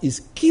about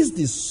is kiss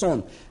the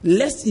Son,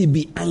 lest he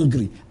be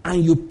angry,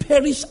 and you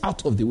perish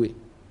out of the way.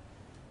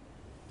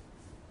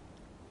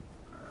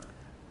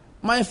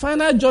 My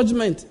final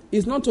judgment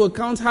is not to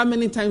account how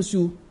many times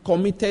you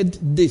committed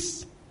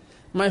this.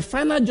 My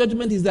final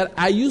judgment is that,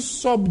 are you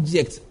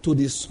subject to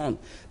the Son?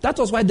 That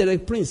was why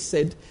Derek Prince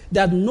said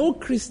that no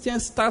Christian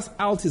starts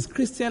out his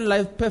Christian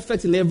life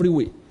perfect in every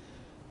way.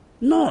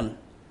 None.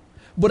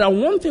 But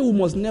one thing we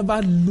must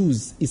never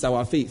lose is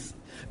our faith.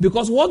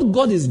 Because what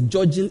God is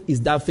judging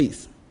is that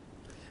faith.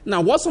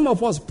 Now, what some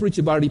of us preach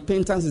about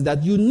repentance is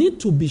that you need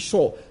to be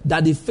sure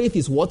that the faith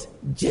is what?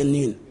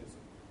 Genuine.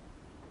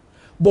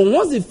 But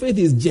once the faith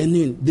is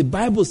genuine, the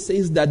Bible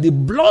says that the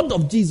blood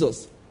of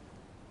Jesus,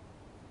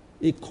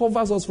 it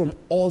covers us from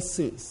all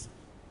sins.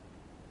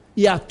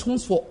 He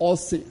atones for all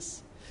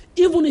sins.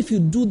 Even if you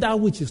do that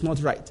which is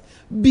not right.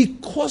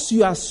 Because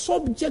you are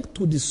subject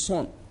to the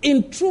Son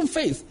in true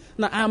faith.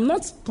 Now, I'm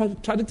not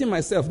contradicting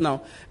myself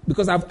now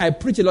because I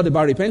preach a lot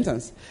about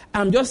repentance.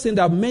 I'm just saying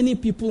that many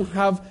people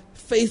have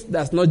faith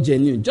that's not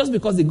genuine. Just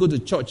because they go to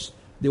church,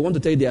 they want to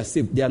tell you they are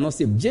saved. They are not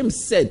saved.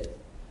 James said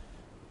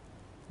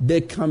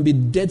there can be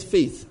dead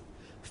faith.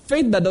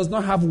 Faith that does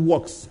not have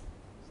works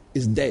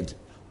is dead.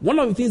 One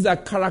of the things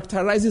that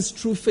characterizes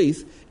true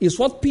faith is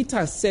what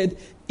Peter said: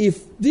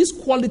 if these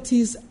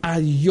qualities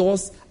are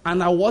yours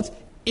and are what?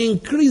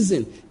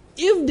 Increasing.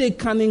 If they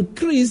can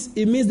increase,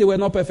 it means they were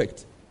not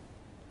perfect.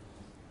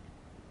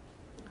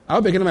 I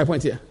hope you're getting my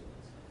point here.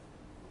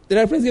 The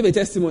reference gave a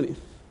testimony.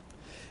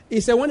 He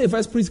said when he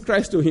first preached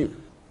Christ to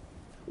him,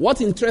 what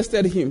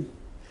interested him,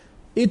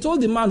 he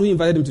told the man who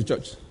invited him to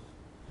church.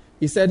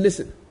 He said,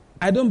 listen,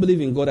 I don't believe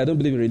in God, I don't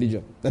believe in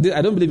religion.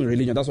 I don't believe in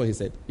religion, that's what he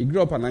said. He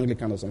grew up an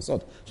Anglican of some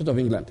sort, Church of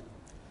England.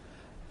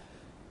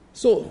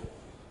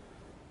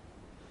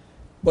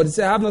 But he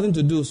said, I have nothing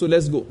to do, so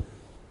let's go.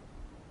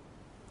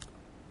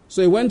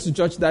 So he went to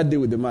church that day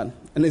with the man.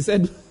 And he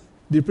said,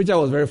 the preacher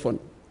was very funny.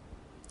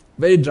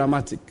 Very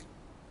dramatic.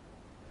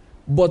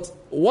 But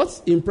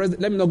what impressed,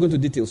 let me not go into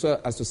details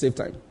so as to save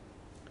time.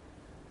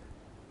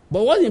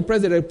 But what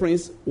impressed the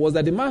prince was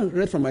that the man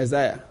read from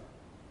Isaiah.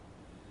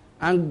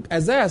 And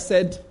Isaiah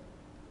said,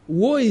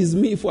 woe is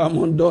me, for I'm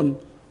undone.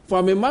 For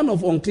I'm a man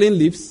of unclean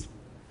lips,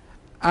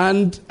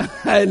 and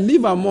I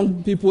live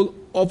among people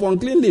of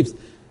unclean lips.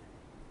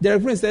 The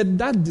prince said,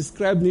 that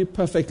described me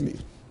perfectly.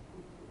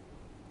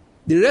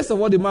 The rest of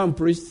what the man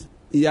preached,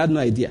 he had no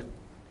idea. He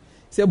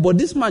said, but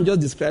this man just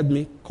described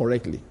me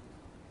correctly.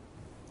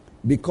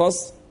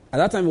 Because at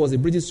that time he was a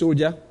British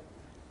soldier,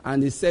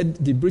 and he said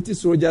the British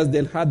soldiers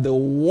then had the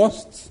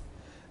worst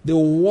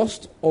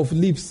of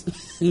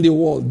lips in the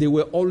world. They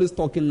were always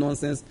talking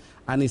nonsense,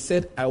 and he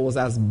said I was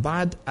as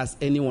bad as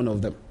any one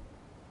of them.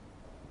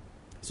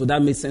 So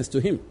that made sense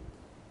to him.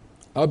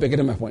 I hope you're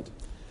getting my point.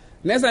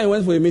 Next time he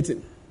went for a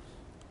meeting,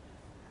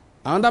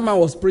 another man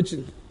was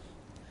preaching.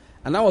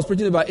 And I was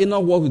preaching about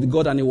Enoch walked with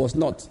God and he was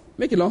not.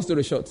 Make a long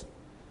story short.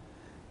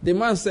 The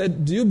man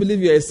said, do you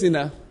believe you're a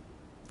sinner?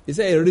 He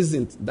said he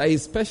reasoned that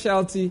his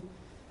specialty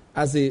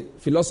as a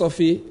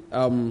philosophy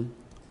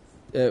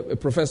a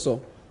professor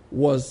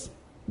was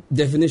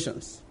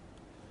definitions.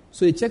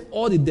 So he checked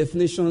all the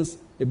definitions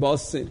about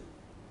sin.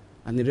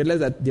 And he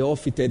realized that they all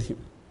fitted him.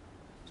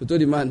 So he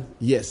told the man,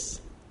 yes.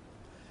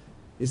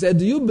 He said,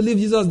 do you believe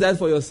Jesus died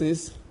for your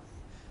sins?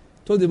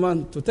 Told the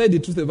man, to tell you the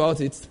truth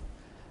about it,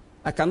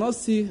 I cannot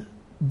see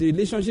the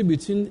relationship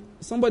between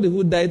somebody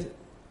who died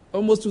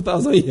almost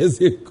 2,000 years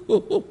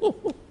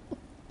ago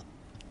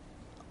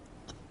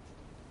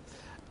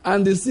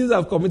and the sins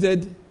I've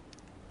committed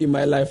in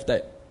my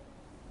lifetime.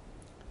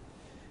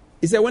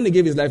 He said when he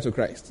gave his life to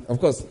Christ, of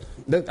course,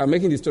 I'm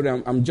making the story,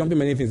 I'm jumping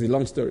many things, it's a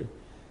long story.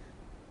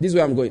 This is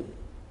where I'm going.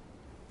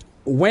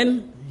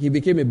 When he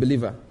became a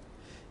believer,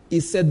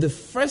 he said the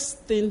first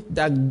thing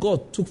that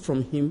God took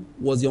from him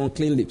was the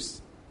unclean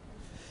lips.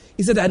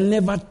 He said, I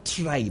never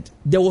tried.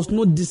 There was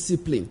no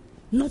discipline.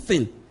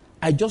 Nothing.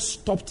 I just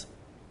stopped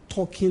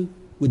talking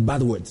with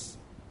bad words.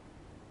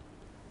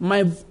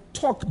 My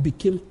talk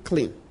became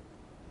clean.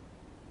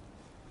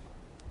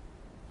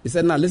 He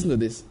said, now listen to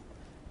this.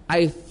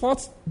 I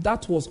thought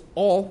that was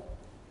all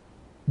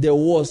there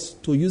was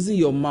to using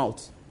your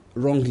mouth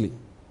wrongly.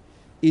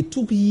 It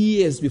took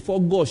years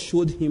before God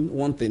showed him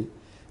one thing,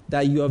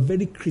 that you are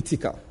very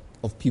critical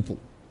of people.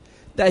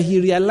 That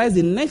he realized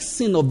the next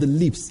sin of the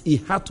lips he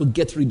had to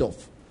get rid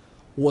of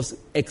was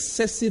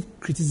excessive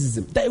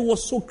criticism. That it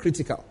was so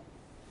critical.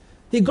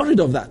 He got rid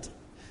of that.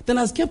 Then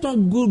has kept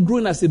on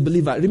growing as a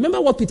believer. Remember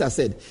what Peter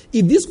said.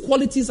 If these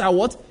qualities are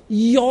what?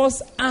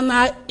 Yours and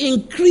are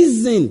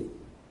increasing.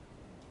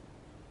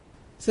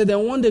 So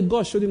then one day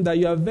God showed him that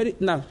you are very...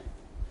 Now,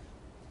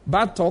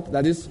 bad talk,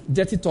 that is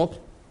dirty talk,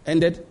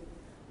 ended.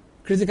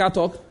 Critical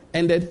talk,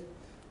 ended.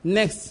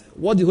 Next,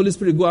 what did the Holy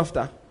Spirit go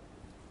after?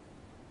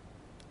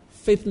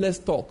 Faithless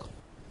talk.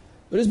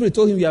 The Holy Spirit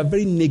told him you are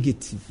very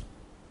negative.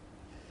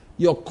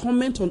 Your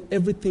comment on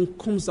everything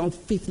comes out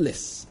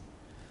faithless.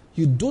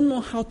 You don't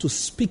know how to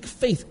speak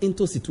faith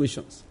into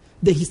situations.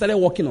 Then he started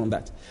working on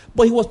that.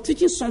 But he was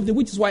teaching something,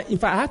 which is why, in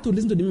fact, I had to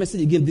listen to the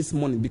message again this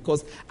morning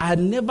because I had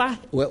never,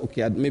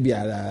 maybe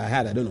I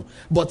had, I don't know.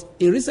 But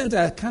in recent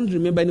I can't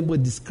remember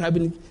anybody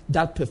describing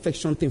that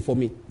perfection thing for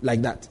me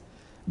like that.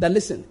 That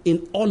listen,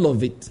 in all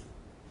of it,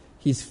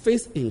 his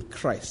faith in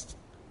Christ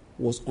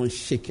was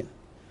unshaken.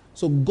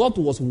 So God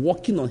was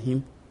working on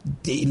him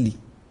daily.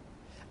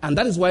 And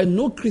that is why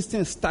no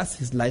Christian starts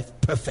his life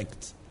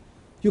perfect.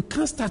 You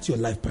can't start your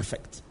life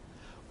perfect.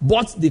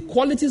 But the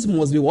qualities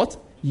must be what?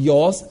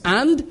 Yours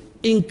and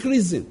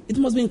increasing. It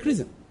must be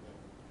increasing.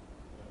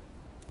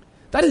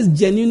 That is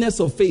genuineness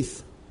of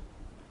faith.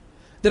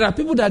 There are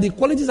people that the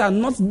qualities are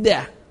not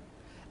there.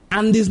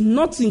 And it's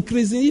not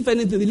increasing. If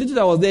anything, the little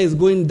that was there is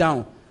going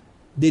down.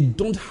 They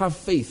don't have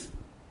faith.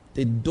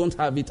 They don't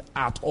have it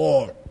at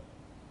all.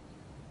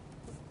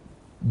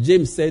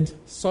 James said,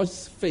 such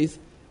faith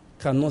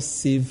cannot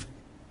save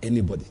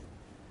anybody.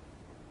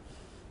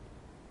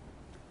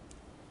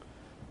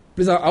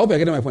 Please, I hope you're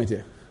getting my point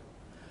here.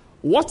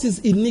 What is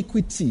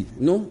iniquity?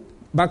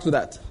 Back to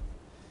that.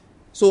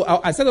 So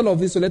I said all of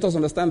this, so let us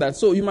understand that.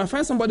 So you might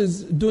find somebody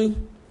is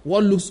doing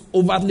what looks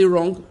overtly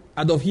wrong,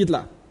 Adolf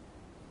Hitler.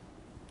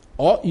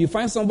 Or you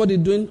find somebody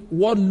doing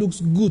what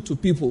looks good to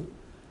people.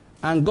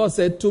 And God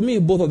said, to me,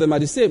 both of them are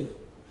the same.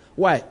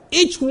 Why?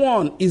 Each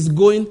one is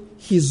going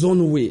his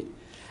own way.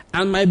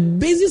 And my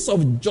basis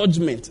of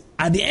judgment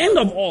at the end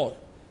of all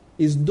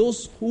is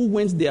those who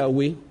went their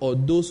way or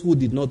those who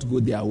did not go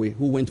their way,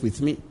 who went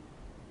with me.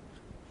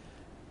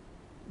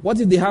 What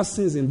if they have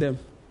sins in them?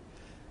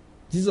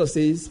 Jesus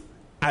says,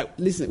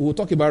 listen, we'll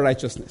talk about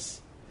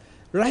righteousness.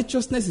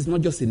 Righteousness is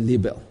not just a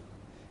label.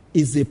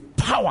 It's a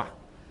power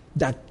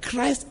that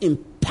Christ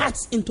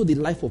imparts into the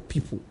life of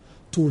people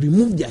to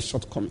remove their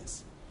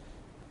shortcomings.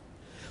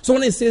 So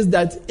when it says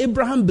that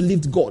Abraham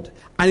believed God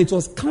and it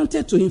was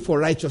counted to him for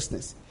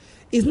righteousness,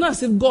 it's not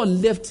as if God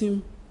left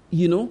him,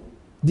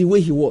 the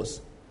way he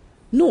was.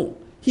 No,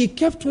 he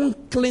kept on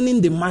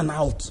cleaning the man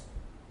out.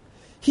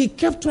 He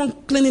kept on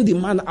cleaning the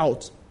man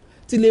out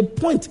till a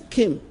point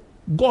came.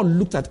 God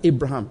looked at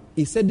Abraham.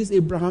 He said, this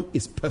Abraham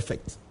is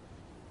perfect.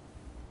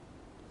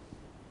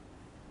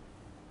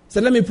 So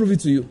let me prove it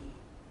to you.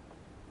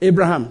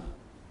 Abraham,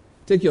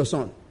 take your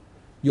son,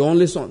 your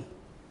only son,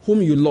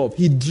 whom you love.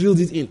 He drilled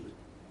it in.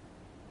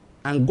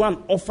 And go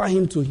and offer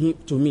him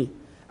to me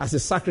as a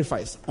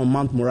sacrifice on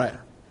Mount Moriah.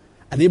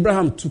 And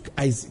Abraham took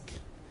Isaac.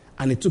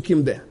 And he took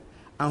him there.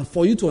 And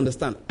for you to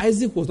understand,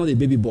 Isaac was not a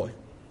baby boy.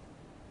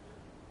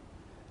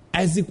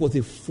 Isaac was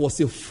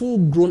a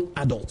full-grown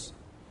adult.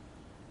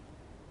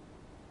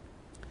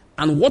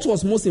 And what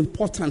was most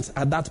important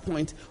at that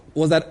point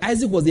was that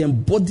Isaac was the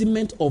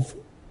embodiment of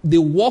the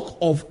walk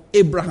of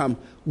Abraham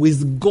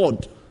with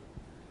God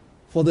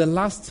for the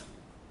last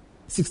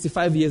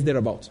 65 years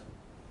thereabout,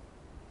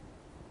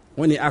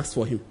 when he asked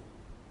for him.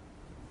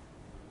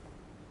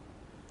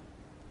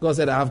 God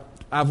said,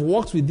 I've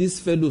worked with this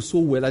fellow so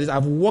well, that is,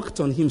 I've worked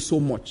on him so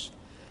much,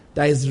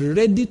 that is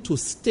ready to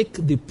stake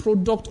the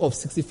product of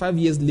 65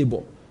 years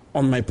labor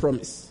on my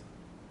promise.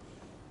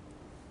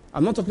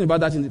 I'm not talking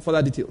about that in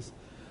further details.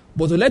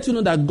 But to let you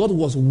know that God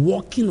was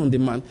working on the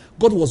man,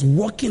 God was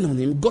working on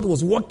him, God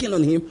was working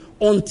on him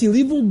until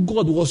even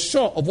God was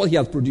sure of what he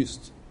had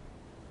produced.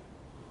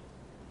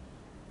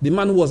 The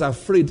man who was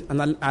afraid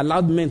and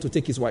allowed men to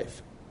take his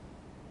wife.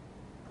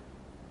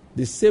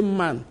 The same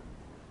man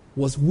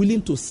was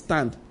willing to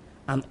stand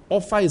and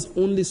offer his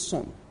only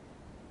son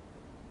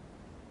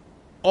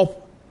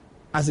up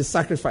as a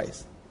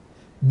sacrifice,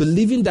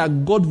 believing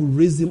that God will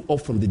raise him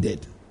up from the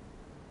dead.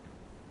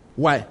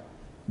 Why?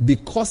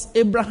 Because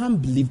Abraham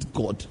believed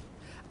God,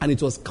 and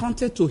it was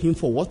counted to him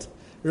for what?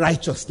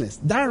 Righteousness.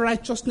 That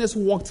righteousness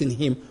worked in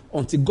him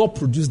until God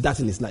produced that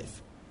in his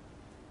life.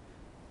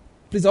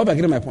 Please, I hope I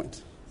get my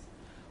point.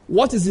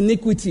 What is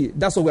iniquity?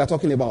 That's what we are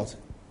talking about.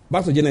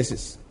 Back to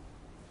Genesis.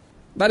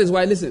 That is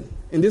why, listen,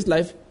 in this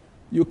life,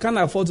 you can't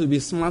afford to be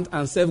smart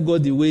and serve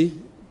God the way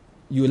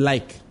you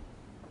like.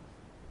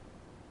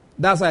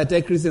 That's why I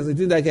tell Christians, I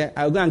think like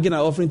I'll go and give an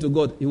offering to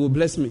God. He will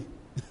bless me.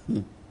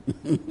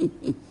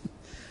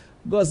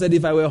 God said,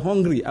 if I were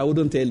hungry, I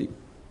wouldn't tell you.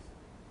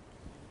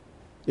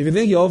 If you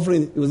think your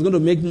offering it was going to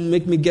make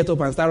me get up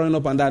and start running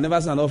up and down, I never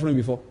seen an offering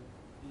before.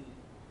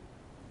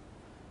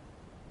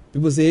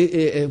 People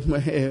say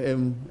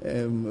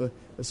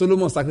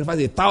Solomon sacrificed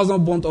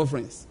 1,000 burnt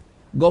offerings.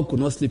 God could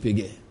not sleep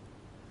again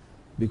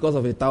because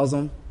of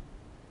 1,000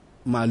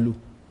 malu.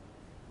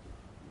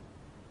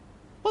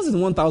 What's in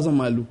 1,000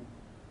 malu?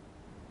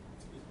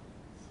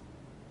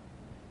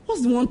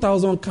 What's the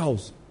 1,000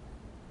 cows?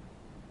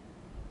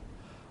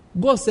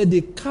 God said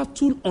the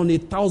cattle on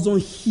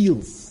 1,000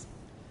 hills,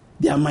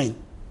 they are mine.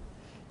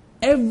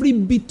 Every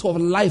bit of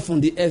life on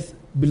the earth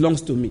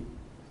belongs to me.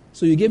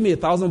 So you gave me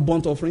 1,000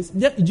 burnt offerings.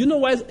 Do you know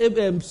why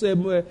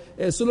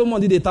Solomon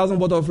did 1,000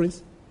 burnt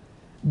offerings?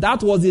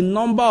 That was the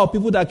number of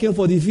people that came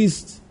for the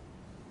feast.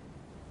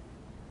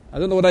 I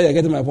don't know whether you're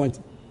getting my point.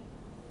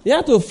 He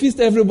had to feast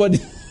everybody.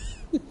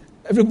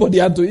 Everybody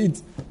had to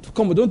eat.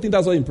 Come on, don't think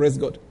that's what impressed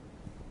God.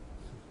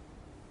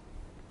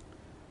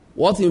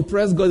 What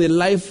impressed God in the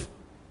life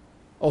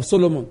of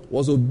Solomon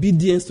was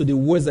obedience to the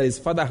words that his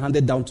father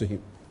handed down to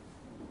him.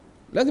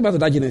 Let's get back to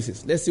that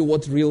Genesis. Let's see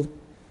what real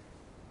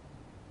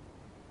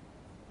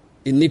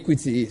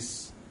iniquity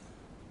is.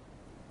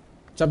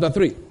 Chapter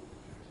 3.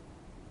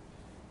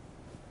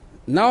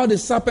 Now the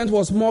serpent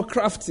was more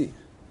crafty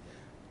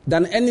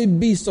than any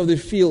beast of the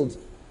field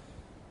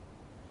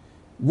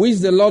which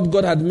the Lord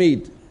God had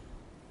made.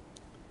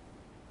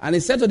 And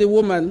he said to the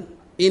woman,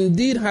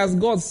 indeed has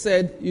God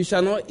said, you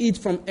shall not eat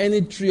from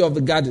any tree of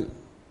the garden.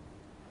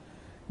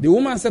 The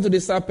woman said to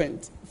the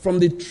serpent, from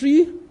the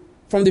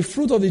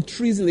fruit of the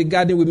trees in the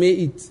garden we may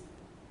eat.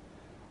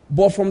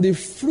 But from the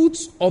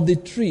fruits of the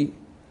tree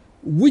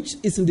which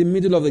is in the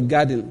middle of the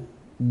garden,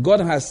 God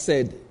has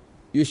said,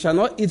 you shall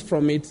not eat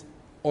from it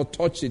or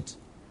touch it,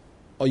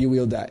 or you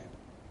will die.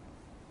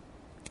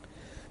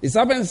 The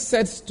serpent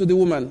said to the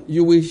woman,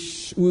 you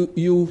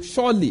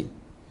surely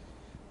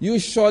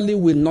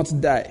will not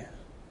die.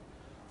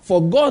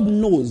 For God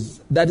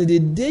knows that the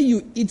day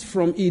you eat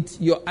from it,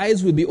 your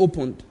eyes will be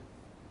opened,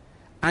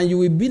 and you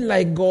will be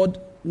like God,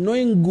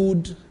 knowing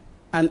good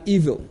and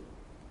evil.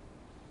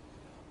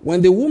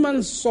 When the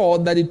woman saw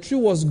that the tree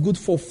was good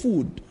for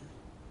food,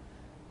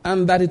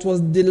 and that it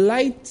was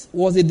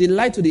a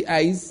delight to the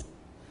eyes,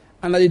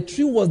 and that the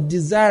tree was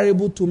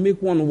desirable to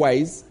make one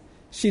wise,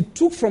 she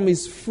took from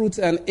its fruit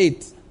and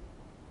ate.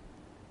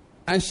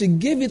 And she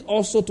gave it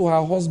also to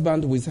her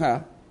husband with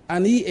her,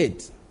 and he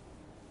ate.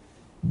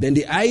 Then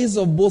the eyes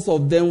of both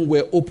of them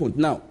were opened.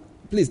 Now,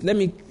 please,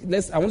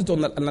 I want you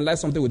to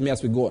analyze something with me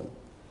as we go on.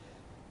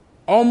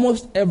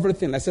 Almost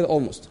everything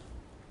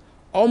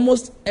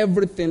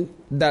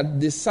that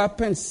the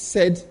serpent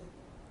said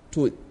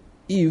to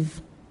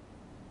Eve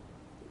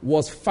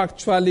was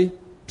factually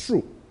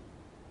true.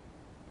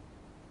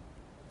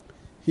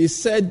 He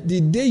said,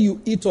 the day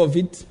you eat of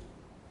it,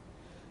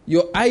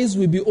 your eyes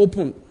will be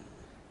opened.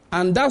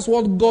 And that's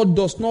what God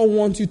does not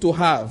want you to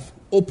have,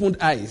 opened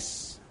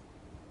eyes.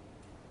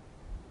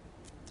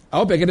 I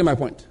hope you're getting my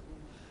point.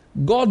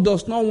 God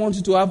does not want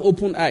you to have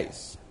open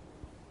eyes.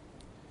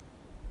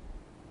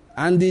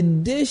 And the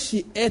day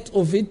she ate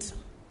of it,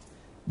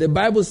 the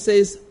Bible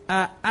says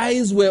her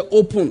eyes were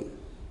open.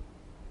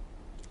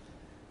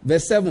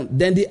 Verse 7,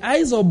 then the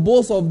eyes of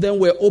both of them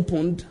were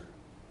opened,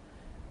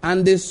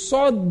 and they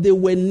saw they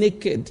were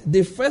naked.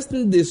 The first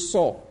thing they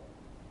saw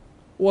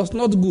was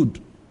not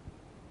good.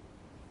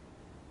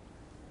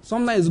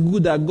 Sometimes it's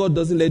good that God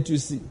doesn't let you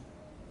see.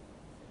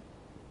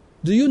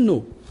 Do you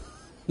know?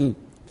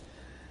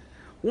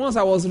 Once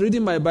I was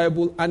reading my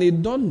Bible, and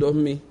it dawned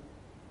on me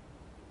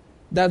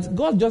that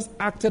God just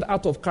acted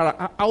out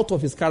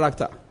of his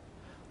character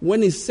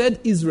when he said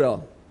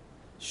Israel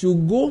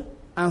should go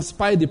and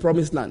spy the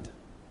promised land.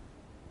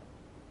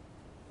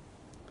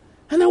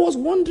 And I was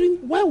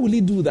wondering, why will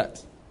he do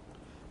that?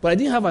 But I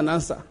didn't have an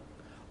answer.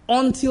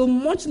 Until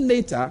much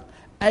later,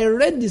 I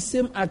read the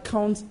same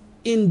account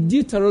in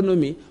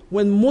Deuteronomy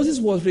when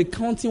Moses was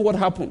recounting what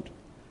happened.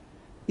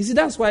 You see,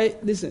 that's why,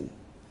 listen,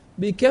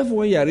 be careful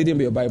when you are reading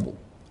your Bible.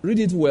 Read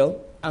it well,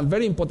 and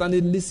very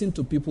importantly, listen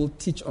to people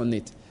teach on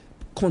it.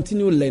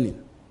 Continue learning.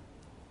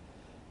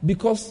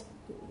 Because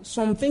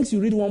some things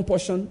you read one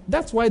portion,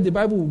 that's why the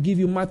Bible will give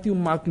you Matthew,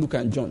 Mark, Luke,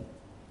 and John.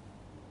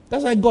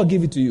 That's why God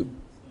gave it to you.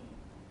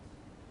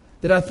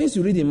 There are things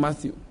you read in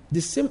Matthew, the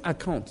same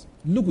account,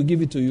 Luke will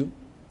give it to you.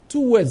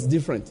 2 words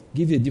different,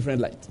 give you a different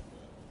light.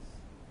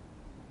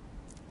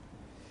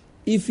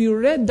 If you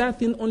read that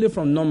thing only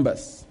from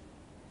Numbers,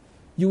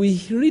 you will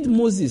read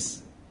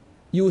Moses.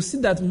 You will see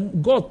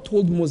that God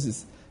told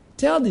Moses,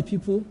 tell the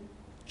people,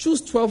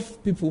 choose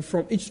 12 people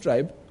from each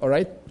tribe, all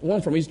right,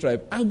 one from each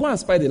tribe, and go and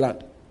spy the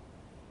land.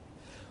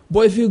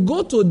 But if you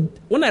go to,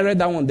 when I read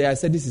that one there, I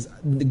said, this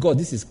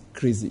is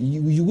crazy.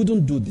 You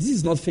wouldn't do this. This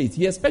is not faith.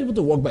 You expect people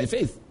to walk by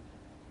faith.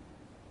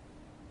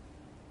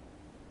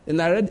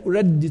 And I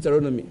read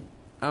Deuteronomy,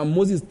 and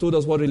Moses told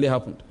us what really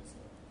happened.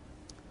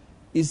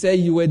 He said,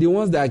 you were the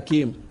ones that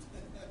came.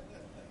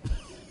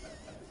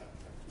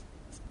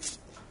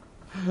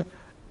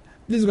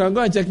 Please go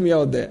and check me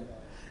out there.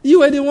 You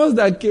were the ones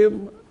that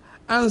came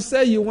and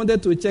said you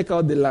wanted to check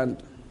out the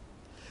land.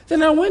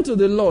 Then I went to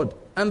the Lord,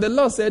 and the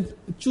Lord said,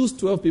 choose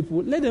 12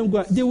 people, let them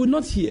go. They will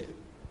not hear.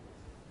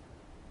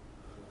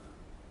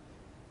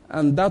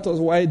 And that was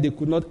why they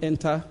could not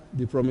enter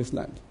the promised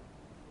land.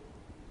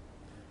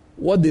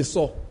 What they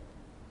saw.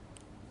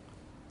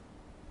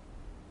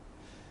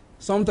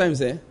 Sometimes,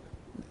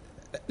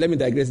 let me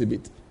digress a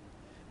bit.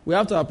 We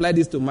have to apply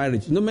this to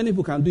marriage. Many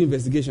people can do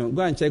investigation.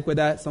 Go and check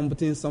whether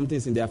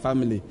something's in their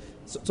family.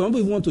 Some people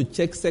even want to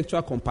check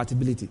sexual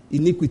compatibility,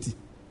 iniquity.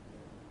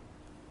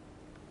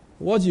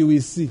 What you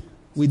will see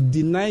will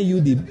deny you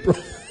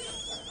the...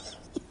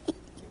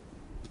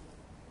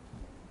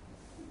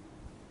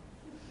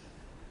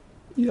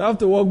 You have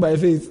to walk by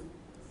faith.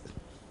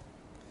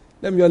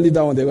 Let me just leave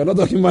that one there. We're not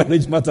talking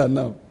marriage matter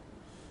now.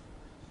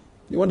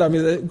 You want that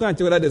means go and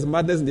check whether there's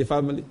madness in the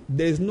family.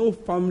 There is no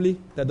family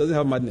that doesn't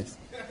have madness.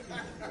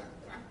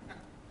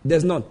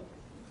 There's none.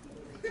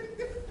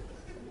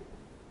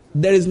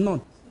 There is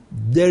none.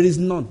 There is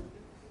none.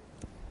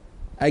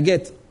 I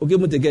get. Okay,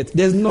 but I get.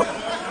 There's none.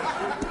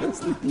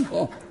 There's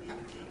none.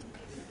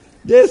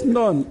 There's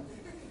none.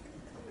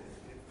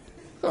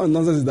 Oh,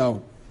 nonsense is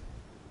down.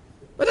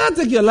 But I'll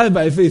take your life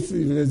by faith.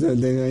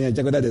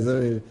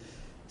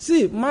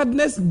 See,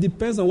 madness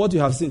depends on what you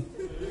have seen.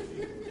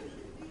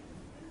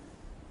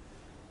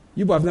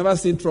 You have never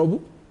seen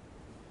trouble.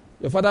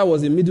 Your father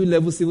was a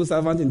middle-level civil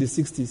servant in the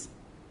 60s.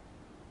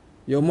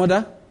 Your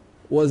mother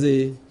was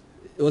a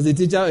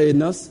teacher, a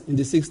nurse in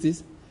the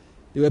 60s.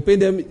 They were paying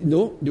them,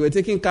 they were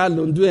taking car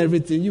loan, doing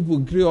everything. You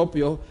grew up,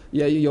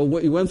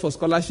 you went for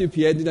scholarship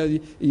here,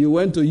 you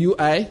went to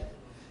UI,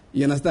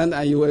 you understand,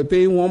 and you were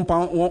paying £1,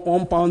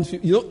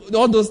 £1.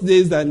 All those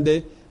days and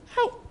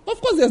how?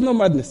 Of course, there's no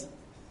madness.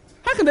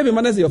 How can there be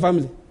madness in your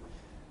family?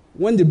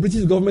 When the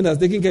British government has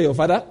taken care of your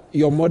father,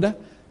 your mother,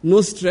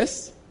 no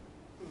stress.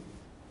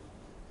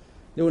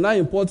 They will now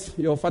import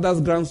your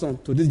father's grandson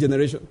to this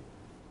generation.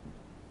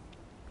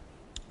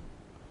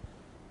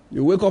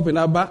 You wake up in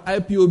Abba,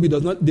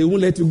 IPOB they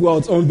won't let you go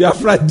out on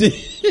Biafra Day.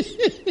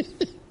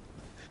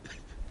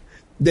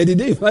 Then the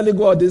day you finally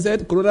go out, they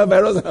said,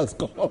 coronavirus has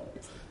come.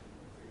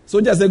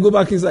 Soldiers said, go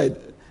back inside.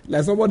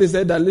 Like somebody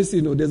said that,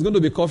 listen, there's going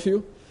to be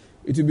curfew.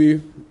 It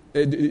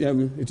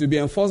will be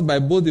enforced by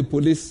both the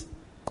police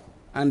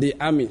and the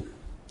army.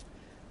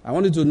 I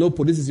want you to know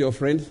police is your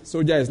friend,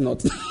 soldier is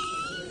not.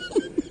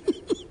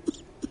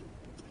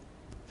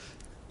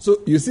 So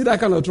you see that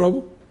kind of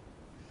trouble?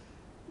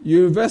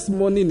 You invest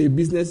money in a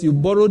business, you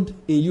borrowed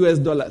in US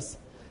dollars.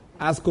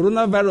 As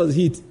coronavirus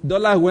hit,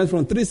 dollar went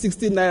from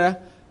 360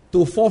 naira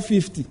to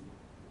 450.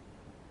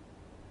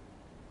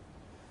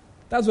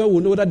 That's why we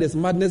know that there's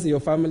madness in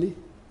your family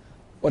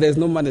or there's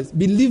no madness.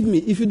 Believe me,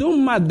 if you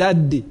don't mad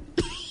that day,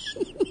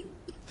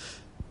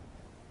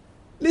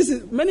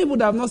 listen, many people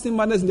that have not seen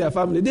madness in their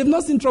family, they've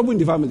not seen trouble in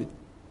the family.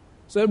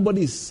 So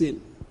everybody is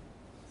sane.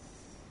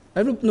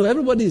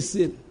 Everybody is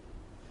sane.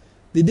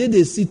 The day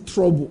they see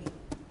trouble,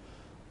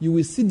 you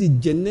will see the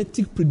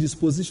genetic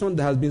predisposition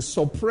that has been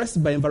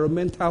suppressed by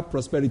environmental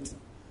prosperity.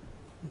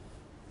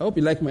 I hope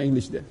you like my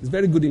English there. It's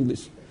very good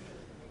English.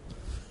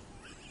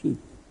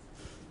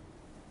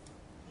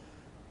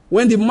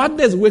 When the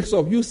madness wakes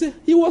up, you say,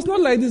 he was not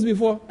like this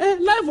before.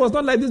 Life was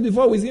not like this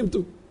before with him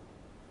too.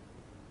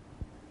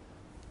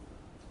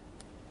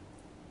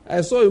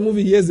 I saw a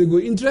movie years ago,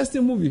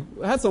 interesting movie.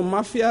 It had some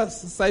mafia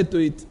side to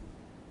it.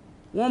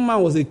 One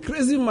man was a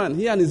crazy man.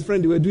 He and his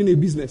friend, they were doing a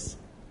business.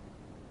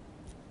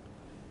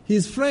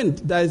 His friend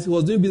that he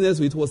was doing business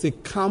with was a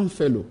calm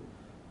fellow.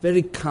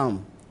 Very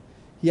calm.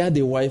 He had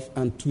a wife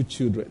and 2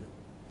 children.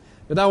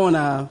 The other one,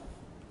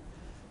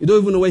 you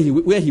don't even know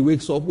where he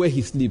wakes up, where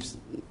he sleeps.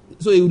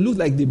 So he looks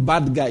like the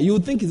bad guy. You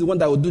would think he's the one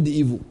that would do the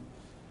evil.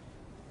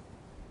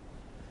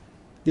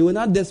 They were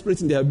not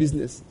desperate in their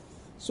business.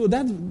 So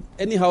that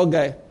anyhow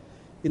guy,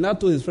 he now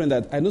told his friend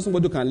that, I know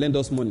somebody who can lend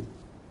us money.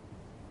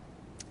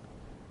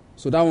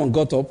 So that one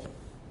got up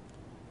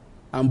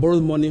and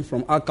borrowed money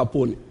from Al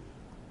Capone.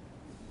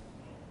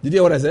 Did you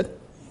hear what I said?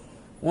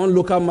 One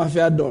local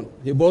mafia don.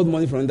 He borrowed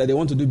money from him that they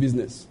want to do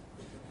business.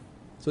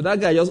 So that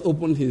guy just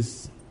opened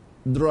his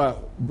drawer,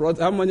 brought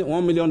how money?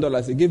 $1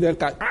 million. He gave them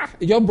cash.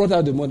 He just brought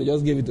out the money,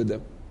 just gave it to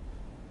them.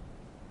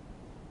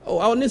 Oh,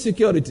 I will need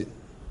security.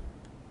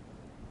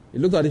 He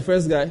looked at the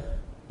first guy.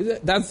 He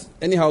said, that's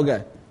anyhow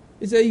guy.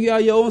 He said, you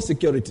are your own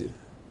security.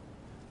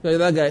 So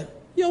that guy,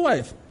 your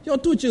wife, your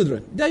 2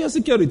 children, they are your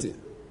security.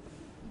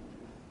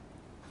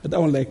 But that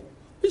one like,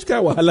 which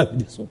kind of wahala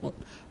is this one?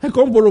 I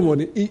can't borrow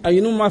money. And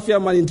you know mafia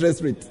man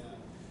interest rate.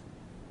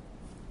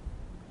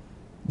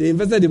 They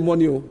invested the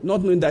money,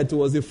 not knowing that it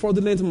was a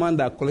fraudulent man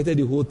that collected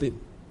the whole thing.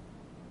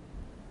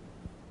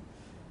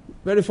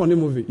 Very funny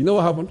movie. You know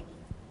what happened?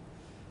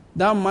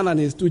 That man and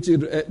his 2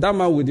 children, that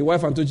man with the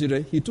wife and 2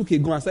 children, he took a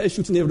gun and started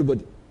shooting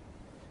everybody.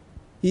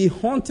 He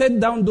hunted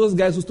down those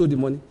guys who stole the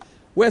money.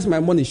 Where's my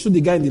money? Shoot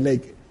the guy in the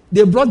leg.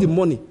 They brought the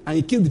money and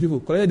he killed the people,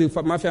 collected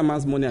the mafia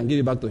man's money and gave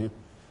it back to him.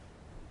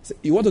 So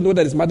you want to know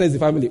that his mother is the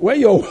family? Where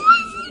your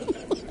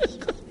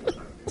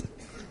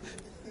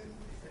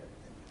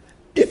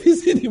If you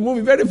see the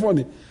movie, very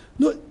funny.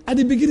 No, at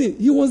the beginning,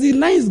 he was a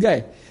nice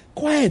guy.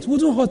 Quiet,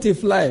 wouldn't hurt a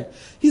fly.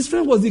 His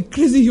friend was a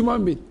crazy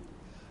human being.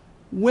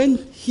 When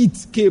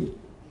heat came,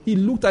 he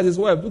looked at his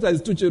wife, looked at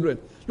his 2 children,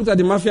 looked at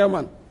the mafia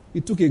man. He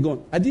took a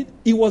gun.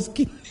 He was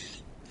killing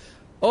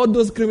all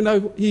those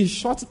criminal people. He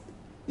shot,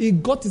 he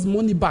got his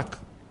money back.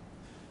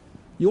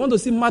 You want to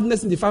see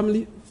madness in the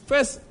family?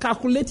 First,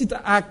 calculate it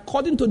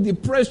according to the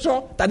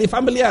pressure that the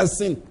family has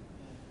seen.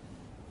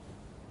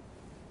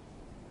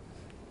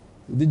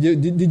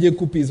 DJ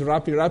Kupi is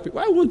rapping.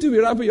 Why won't you be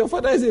rapping? Your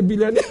father is a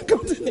billionaire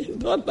counting in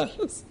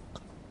dollars.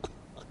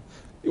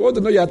 You want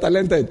to know you are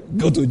talented?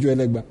 Go to Joel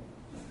Egba.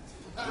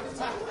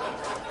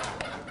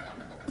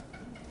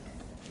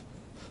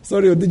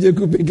 Sorry, DJ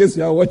Kupi, in case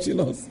you are watching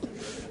us.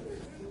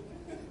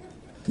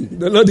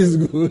 The Lord is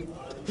good.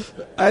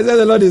 I said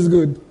the Lord is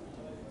good.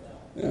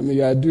 I mean,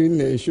 you are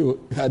doing a show.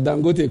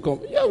 Dangote come.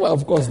 Yeah, well,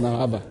 of course,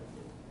 now, Abba.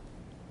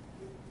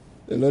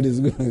 The Lord is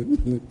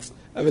good.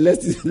 I mean,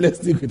 let's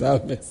stick with our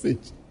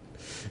message.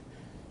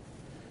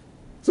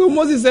 So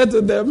Moses said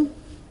to them,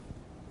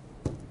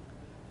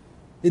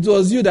 it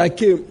was you that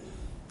came.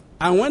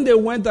 And when they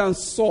went and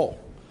saw,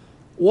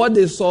 what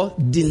they saw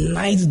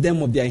denied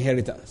them of their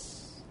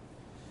inheritance.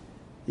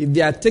 If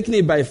they had taken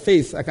it by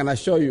faith, I can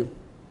assure you,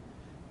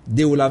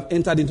 they will have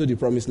entered into the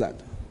promised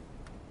land.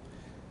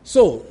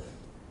 So,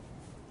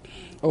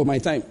 my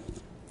time.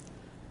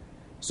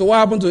 So what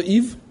happened to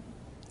Eve?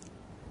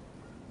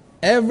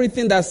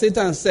 Everything that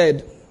Satan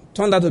said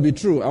turned out to be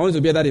true. I want you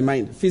to bear that in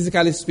mind,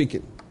 physically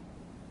speaking.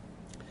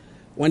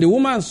 When the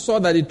woman saw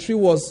that the tree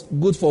was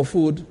good for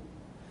food,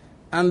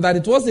 and that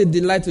it was a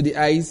delight to the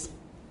eyes,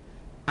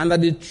 and that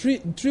the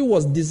tree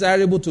was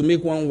desirable to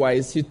make one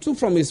wise, she took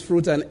from its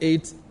fruit and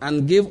ate,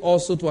 and gave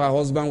also to her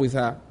husband with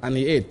her, and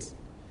he ate.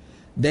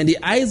 Then the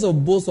eyes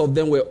of both of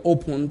them were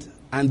opened,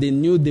 and they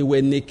knew they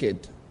were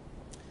naked.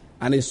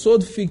 And they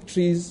sewed fig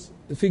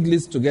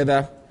leaves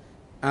together,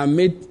 and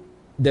made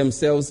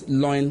themselves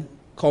loin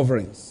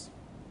coverings.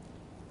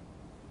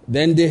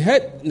 Then they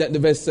heard,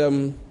 verse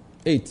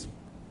 8.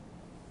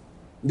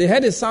 They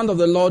heard the sound of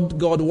the Lord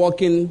God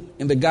walking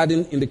in the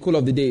garden in the cool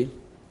of the day.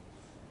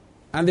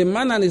 And the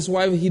man and his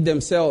wife hid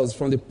themselves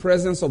from the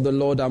presence of the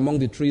Lord among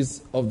the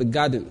trees of the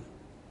garden.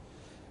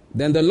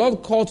 Then the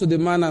Lord called to the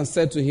man and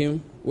said to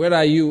him, "Where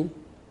are you?"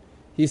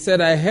 He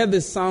said, "I heard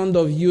the sound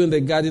of you in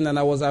the garden, and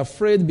I was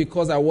afraid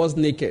because I was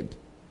naked.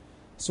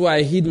 So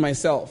I hid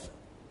myself."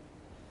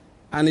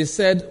 And he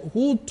said,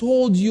 "Who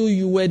told you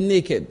you were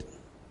naked?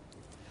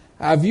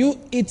 Have you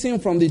eaten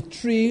from the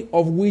tree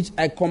of which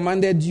I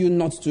commanded you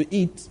not to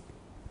eat?"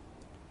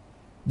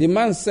 The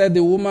man said,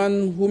 "The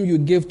woman whom you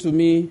gave to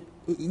be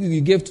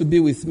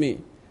with me,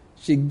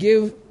 she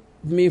gave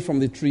me from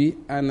the tree,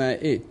 and I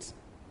ate."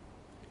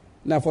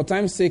 Now, for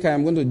time's sake, I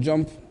am going to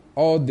jump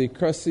all the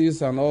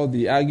curses and all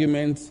the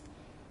arguments.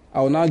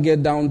 I will now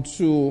get down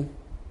to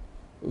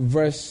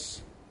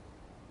verse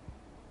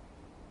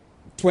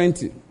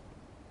 20.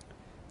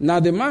 Now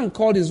the man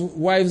called his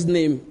wife's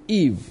name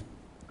Eve,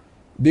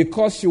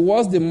 because she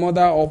was the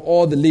mother of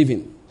all the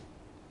living.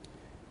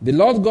 The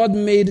Lord God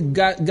made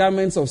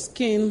garments of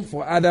skin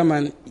for Adam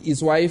and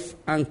his wife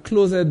and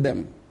clothed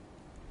them.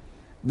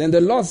 Then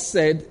the Lord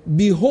said,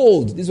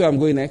 "Behold," this is where I'm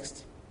going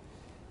next,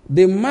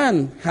 "the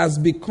man has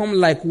become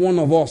like one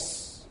of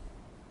us,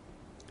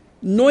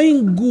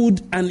 knowing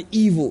good and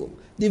evil."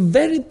 The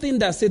very thing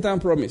that Satan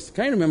promised.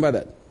 Can you remember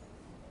that?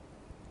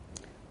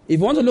 If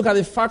you want to look at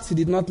the facts, he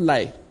did not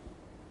lie.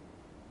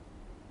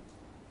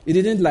 He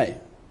didn't lie.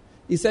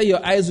 He said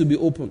your eyes will be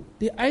opened.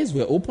 The eyes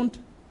were opened.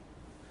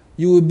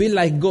 You will be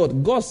like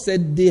God. God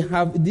said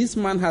this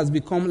man has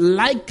become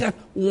like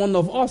one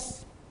of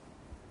us,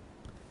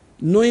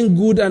 knowing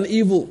good and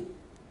evil.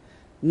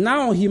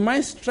 Now he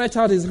might stretch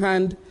out his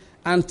hand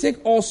and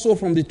take also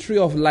from the tree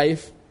of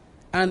life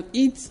and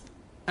eat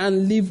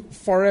and live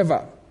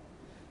forever.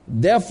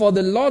 Therefore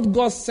the Lord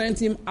God sent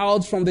him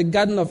out from the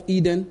Garden of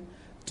Eden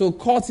to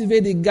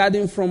cultivate the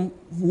garden from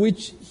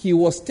which he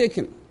was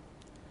taken.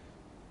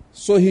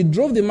 So he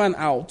drove the man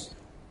out,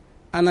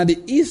 and at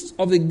the east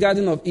of the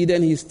Garden of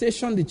Eden, he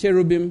stationed the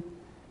cherubim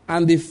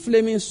and the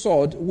flaming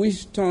sword,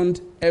 which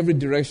turned every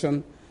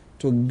direction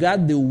to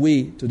guard the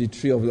way to the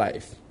tree of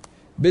life.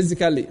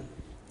 Basically,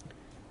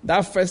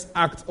 that first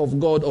act of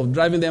God of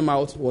driving them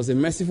out was a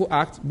merciful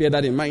act, bear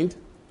that in mind.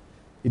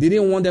 He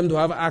didn't want them to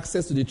have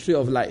access to the tree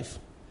of life.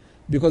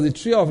 Because the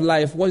tree of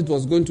life, what it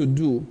was going to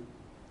do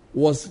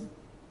was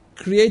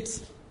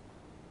create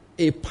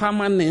a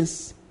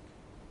permanence,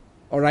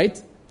 all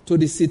right, to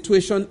the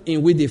situation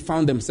in which they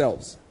found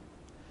themselves.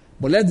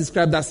 But let's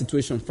describe that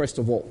situation first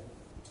of all.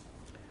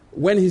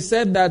 When he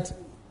said that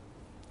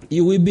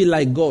you will be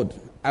like God,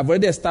 I've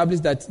already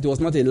established that it was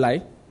not a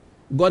lie.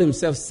 God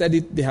himself said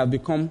it, they have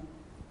become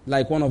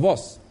like one of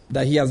us,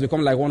 that he has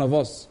become like one of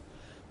us.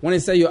 When he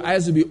said your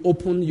eyes will be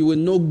open, you will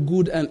know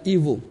good and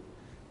evil.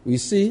 We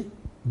see,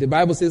 the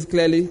Bible says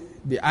clearly,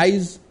 the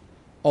eyes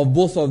of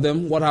both of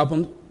them, what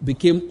happened,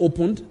 became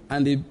opened,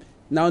 and they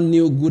now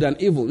knew good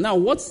and evil. Now,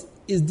 what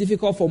is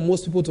difficult for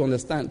most people to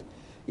understand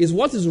is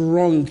what is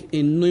wrong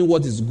in knowing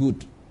what is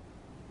good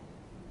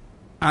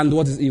and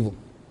what is evil.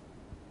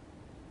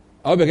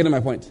 I hope you're getting my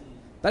point.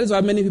 That is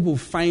why many people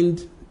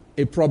find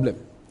a problem.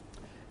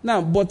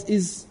 Now, but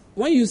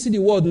when you see the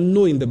word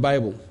know in the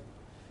Bible,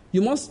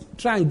 you must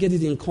try and get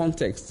it in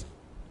context.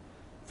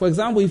 For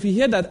example, if you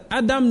hear that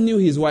Adam knew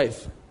his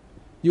wife,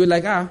 you were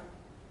like,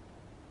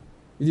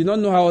 you did not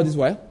know her all this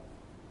while?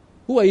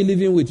 Who are you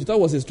living with? You thought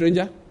it was a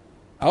stranger?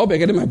 I hope you're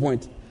getting my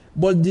point.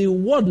 But the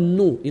word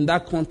know in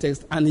that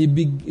context, and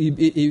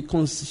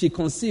she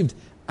conceived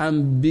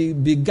and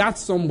begat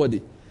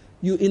somebody,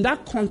 you in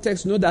that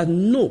context know that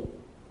know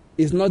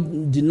is not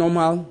the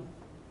normal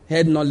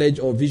head knowledge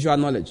or visual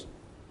knowledge.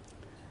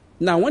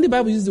 Now, when the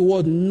Bible uses the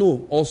word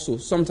know also,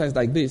 sometimes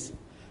like this,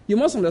 you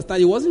must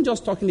understand it wasn't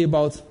just talking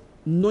about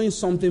knowing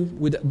something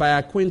by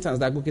acquaintance,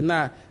 like, okay,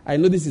 now I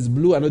know this is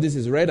blue, I know this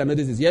is red, I know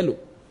this is yellow.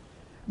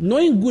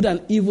 Knowing good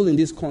and evil in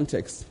this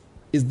context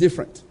is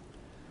different.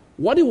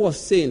 What he was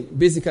saying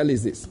basically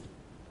is this,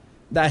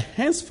 that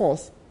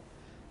henceforth,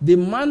 the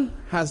man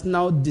has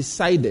now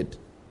decided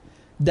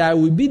that I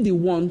will be the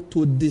one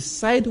to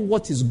decide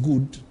what is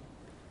good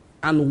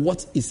and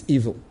what is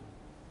evil.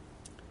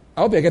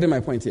 I hope you're getting my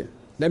point here.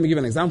 Let me give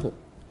an example.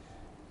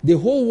 The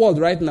whole world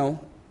right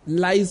now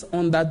lies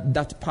under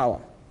that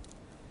power.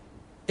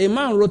 A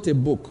man wrote a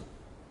book.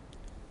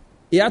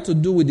 It had to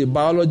do with the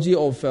biology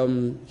of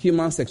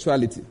human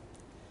sexuality.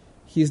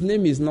 His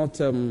name is not...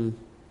 his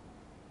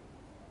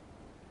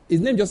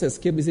name just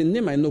escaped. It's a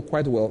name I know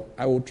quite well.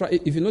 I will try.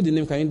 If you know the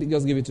name, can you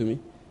just give it to me?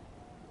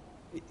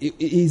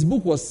 His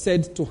book was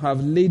said to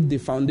have laid the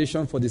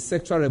foundation for the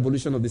sexual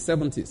revolution of the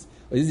 70s.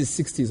 Or is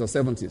it the 60s or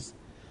 70s?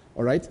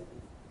 All right?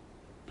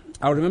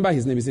 I'll remember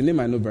his name. It's a name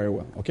I know very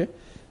well. Okay?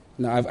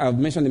 Now, I've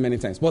mentioned it many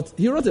times. But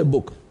he wrote a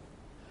book.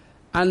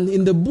 And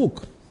in the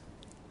book,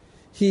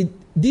 he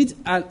did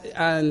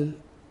an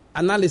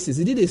analysis.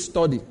 He did a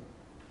study.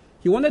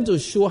 He wanted to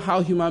show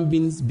how human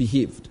beings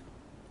behaved.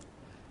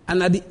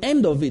 And at the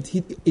end of it, he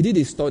did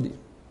a study.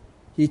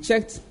 He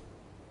checked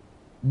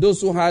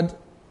those who had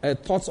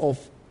thoughts of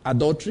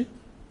adultery,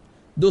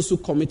 those who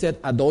committed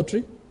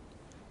adultery,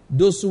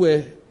 those who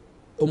were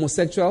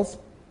homosexuals,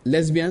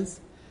 lesbians,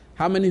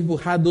 how many people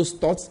had those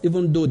thoughts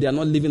even though they are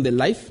not living the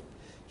life.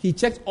 He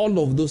checked all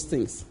of those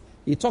things.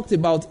 He talked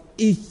about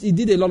it. He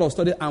did a lot of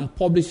study and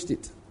published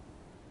it.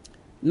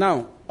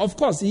 Now, of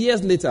course,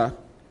 years later,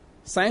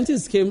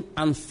 scientists came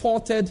and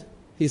faulted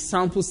his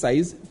sample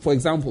size. For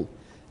example,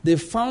 they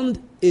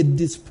found a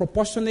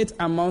disproportionate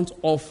amount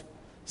of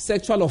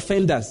sexual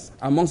offenders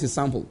amongst his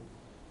sample.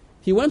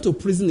 He went to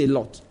prison a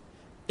lot.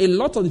 A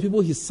lot of the people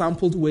he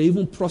sampled were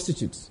even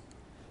prostitutes.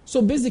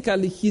 So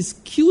basically, he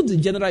skewed the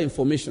general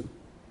information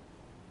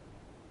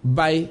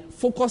by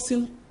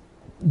focusing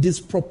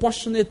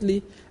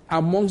disproportionately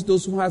amongst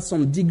those who had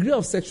some degree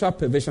of sexual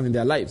perversion in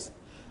their lives.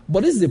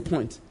 But this is the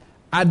point.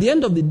 At the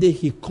end of the day,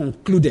 he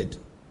concluded,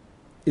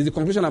 is the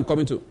conclusion I'm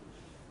coming to,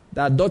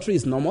 that adultery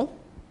is normal,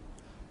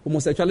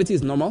 homosexuality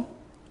is normal,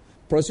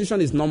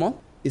 prostitution is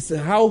normal. It's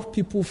how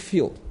people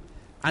feel.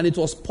 And it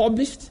was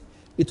published,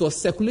 it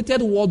was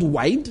circulated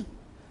worldwide,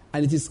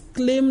 and it is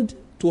claimed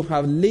to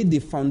have laid the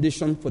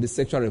foundation for the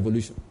sexual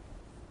revolution.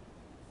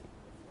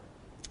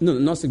 No,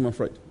 not Sigmund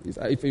Freud.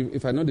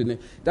 If I know the name.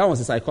 That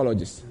was a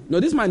psychologist. No,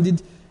 this man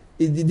did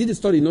a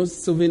study,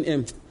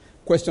 solving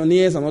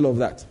questionnaires and all of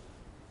that.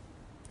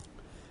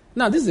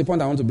 Now, this is the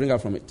point I want to bring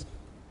out from it.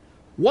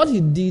 What he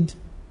did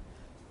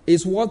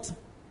is what,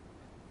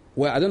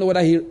 well, I don't know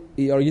whether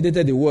he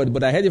originated the word,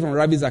 but I heard it from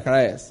Rabbi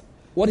Zacharias.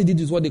 What he did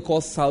is what they call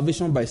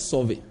salvation by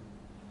survey.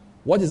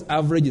 What is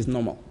average is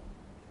normal.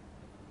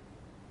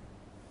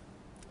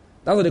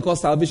 That's what they call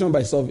salvation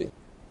by survey.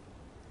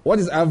 What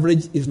is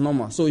average is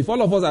normal. So if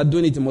all of us are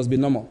doing it, it must be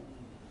normal.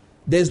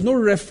 There's no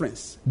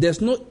reference.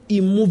 There's no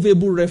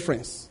immovable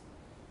reference.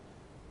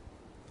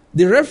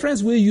 The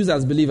reference we use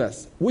as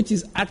believers, which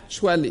is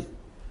actually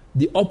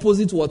the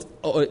opposite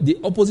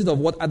of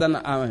what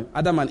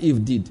Adam and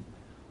Eve did,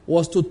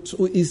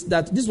 is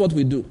that this is what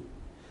we do.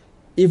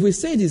 If we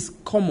say it is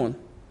common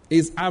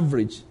is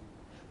average.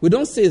 We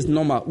don't say it's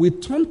normal. We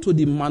turn to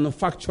the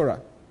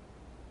manufacturer.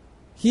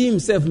 He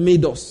himself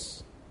made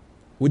us.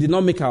 We did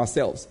not make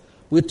ourselves.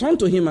 We turn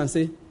to him and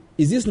say,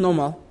 is this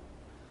normal?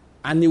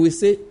 And he will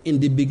say, in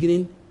the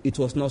beginning, it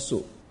was not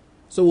so.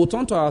 So we'll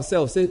turn to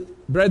ourselves, say,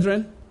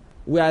 brethren,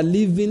 we are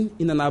living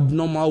in an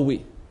abnormal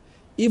way.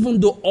 Even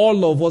though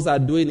all of us are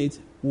doing it,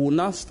 we will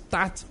now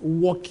start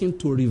working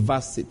to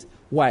reverse it.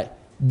 Why?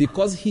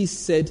 Because he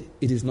said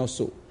it is not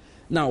so.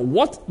 Now,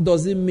 what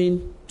does it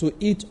mean to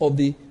eat of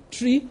the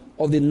tree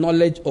of the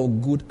knowledge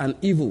of good and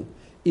evil?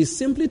 It's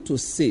simply to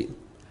say,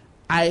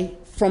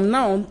 from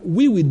now on,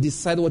 we will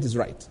decide what is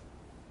right.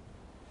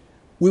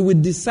 We will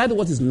decide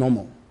what is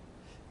normal.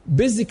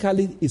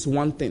 Basically, it's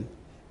one thing.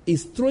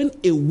 It's throwing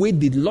away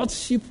the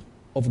lordship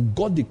of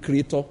God the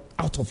Creator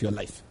out of your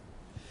life.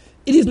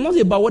 It is not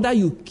about whether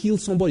you kill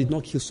somebody or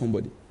not kill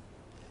somebody.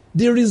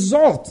 The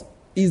result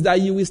is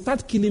that you will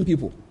start killing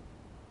people.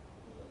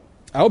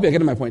 I hope you're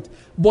getting my point.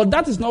 But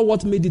that is not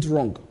what made it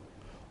wrong.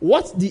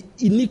 What the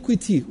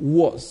iniquity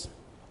was,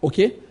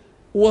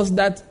 was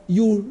that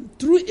you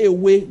threw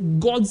away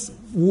God's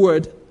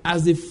word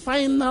as a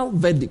final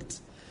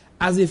verdict,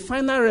 as a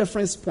final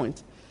reference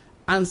point,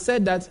 and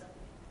said that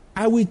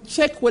I will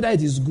check whether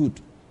it is good.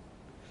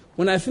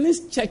 When I finish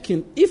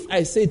checking, if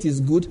I say it is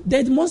good,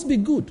 then it must be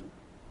good.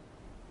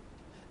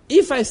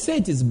 If I say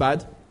it is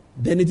bad,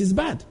 then it is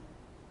bad.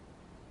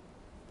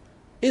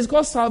 It's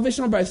called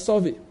salvation by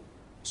survey.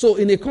 So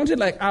in a country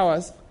like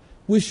ours,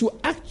 we should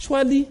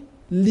actually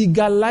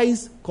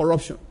legalize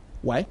corruption.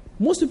 Why?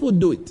 Most people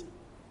do it.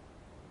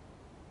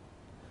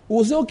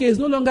 We'll say, okay, it's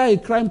no longer a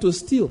crime to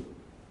steal.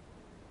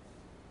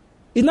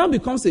 It now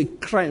becomes a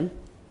crime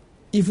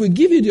if we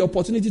give you the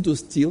opportunity to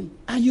steal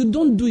and you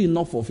don't do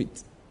enough of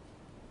it.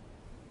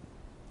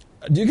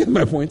 Do you get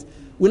my point?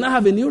 We now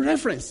have a new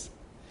reference.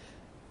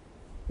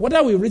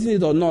 Whether we've written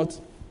it or not,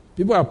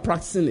 people are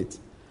practicing it.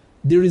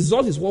 The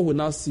result is what we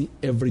now see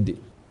every day.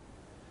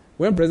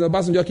 When President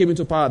Obasanjo came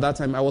into power at that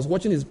time, I was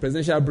watching his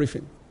presidential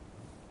briefing.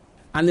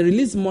 And he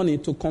released money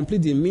to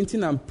complete the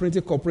Minting and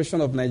Printing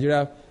Corporation of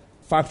Nigeria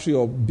factory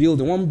or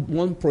building,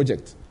 one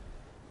project.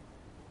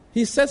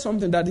 He said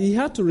something that he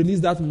had to release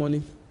that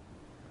money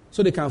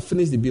so they can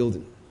finish the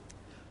building.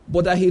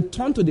 But that he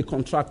turned to the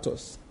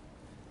contractors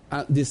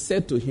and they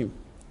said to him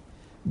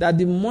that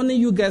the money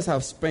you guys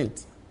have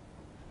spent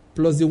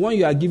plus the one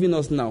you are giving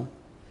us now,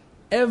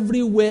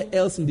 everywhere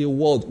else in the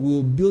world we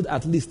will build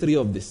at least 3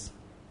 of this.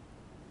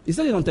 He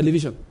said it on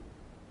television.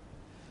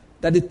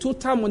 That the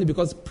total money,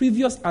 because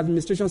previous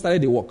administration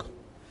started the work.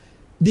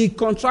 The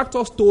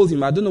contractors told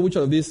him, I don't know which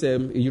of these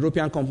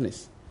European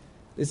companies.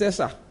 They said,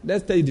 sir,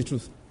 let's tell you the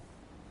truth.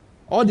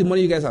 All the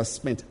money you guys have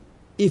spent,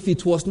 if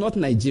it was not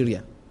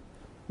Nigeria,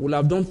 we'll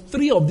have done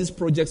 3 of these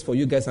projects for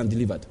you guys and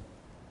delivered.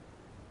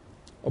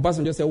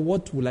 Obasanjo said,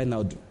 what will I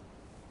now do?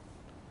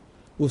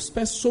 We've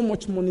spent so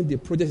much money, the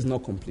project is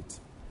not complete.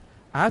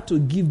 I had to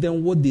give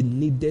them what they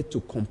needed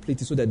to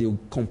complete it so that they will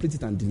complete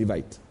it and deliver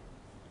it.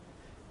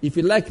 If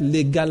you like,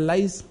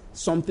 legalize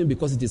something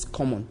because it is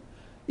common.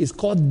 It's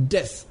called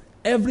death.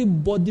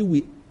 Everybody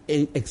will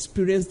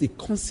experience the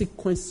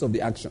consequences of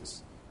the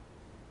actions.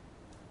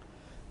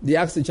 They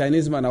asked the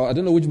Chinese man, I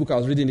don't know which book I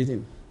was reading it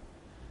in,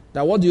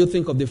 that what do you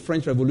think of the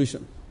French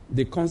Revolution,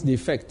 the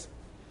effect?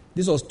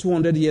 This was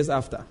 200 years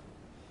after.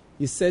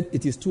 He said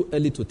it is too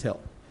early to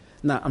tell.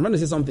 Now, I'm going to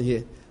say something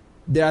here.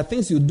 There are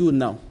things you do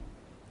now.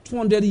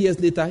 200 years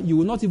later, you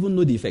will not even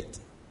know the effect.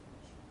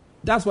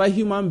 That's why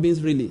human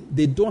beings really,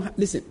 they don't,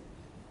 listen,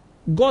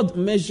 God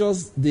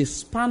measures the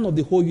span of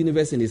the whole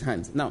universe in his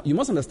hands. Now, you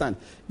must understand,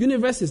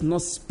 universe is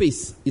not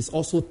space, it's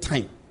also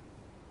time.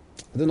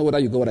 I don't know whether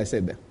you got what I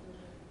said there.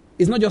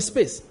 It's not just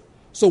space.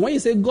 So when you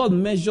say God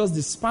measures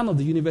the span of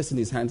the universe in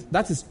his hands,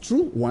 that is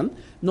true, one.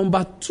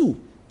 Number 2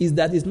 is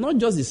that it's not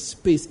just the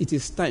space, it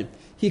is time.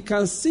 He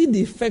can see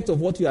the effect of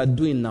what you are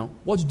doing now,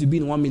 what it will be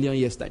in 1 million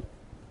years' time.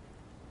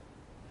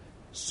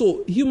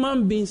 So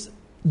human beings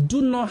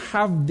do not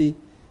have the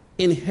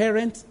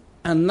inherent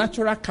and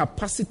natural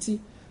capacity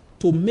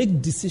to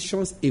make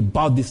decisions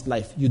about this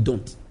life. You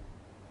don't.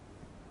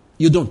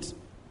 You don't.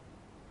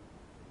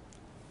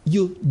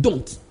 You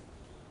don't.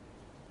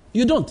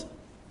 You don't.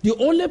 The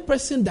only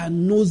person that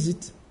knows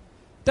it,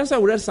 that's why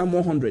we read Psalm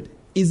 100,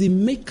 is the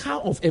maker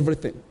of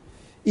everything.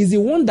 Is the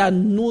one that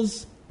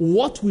knows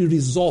what will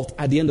result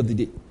at the end of the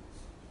day.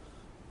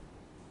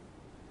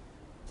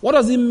 What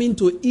does it mean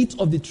to eat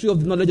of the tree of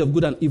the knowledge of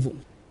good and evil?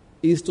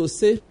 It is to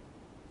say,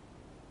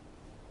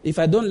 if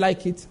I don't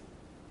like it,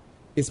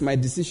 it's my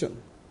decision.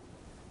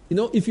 You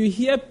know, if you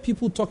hear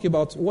people talk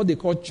about what they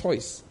call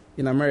choice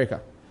in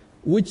America,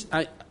 which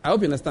I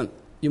hope you understand.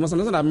 You must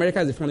understand that America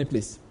is a funny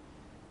place.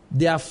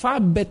 They are far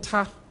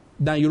better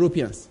than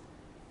Europeans.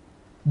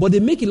 But they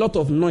make a lot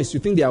of noise. You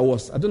think they are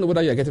worse. I don't know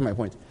whether you are getting my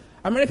point.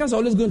 Americans are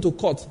always going to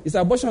court. Is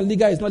abortion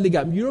legal? It's not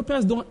legal.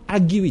 Europeans don't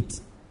argue it.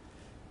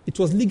 It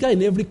was legal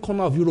in every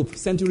corner of Europe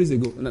centuries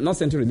ago. Not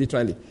centuries,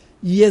 literally.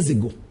 Years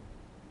ago.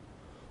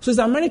 So it's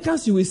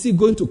Americans you will see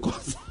going to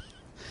court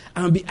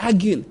and be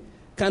arguing.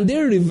 Can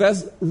they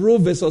reverse Roe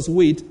versus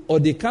Wade, or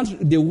they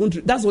can't? They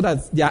won't. That's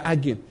what they are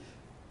arguing.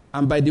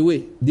 And by the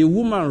way, the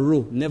woman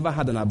Roe never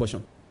had an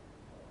abortion.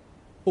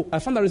 Oh, I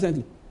found that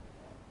recently.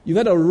 You've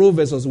heard of Roe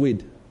versus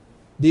Wade.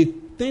 The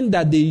thing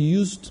that they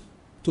used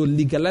to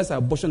legalize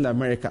abortion in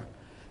America,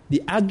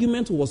 the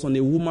argument was on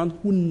a woman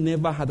who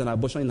never had an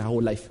abortion in her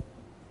whole life.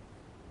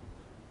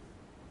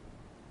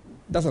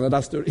 That's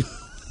another story.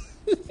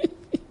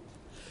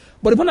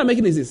 But the point I'm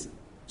making is this.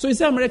 So you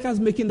see Americans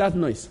making that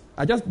noise.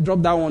 I just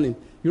dropped that one in.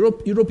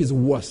 Europe is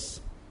worse.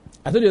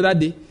 I told you that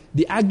day,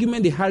 the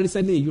argument they had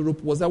recently in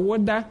Europe was that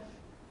whether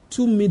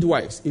two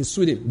midwives in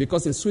Sweden,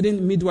 because in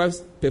Sweden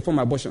midwives perform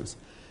abortions,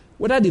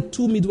 whether the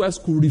two midwives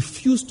could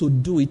refuse to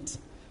do it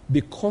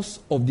because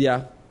of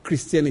their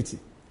Christianity.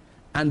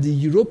 And the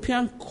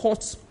European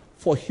courts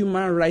for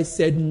human rights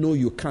said, no,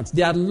 you can't.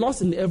 They are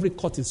lost in every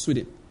court in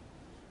Sweden.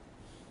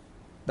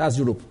 That's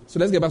Europe. So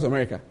let's get back to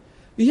America.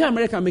 You hear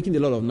America making a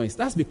lot of noise.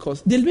 That's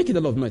because they make a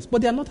lot of noise,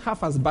 but they are not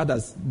half as bad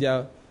as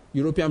their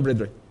European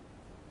brethren.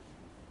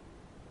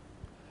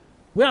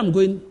 Where I'm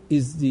going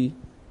is the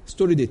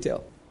story they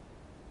tell.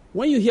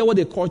 When you hear what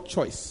they call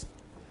choice,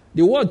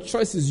 the word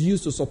choice is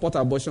used to support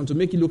abortion to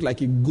make it look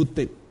like a good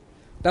thing.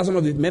 That's one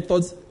of the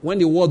methods when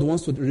the world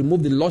wants to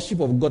remove the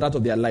lordship of God out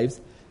of their lives.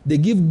 They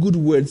give good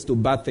words to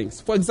bad things.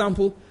 For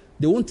example,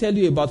 they won't tell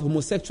you about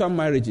homosexual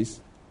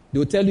marriages. They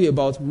will tell you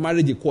about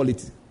marriage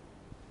equality.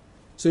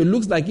 So it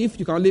looks like if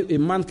a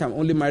man can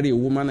only marry a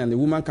woman and a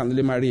woman can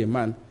only marry a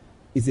man,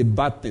 it's a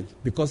bad thing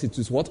because it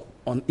is what?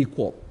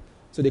 Unequal.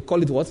 So they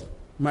call it what?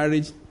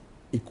 Marriage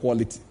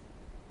equality.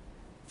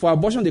 For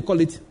abortion, they call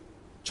it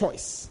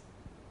choice.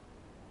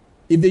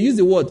 If they use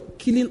the word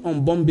killing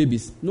unborn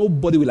babies,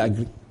 nobody will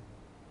agree.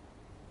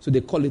 So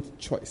they call it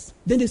choice.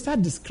 Then they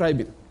start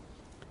describing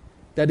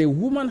that a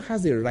woman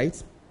has a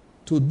right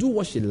to do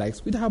what she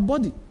likes with her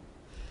body.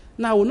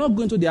 Now, I will not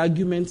go into the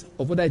argument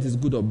of whether it is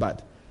good or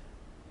bad.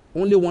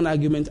 Only one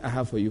argument I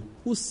have for you.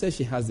 Who says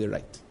she has the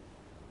right?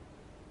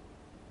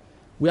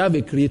 We have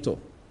a creator,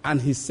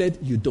 and he said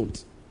you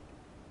don't.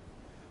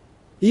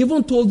 He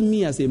even told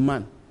me as a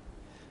man,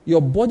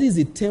 your body is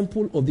a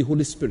temple of the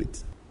Holy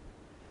Spirit.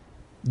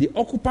 The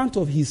occupant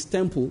of his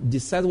temple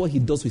decides what he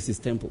does with his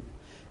temple.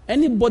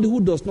 Anybody who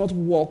does not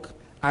walk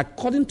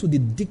according to the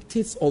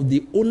dictates of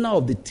the owner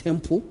of the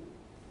temple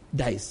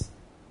dies.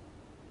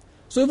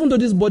 So even though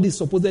this body is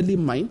supposedly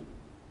mine,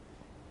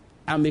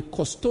 I'm a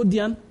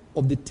custodian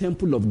of the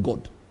temple of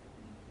God.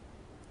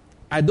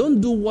 I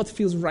don't do what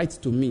feels right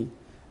to me.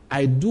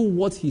 I do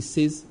what he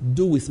says,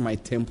 do with my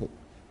temple.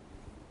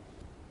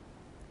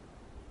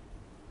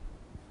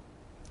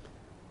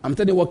 I'm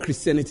telling you what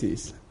Christianity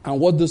is and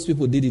what those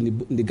people did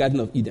in the Garden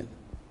of Eden.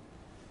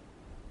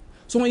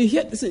 So when you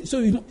hear, listen, so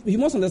you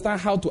must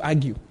understand how to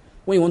argue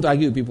when you want to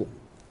argue with people.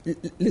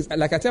 Listen,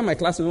 like I tell my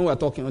classmates when we were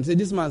talking, I say,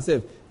 this man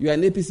said, you are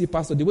an APC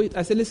pastor. The way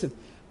I say, listen,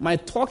 my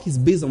talk is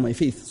based on my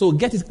faith. So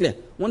get it clear.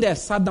 One day I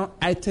sat down,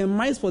 I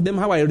itemized for them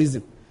how I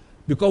reason.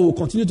 Because we'll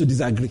continue to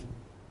disagree.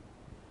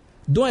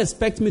 Don't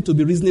expect me to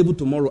be reasonable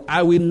tomorrow.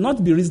 I will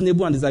not be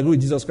reasonable and disagree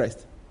with Jesus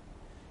Christ.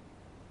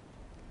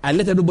 I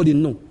let everybody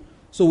know.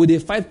 So we they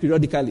fight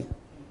periodically.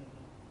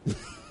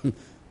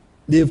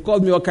 They've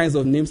called me all kinds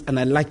of names and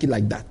I like it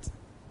like that.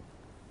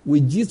 We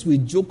gist, we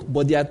joke,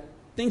 but there are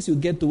things you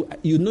get to,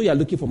 you know you're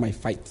looking for my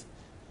fight.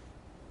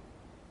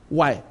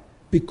 Why?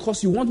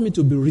 Because you want me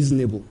to be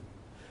reasonable.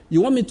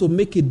 You want me to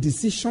make a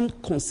decision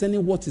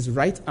concerning what is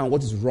right and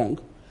what is wrong.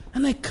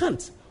 And I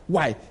can't.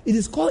 Why? It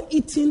is called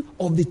eating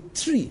of the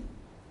tree,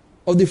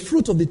 of the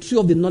fruit of the tree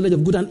of the knowledge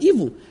of good and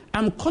evil.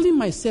 I'm calling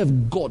myself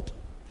God.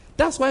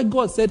 That's why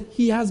God said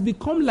he has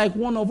become like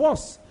one of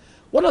us.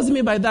 What does he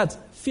mean by that?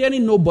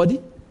 Fearing nobody,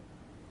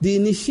 the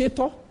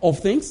initiator of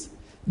things,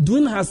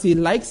 doing as he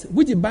likes,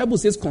 which the Bible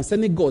says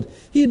concerning God.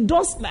 He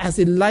does as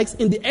he likes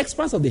in the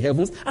expanse of the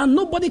heavens, and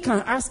nobody can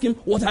ask him,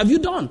 what have you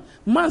done?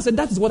 Man said,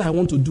 that is what I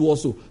want to do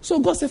also. So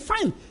God said,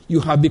 fine, you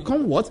have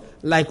become what?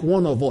 Like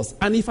one of us.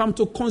 And if I'm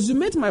to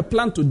consummate my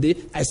plan today,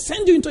 I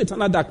send you into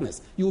eternal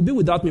darkness. You will be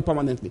without me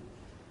permanently.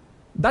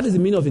 That is the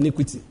meaning of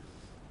iniquity.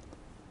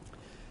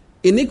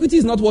 Iniquity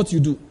is not what you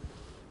do.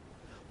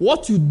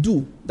 What you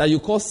do that you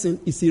call sin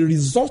is a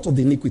result of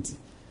the iniquity.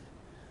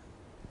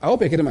 I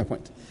hope you're getting my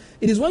point.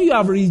 It is when you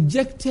have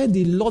rejected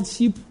the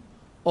lordship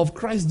of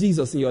Christ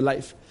Jesus in your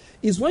life.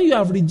 It's when you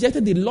have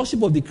rejected the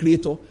lordship of the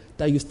Creator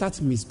that you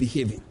start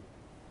misbehaving.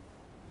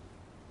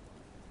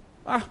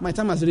 My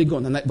time has really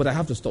gone, but I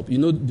have to stop. You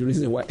know the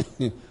reason why.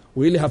 We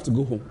really have to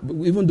go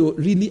home. Even though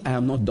really I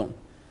am not done.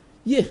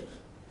 Yeah.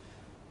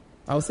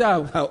 I'll say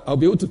I'll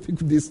be able to pick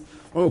this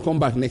when we come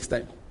back next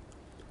time.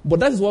 But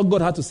that is what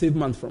God had to save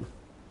man from.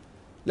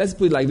 Let's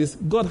put it like this.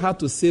 God had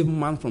to save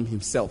man from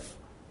himself.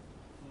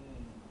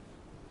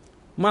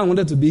 Man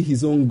wanted to be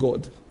his own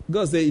God.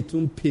 God said, it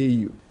won't pay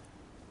you.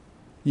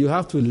 You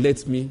have to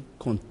let me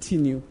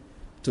continue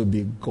to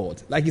be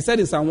God. Like he said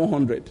in Psalm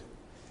 100,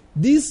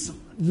 this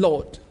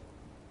Lord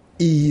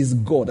is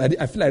God.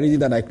 I feel like reading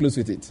that, I close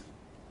with it.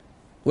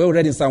 Well, we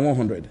read in Psalm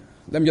 100.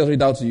 Let me just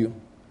read out to you.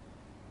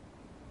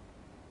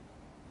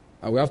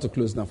 And we have to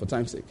close now for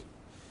time's sake.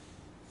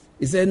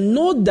 He said,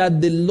 know that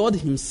the Lord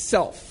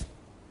himself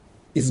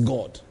is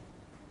God.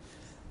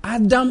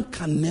 Adam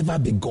can never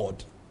be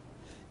God.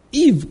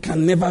 Eve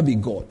can never be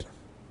God.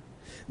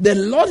 The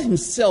Lord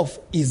himself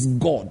is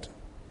God.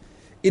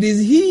 It is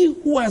he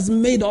who has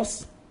made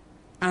us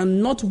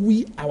and not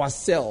we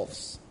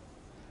ourselves.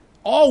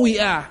 All we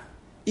are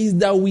is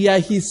that we are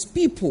his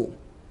people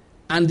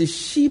and the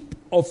sheep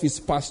of his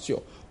pasture.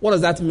 What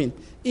does that mean?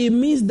 It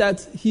means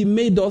that he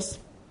made us.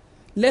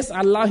 Let's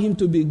allow him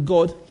to be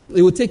God.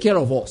 He will take care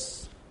of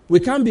us. We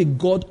can't be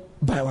God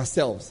by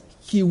ourselves.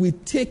 He will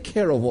take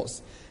care of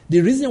us.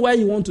 The reason why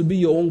you want to be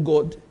your own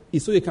God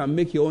is so you can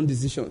make your own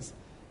decisions.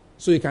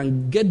 So you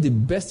can get the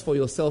best for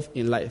yourself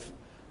in life.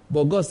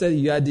 But God said,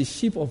 you are the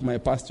sheep of my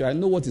pasture. I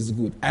know what is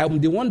good. I am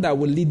the one that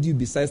will lead you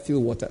beside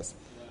still waters.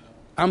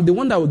 I'm the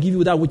one that will give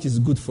you that which is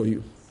good for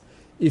you.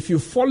 If you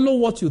follow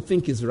what you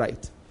think is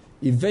right,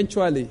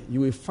 eventually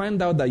you will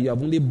find out that you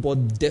have only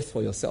bought death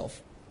for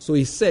yourself. So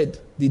he said,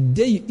 the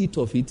day you eat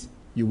of it,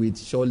 you will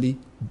surely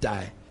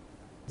die.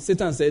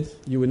 Satan said,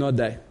 you will not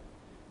die.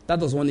 That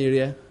was one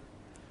area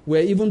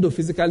where even though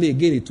physically,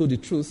 again, he told the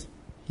truth,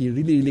 he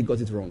really, really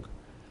got it wrong.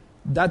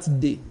 That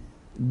day,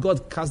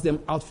 God cast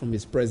them out from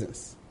his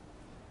presence.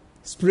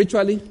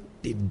 Spiritually,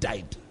 they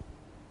died.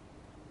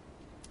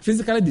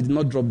 Physically, they did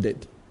not drop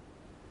dead.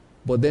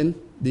 But then,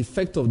 the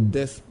effect of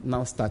death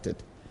now started.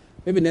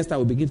 Maybe next time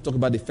we'll begin to talk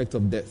about the effect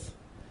of death.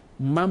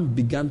 Man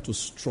began to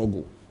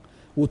struggle.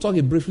 We'll talk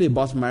briefly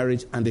about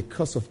marriage and the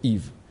curse of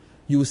Eve.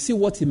 You will see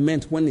what he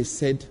meant when he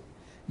said,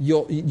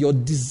 your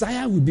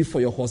desire will be for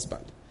your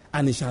husband,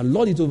 and he shall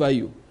lord it over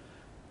you.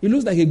 It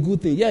looks like a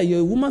good thing. Yeah,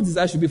 your woman's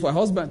desire should be for her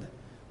husband.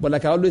 But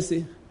like I always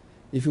say,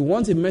 if you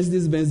want a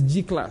Mercedes-Benz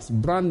G-Class,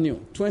 brand new,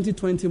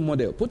 2020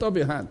 model, put up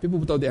your hand. People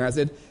put up their hand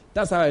and said,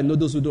 that's how I know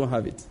those who don't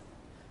have it.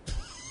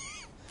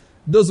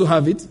 Those who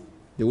have it,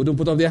 they wouldn't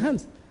put up their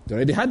hands. They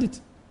already had it.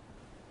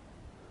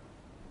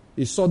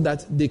 He saw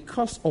that the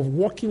cost of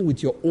working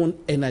with your own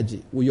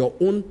energy, with your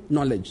own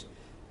knowledge,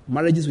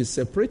 marriages will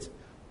separate,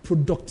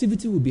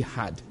 productivity will be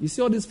hard. You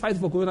see all this fight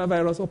for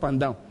coronavirus up and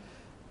down.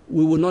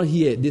 We will not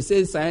hear. They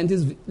say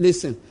scientists,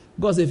 listen,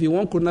 God said if you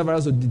want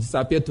coronavirus to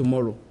disappear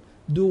tomorrow,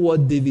 do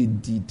what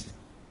David did.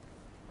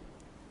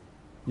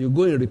 You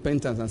go in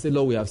repentance and say,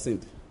 Lord, we have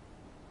sinned.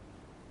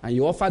 And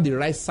you offer the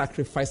right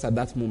sacrifice at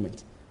that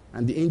moment.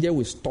 And the angel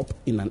will stop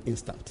in an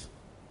instant.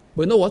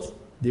 But you know what?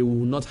 They will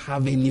not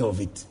have any of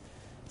it.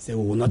 Say,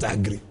 we will not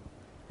agree.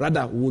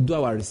 Rather, we will do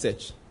our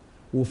research.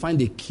 We will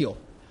find a cure.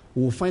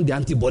 We will find the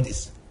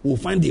antibodies. We will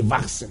find the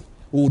vaccine.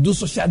 We will do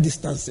social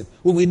distancing.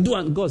 We will do,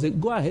 and God said,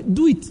 go ahead,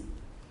 do it.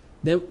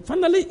 Then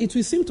finally, it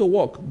will seem to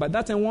work. By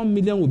that time, 1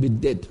 million will be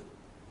dead.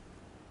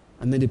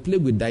 And then the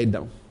plague will die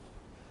down.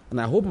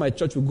 And I hope my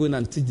church will go in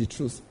and teach the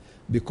truth.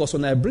 Because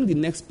when I bring the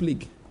next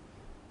plague,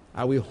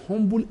 I will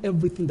humble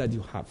everything that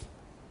you have.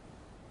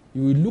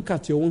 You will look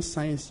at your own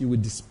science, you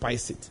will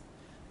despise it.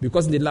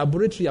 Because in the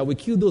laboratory, I will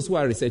kill those who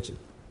are researching.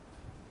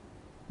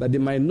 That they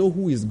might know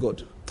who is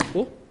God.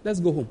 Oh, let's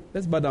go home.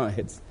 Let's bow down our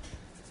heads.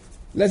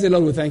 Let's say,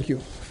 Lord, we thank you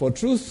for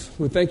truth.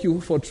 We thank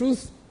you for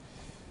truth.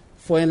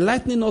 For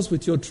enlightening us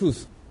with your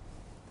truth.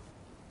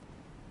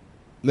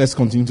 Let's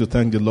continue to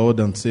thank the Lord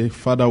and say,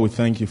 Father, we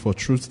thank you for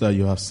truth that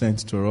you have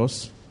sent to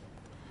us.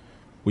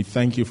 We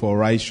thank you for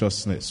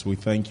righteousness. We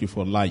thank you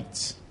for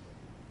light.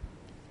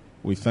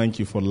 We thank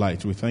you for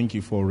light. We thank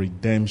you for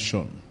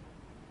redemption.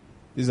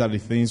 These are the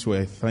things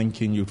we're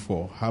thanking you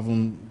for,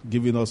 having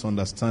given us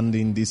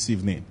understanding this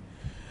evening.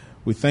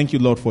 We thank you,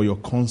 Lord, for your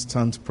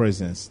constant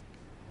presence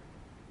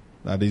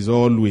that is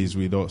always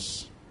with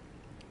us.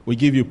 We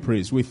give you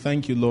praise. We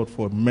thank you, Lord,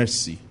 for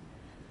mercy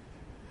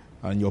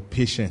and your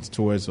patience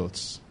towards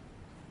us.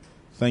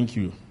 Thank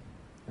you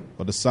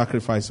for the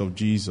sacrifice of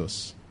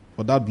Jesus,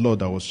 for that blood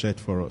that was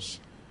shed for us.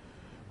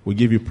 We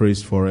give you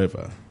praise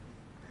forever.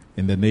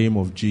 In the name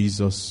of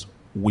Jesus,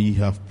 we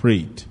have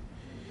prayed.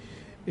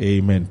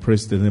 Amen.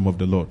 Praise the name of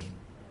the Lord.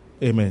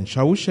 Amen.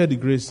 Shall we share the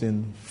grace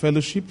in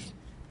fellowship?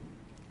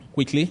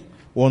 Quickly.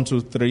 1,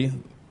 2, 3.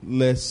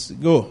 Let's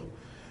go.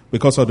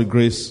 Because of the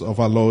grace of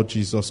our Lord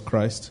Jesus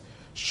Christ,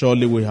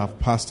 surely we have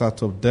passed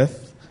out of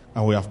death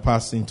and we have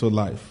passed into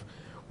life.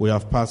 We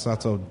have passed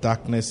out of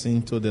darkness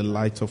into the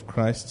light of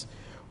Christ.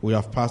 We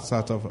have passed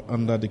out of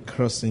under the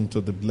curse into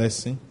the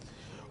blessing.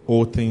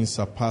 All things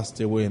are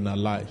passed away in our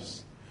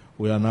lives.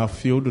 We are now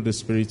filled with the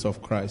Spirit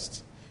of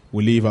Christ.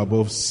 We live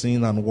above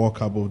sin and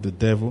walk above the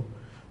devil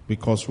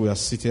because we are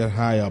seated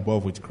high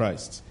above with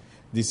Christ.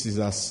 This is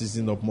our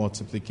season of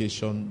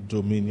multiplication,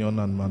 dominion,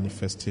 and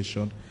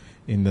manifestation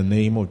in the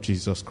name of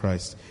Jesus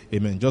Christ.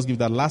 Amen. Just give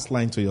that last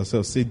line to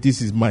yourself. Say,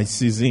 this is my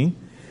season,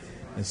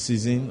 a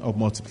season of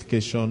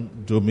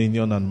multiplication,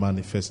 dominion, and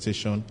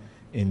manifestation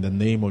in the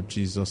name of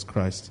Jesus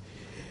Christ.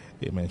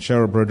 Amen.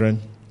 Cheryl,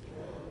 brethren,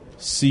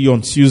 see you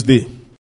on Tuesday.